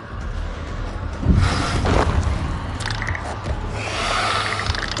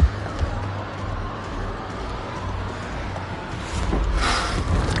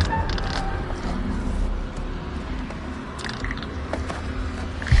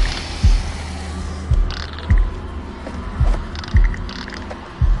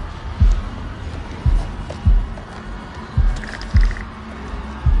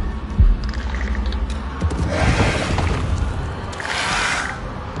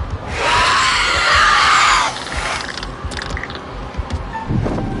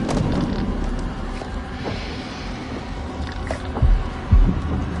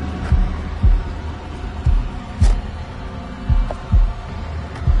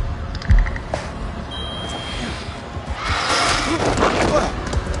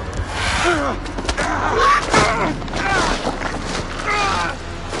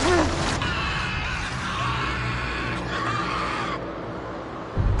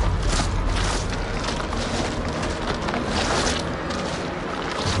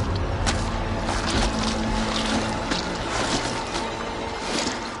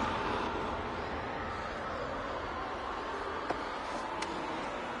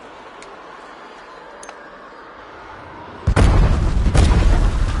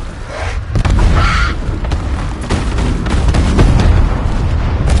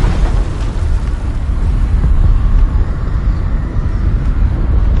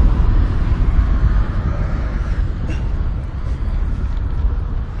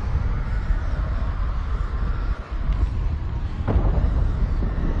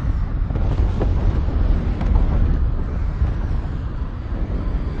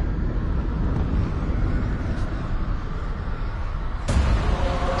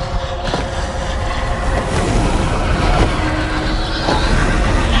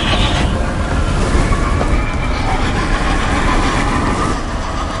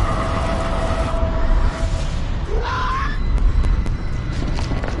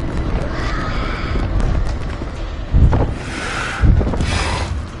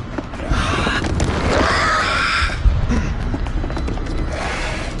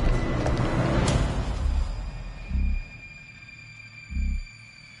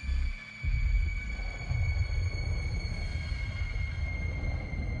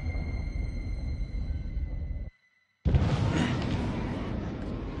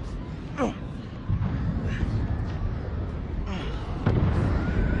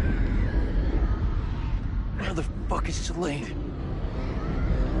 fuck is Celine?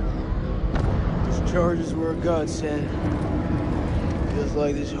 Those charges were a godsend. Feels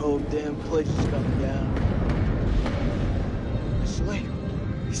like this whole damn place is coming down. Celine,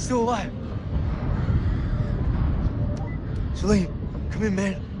 he's still alive. Celine, come in,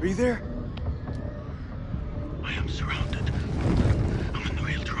 man. Are you there? I am surrounded. I'm in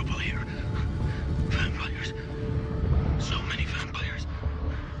real trouble here. Vampires. So many vampires.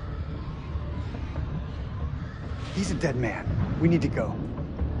 He's a dead man. We need to go.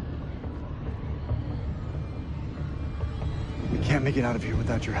 We can't make it out of here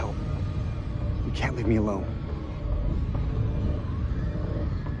without your help. You can't leave me alone.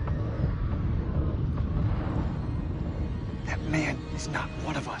 That man is not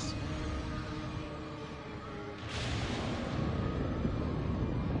one of us.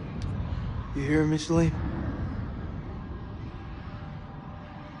 You hear me, Celine?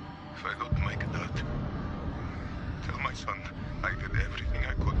 If I don't make it out, tell my son I did everything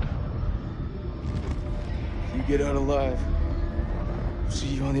I could. If you get out alive, I'll see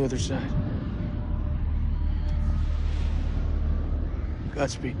you on the other side.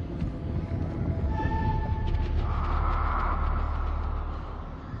 Godspeed.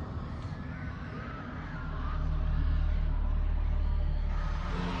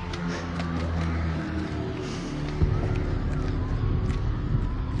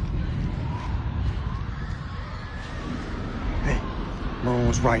 Merwin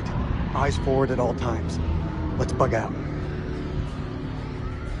was right. Eyes forward at all times. Let's bug out.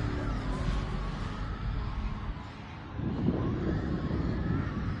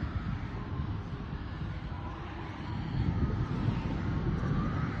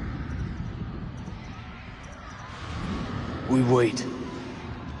 We wait.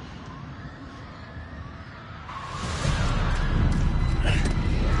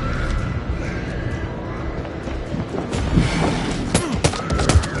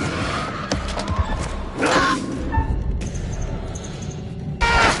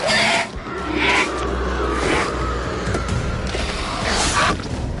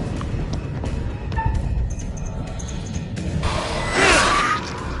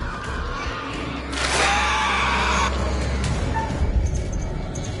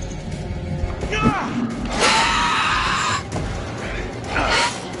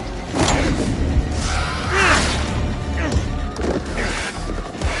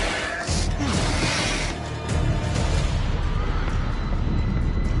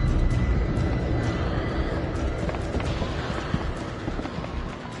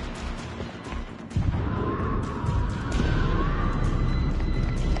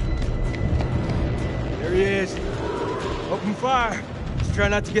 There he is. Open fire. Let's try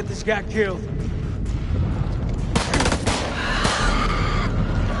not to get this guy killed.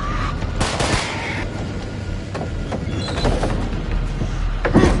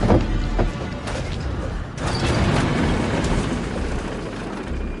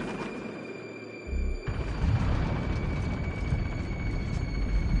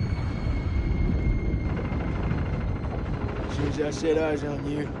 As soon as I set eyes on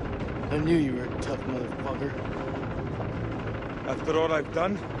you, I knew you were a tough motherfucker. After all I've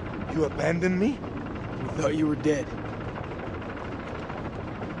done, you abandon me? We thought you were dead.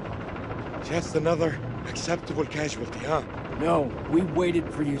 Just another acceptable casualty, huh? No, we waited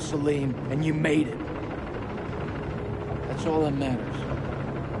for you, Salim, and you made it. That's all that matters.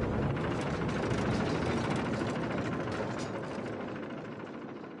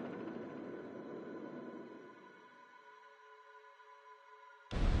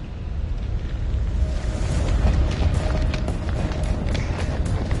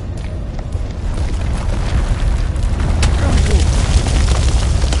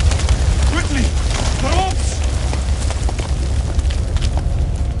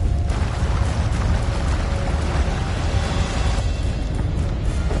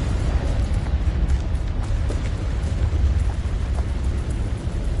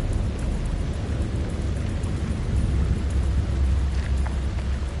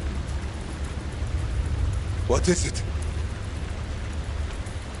 What is it?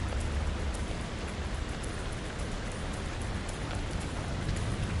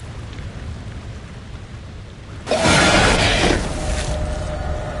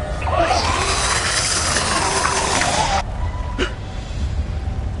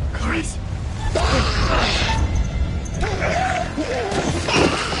 Clarice!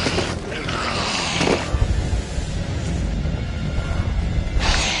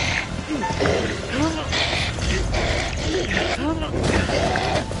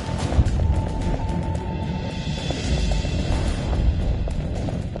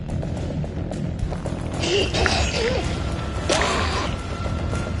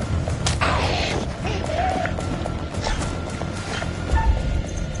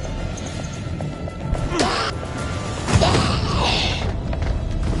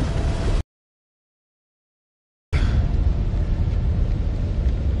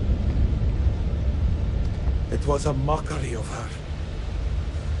 It was a mockery of her.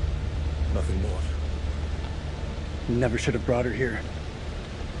 Nothing more. Never should have brought her here.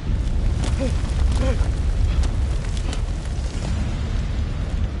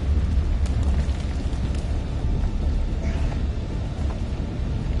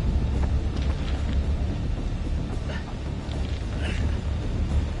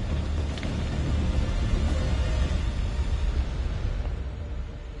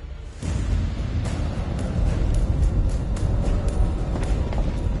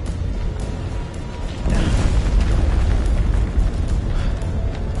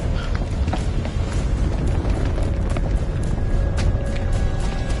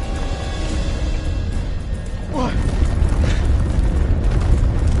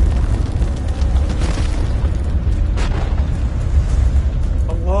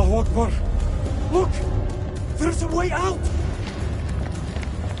 Look! There's a way out!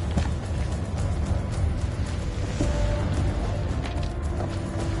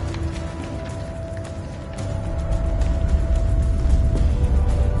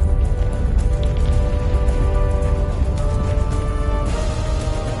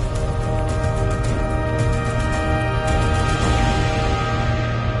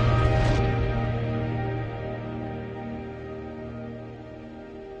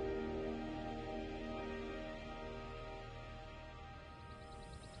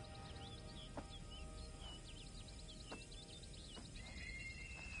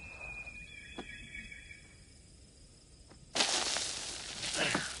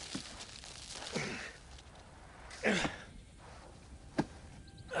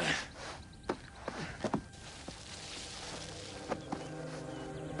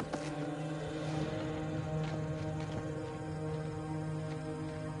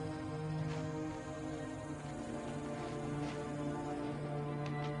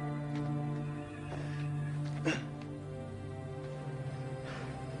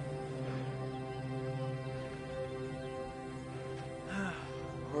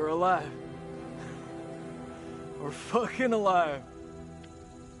 We're alive. We're fucking alive.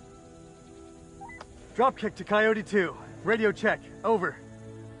 Dropkick to Coyote 2. Radio check. Over.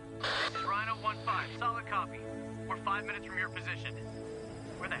 This is Rhino 1-5. Solid copy. We're 5 minutes from your position.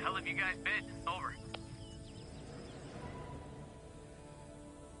 Where the hell have you guys been? Over.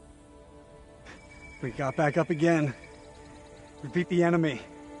 We got back up again. We beat the enemy.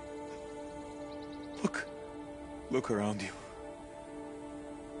 Look around you.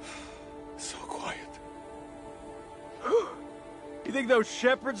 So quiet. You think those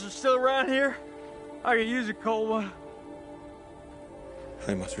shepherds are still around here? I could use a cold one.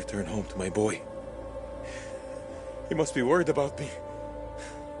 I must return home to my boy. He must be worried about me.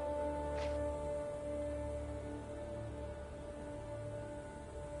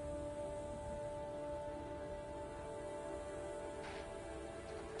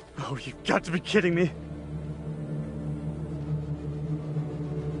 Oh, you've got to be kidding me.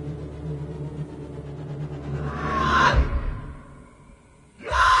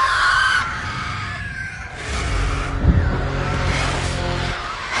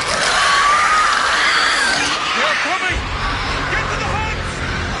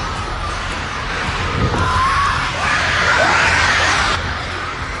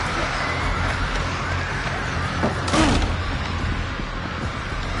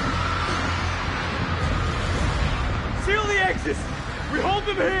 We hold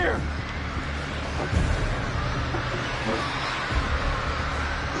them here!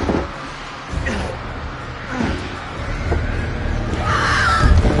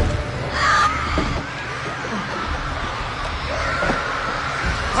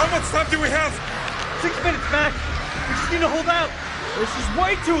 How much time do we have? 6 minutes, Mac. We just need to hold out. This is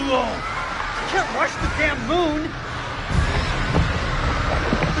way too long. You can't rush the damn moon.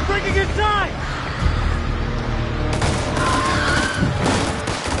 They're breaking inside.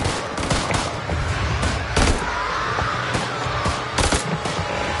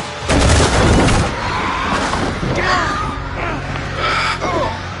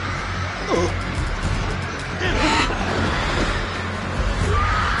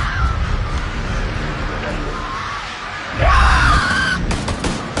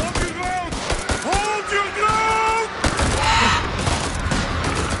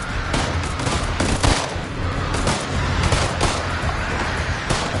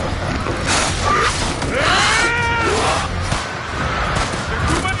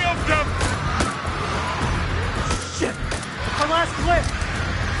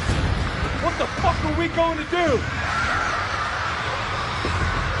 What the fuck are we going to do?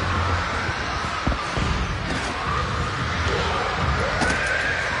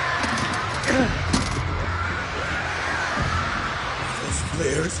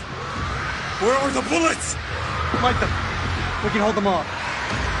 are the bullets! Light them. We can hold them off.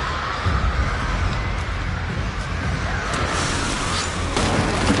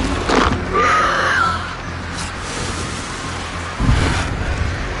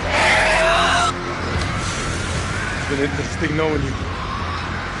 It's been interesting knowing you.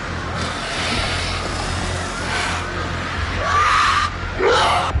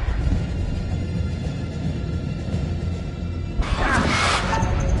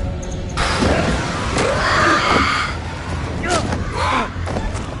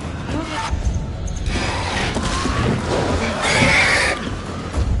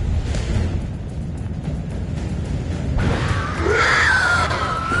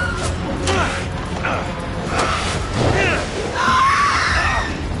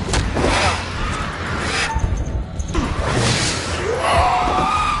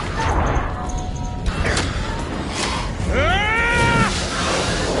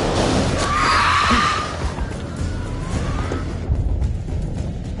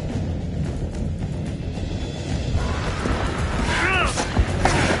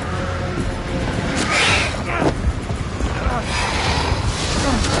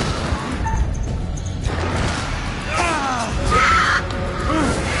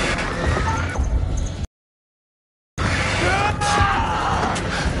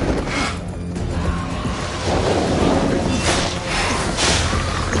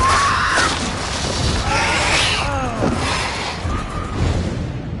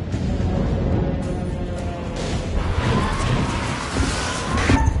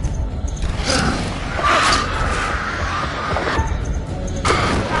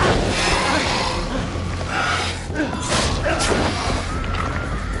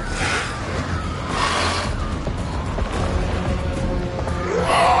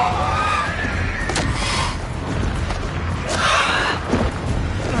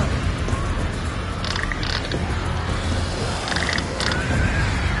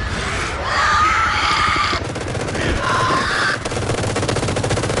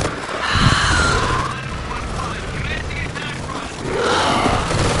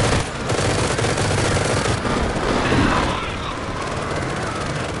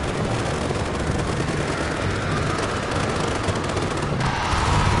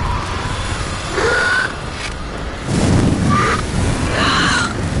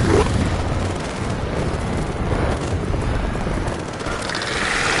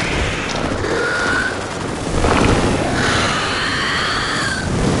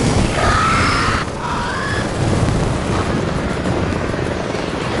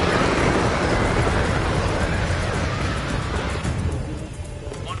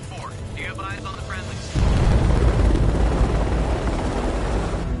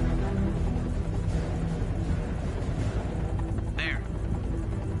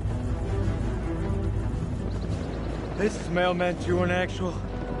 This is Mailman 2 in actual.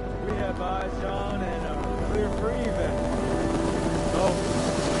 We have eyes on and are clear for even. Oh.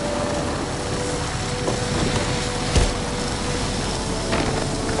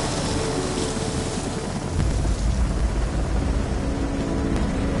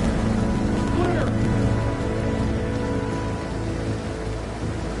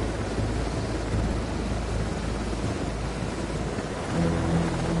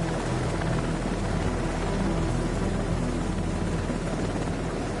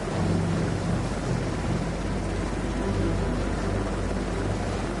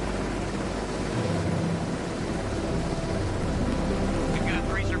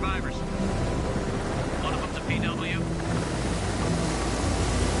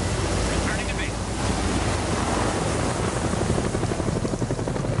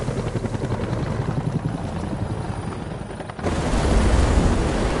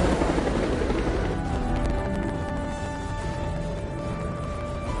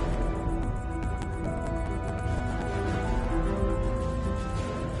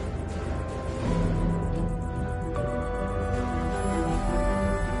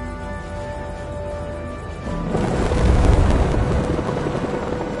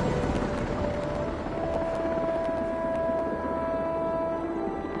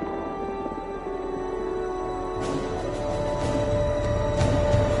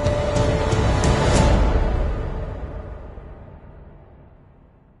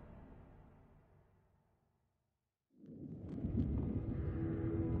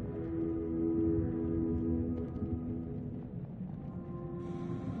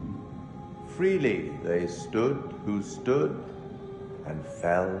 Freely they stood who stood, and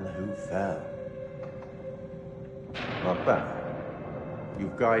fell who fell. Not bad.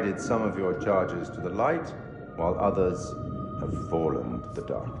 You've guided some of your charges to the light, while others have fallen to the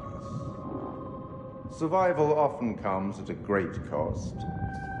darkness. Survival often comes at a great cost.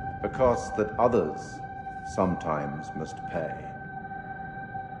 A cost that others sometimes must pay.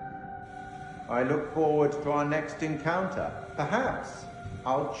 I look forward to our next encounter. Perhaps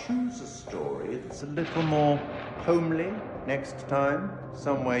I'll choose a story that's a little more homely next time.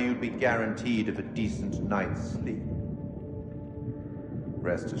 Somewhere you'd be guaranteed of a decent night's sleep.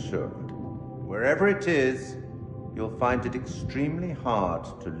 Rest assured, wherever it is, you'll find it extremely hard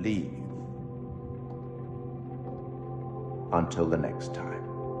to leave. Until the next time.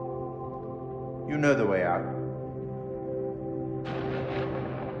 You know the way out.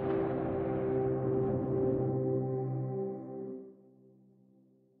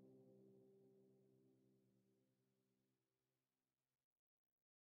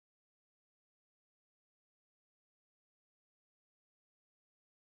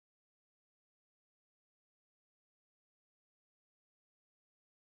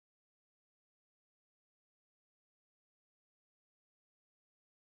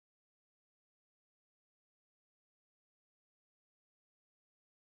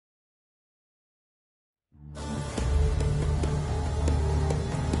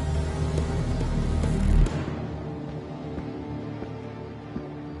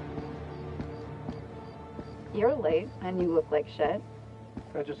 You're late, and you look like shit.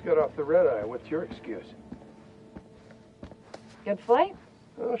 I just got off the red eye. What's your excuse? Good flight?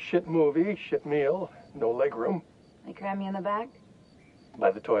 Oh, shit movie, shit meal, no leg room. They cram you in the back?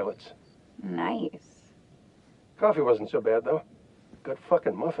 By the toilets. Nice. Coffee wasn't so bad, though. Good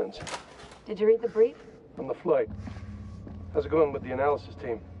fucking muffins. Did you read the brief? On the flight. How's it going with the analysis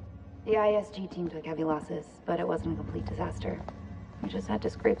team? The ISG team took heavy losses, but it wasn't a complete disaster. We just had to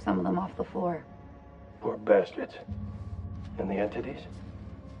scrape some of them off the floor. Poor bastards. And the entities?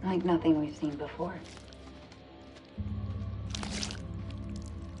 Like nothing we've seen before.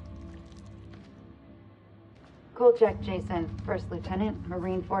 Cool check, Jason. First Lieutenant,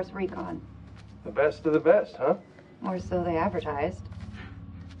 Marine Force Recon. The best of the best, huh? Or so they advertised.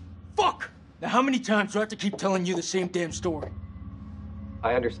 Fuck! Now how many times do I have to keep telling you the same damn story?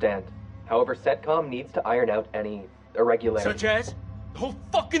 I understand. However, CENTCOM needs to iron out any irregularities. Such as? The whole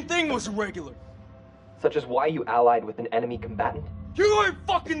fucking thing was irregular. Such as why you allied with an enemy combatant? You weren't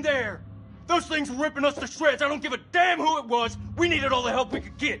fucking there! Those things were ripping us to shreds. I don't give a damn who it was. We needed all the help we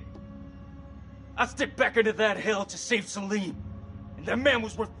could get. I stepped back into that hell to save Salim. And that man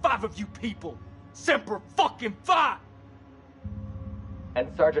was worth 5 of you people. Semper fucking Fi!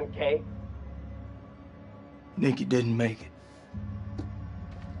 And Sergeant K? Nikki didn't make it.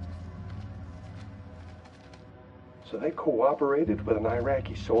 So they cooperated with an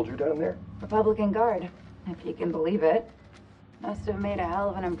Iraqi soldier down there? Republican Guard, if you can believe it. Must have made a hell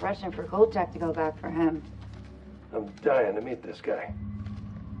of an impression for Kolchak to go back for him. I'm dying to meet this guy.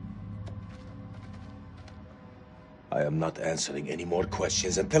 I am not answering any more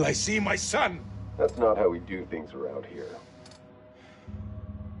questions until I see my son! That's not how we do things around here.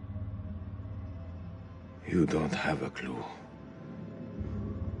 You don't have a clue.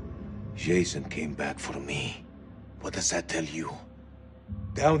 Jason came back for me. What does that tell you?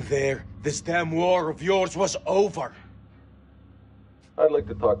 Down there, this damn war of yours was over. I'd like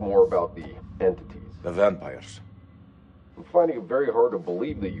to talk more about the entities. The vampires. I'm finding it very hard to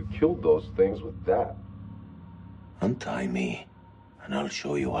believe that you killed those things with that. Untie me, and I'll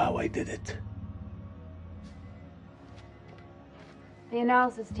show you how I did it. The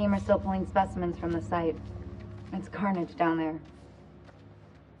analysis team are still pulling specimens from the site. It's carnage down there.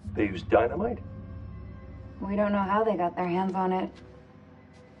 They used dynamite? We don't know how they got their hands on it.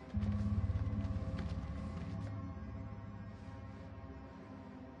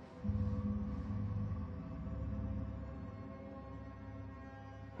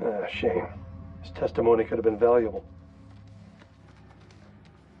 Ah, shame. His testimony could have been valuable.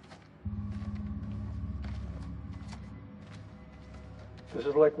 This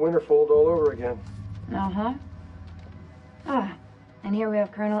is like Winterfold all over again. Uh-huh. Ah, and here we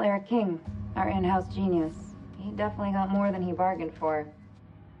have Colonel Eric King, our in-house genius. He definitely got more than he bargained for.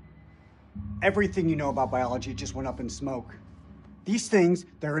 Everything you know about biology just went up in smoke. These things,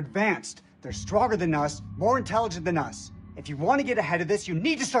 they're advanced. They're stronger than us, more intelligent than us. If you want to get ahead of this, you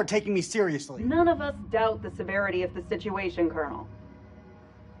need to start taking me seriously. None of us doubt the severity of the situation, Colonel.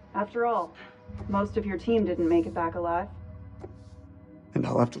 After all, most of your team didn't make it back alive. And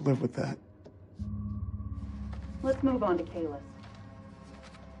I'll have to live with that. Let's move on to Kalis.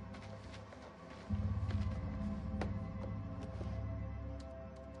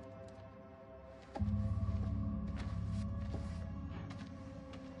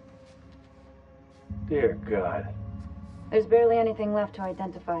 Dear God. There's barely anything left to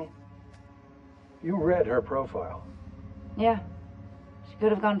identify. You read her profile. Yeah. She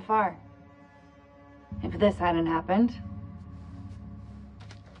could have gone far. If this hadn't happened.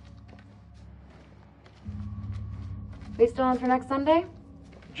 We still on for next Sunday?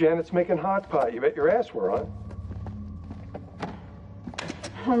 Janet's making hot pot. You bet your ass we're on.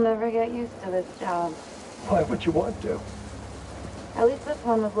 I'll never get used to this job. Why would you want to? At least this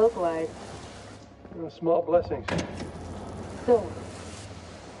one was localized. Small blessings. So,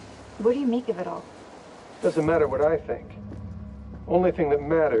 what do you make of it all? Doesn't matter what I think. Only thing that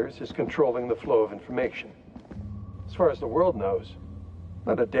matters is controlling the flow of information. As far as the world knows,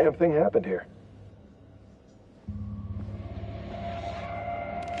 not a damn thing happened here.